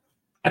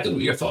 I don't know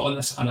what your thought on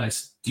this, Anna.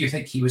 Do you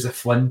think he was a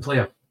Flynn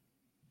player?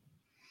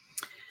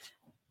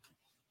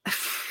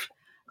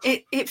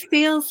 It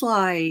feels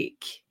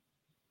like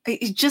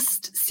it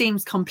just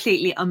seems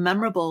completely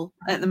unmemorable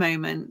at the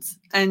moment.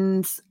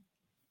 And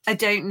I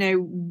don't know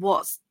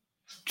what's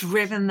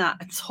driven that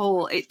at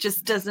all. It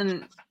just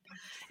doesn't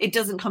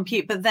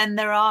compute. But then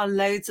there are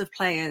loads of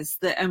players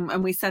that,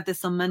 and we said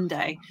this on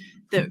Monday,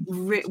 that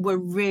were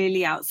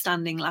really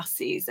outstanding last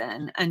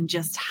season and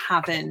just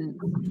haven't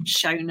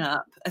shown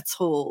up at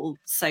all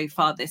so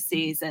far this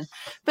season.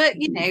 But,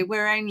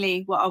 we're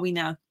only, what are we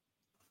now?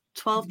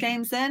 12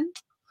 games in?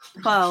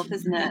 12,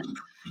 isn't it?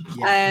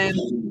 Yeah.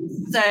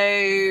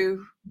 So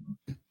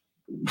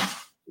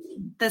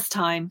there's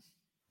time.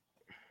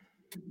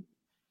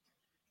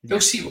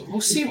 We'll see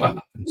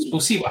what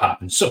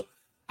happens. So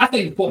I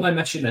think what my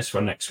mission is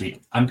for next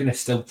week, I'm going to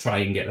still try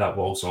and get that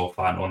Walsall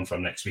fan on for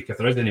next week. If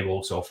there is any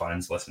Walsall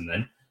fans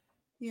listening,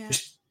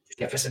 just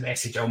give us a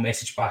message. I'll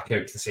message back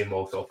out to the same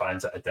Walsall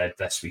fans that I did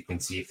this week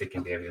and see if they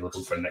can be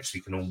available for next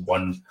week. I know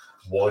one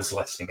was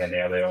listening in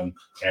earlier on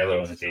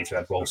the day. We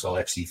had Walsall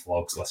FC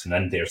vlogs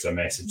listening in. There's a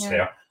message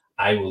there.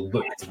 I will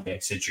look to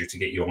message you to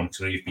get you on,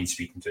 because I know you've been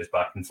speaking to us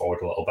back and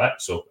forward a little bit.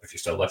 So if you're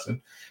still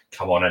listening,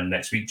 come on in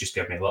next week. Just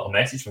give me a little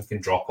message. We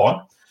can drop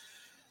on.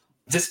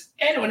 Does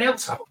anyone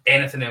else have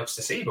anything else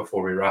to say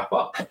before we wrap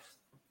up?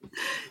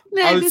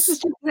 No, this is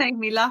just making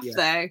me laugh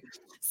though.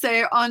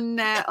 So on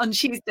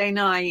Tuesday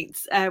night,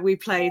 we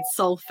played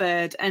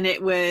Salford, and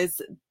it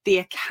was the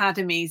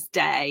Academy's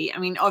day. I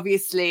mean,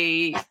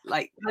 obviously,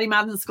 like Paddy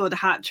Madden scored a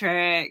hat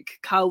trick,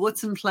 Kyle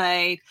Wootton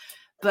played,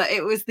 but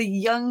it was the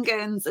young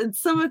guns, and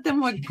some of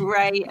them were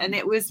great, and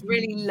it was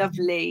really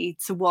lovely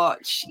to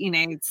watch,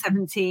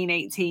 17,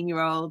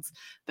 18-year-olds.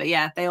 But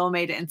yeah, they all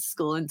made it into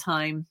school in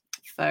time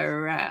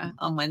for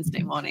on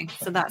Wednesday morning.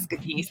 So that's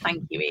good news.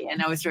 Thank you,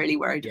 Ian. I was really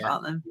worried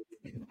about them.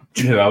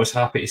 Do you know who I was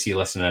happy to see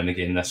listening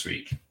again this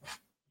week?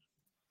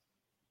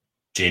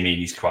 Jamie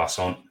and his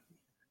croissant.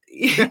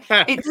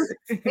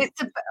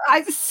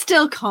 I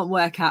still can't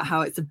work out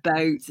how it's a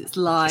boat. It's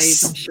live.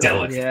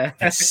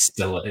 It's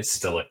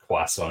still a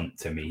croissant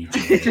to me.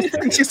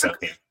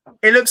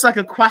 It looks like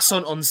a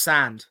croissant on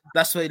sand.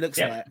 That's what it looks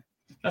like.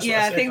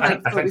 I think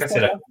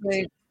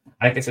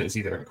I said it's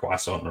either a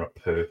croissant or a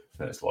poo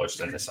that's lodged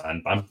in the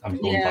sand. I'm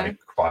going by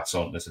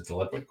croissant. There's a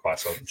deliberate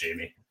croissant,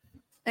 Jamie.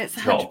 It's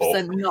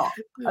 100% not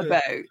a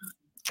boat.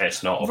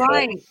 It's not a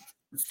right. boat.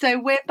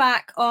 So we're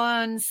back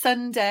on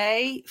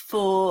Sunday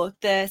for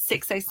the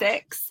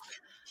 606,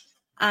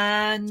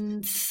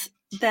 and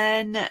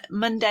then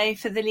Monday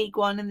for the League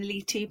One and the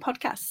League Two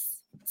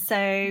podcasts.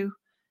 So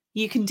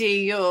you can do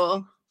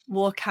your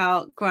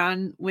walkout,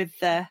 Gran, with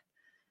the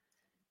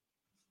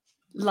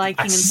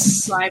liking and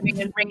subscribing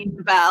and ringing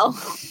the bell.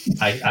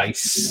 I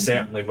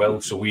certainly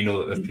will. So we know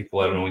that there's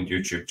people out on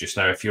YouTube just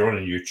now. If you're on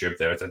YouTube,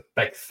 there's a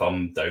big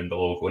thumb down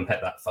below. Go and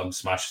hit that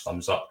smash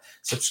thumbs up.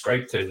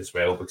 Subscribe to it as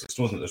well, because it's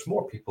known that there's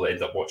more people that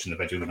end up watching the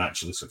video than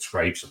actually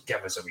subscribe. So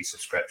give us a wee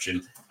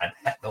subscription and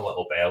hit the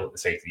little bell at the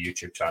side of the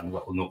YouTube channel.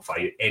 That will notify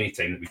you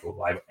anytime that we go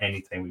live,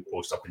 anytime we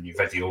post up a new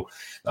video.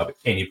 There'll be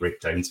any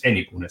breakdowns,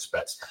 any bonus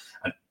bits,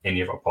 and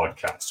any of our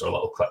podcasts or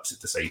little clips that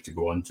decide to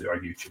go onto our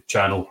YouTube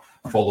channel.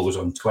 Follow us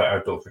on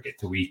Twitter. Don't forget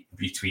to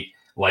retweet,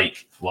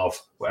 like, love,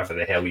 whatever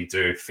the hell you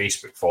do.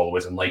 Facebook, follow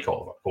us and like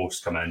all of our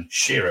posts. Come in,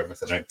 share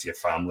everything out to your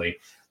family.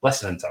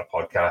 Listen to our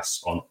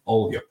podcasts on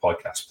all of your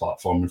podcast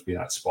platforms, be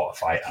that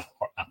Spotify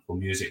or Apple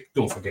Music.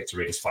 Don't forget to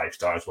rate us 5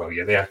 stars while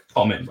you're there.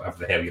 Comment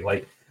whatever the hell you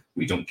like.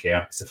 We don't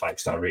care. It's a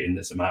 5-star rating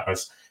that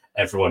matters.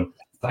 Everyone,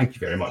 thank you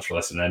very much for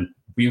listening.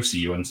 We'll see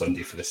you on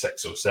Sunday for the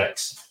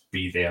 606.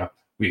 Be there.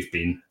 We've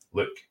been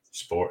Look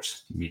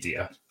Sports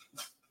Media.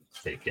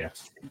 Take care.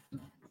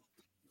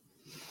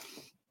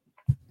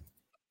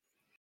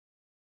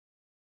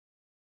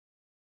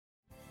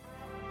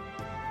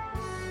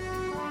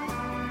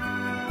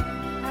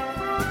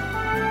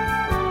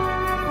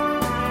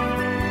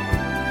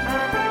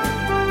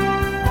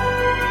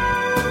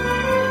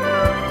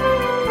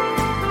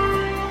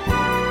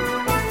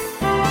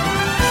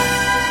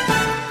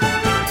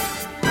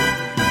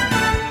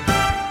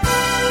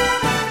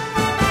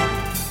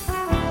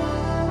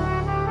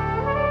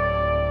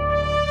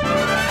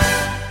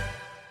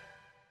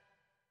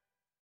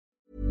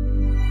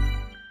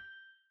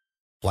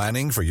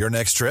 Planning for your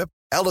next trip?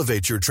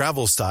 Elevate your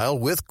travel style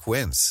with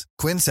Quince.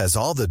 Quince has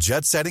all the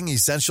jet-setting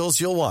essentials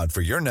you'll want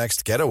for your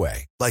next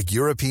getaway, like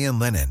European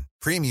linen,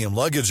 premium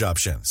luggage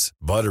options,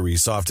 buttery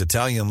soft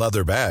Italian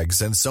leather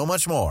bags, and so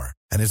much more.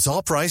 And it's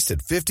all priced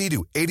at 50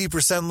 to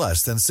 80%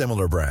 less than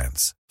similar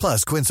brands.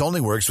 Plus, Quince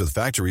only works with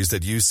factories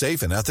that use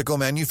safe and ethical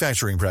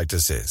manufacturing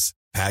practices.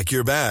 Pack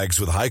your bags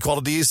with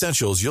high-quality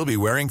essentials you'll be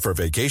wearing for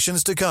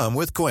vacations to come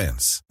with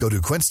Quince. Go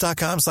to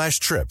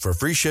quince.com/trip for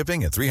free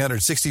shipping and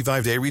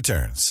 365-day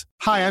returns.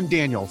 Hi, I'm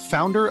Daniel,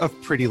 founder of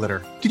Pretty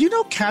Litter. Did you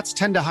know cats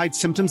tend to hide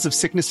symptoms of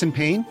sickness and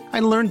pain? I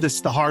learned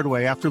this the hard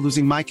way after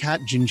losing my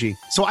cat, Gingy.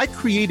 So I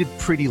created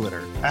Pretty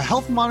Litter, a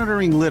health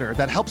monitoring litter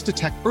that helps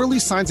detect early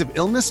signs of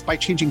illness by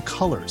changing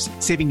colors,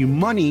 saving you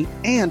money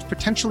and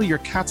potentially your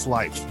cat's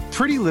life.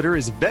 Pretty Litter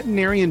is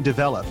veterinarian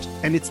developed,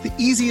 and it's the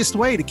easiest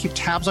way to keep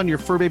tabs on your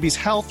fur baby's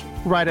health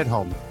right at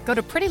home. Go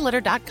to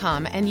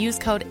prettylitter.com and use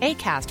code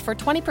ACAST for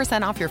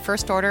 20% off your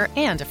first order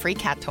and a free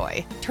cat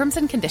toy. Terms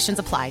and conditions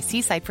apply.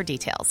 See site for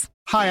details.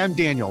 Hi, I'm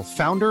Daniel,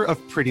 founder of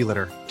Pretty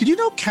Litter. Did you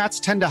know cats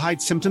tend to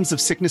hide symptoms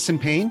of sickness and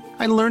pain?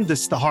 I learned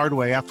this the hard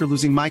way after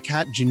losing my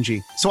cat,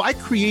 Gingy. So I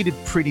created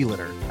Pretty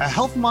Litter, a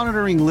health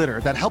monitoring litter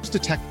that helps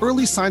detect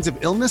early signs of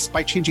illness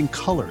by changing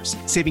colors,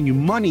 saving you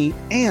money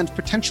and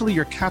potentially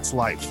your cat's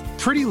life.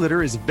 Pretty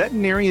Litter is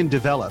veterinarian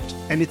developed,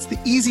 and it's the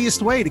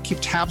easiest way to keep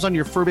tabs on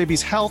your fur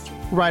baby's health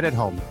right at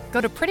home. Go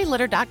to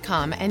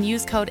prettylitter.com and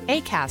use code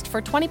ACAST for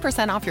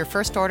 20% off your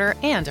first order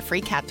and a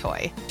free cat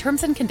toy.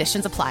 Terms and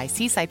conditions apply.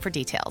 See site for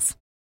details.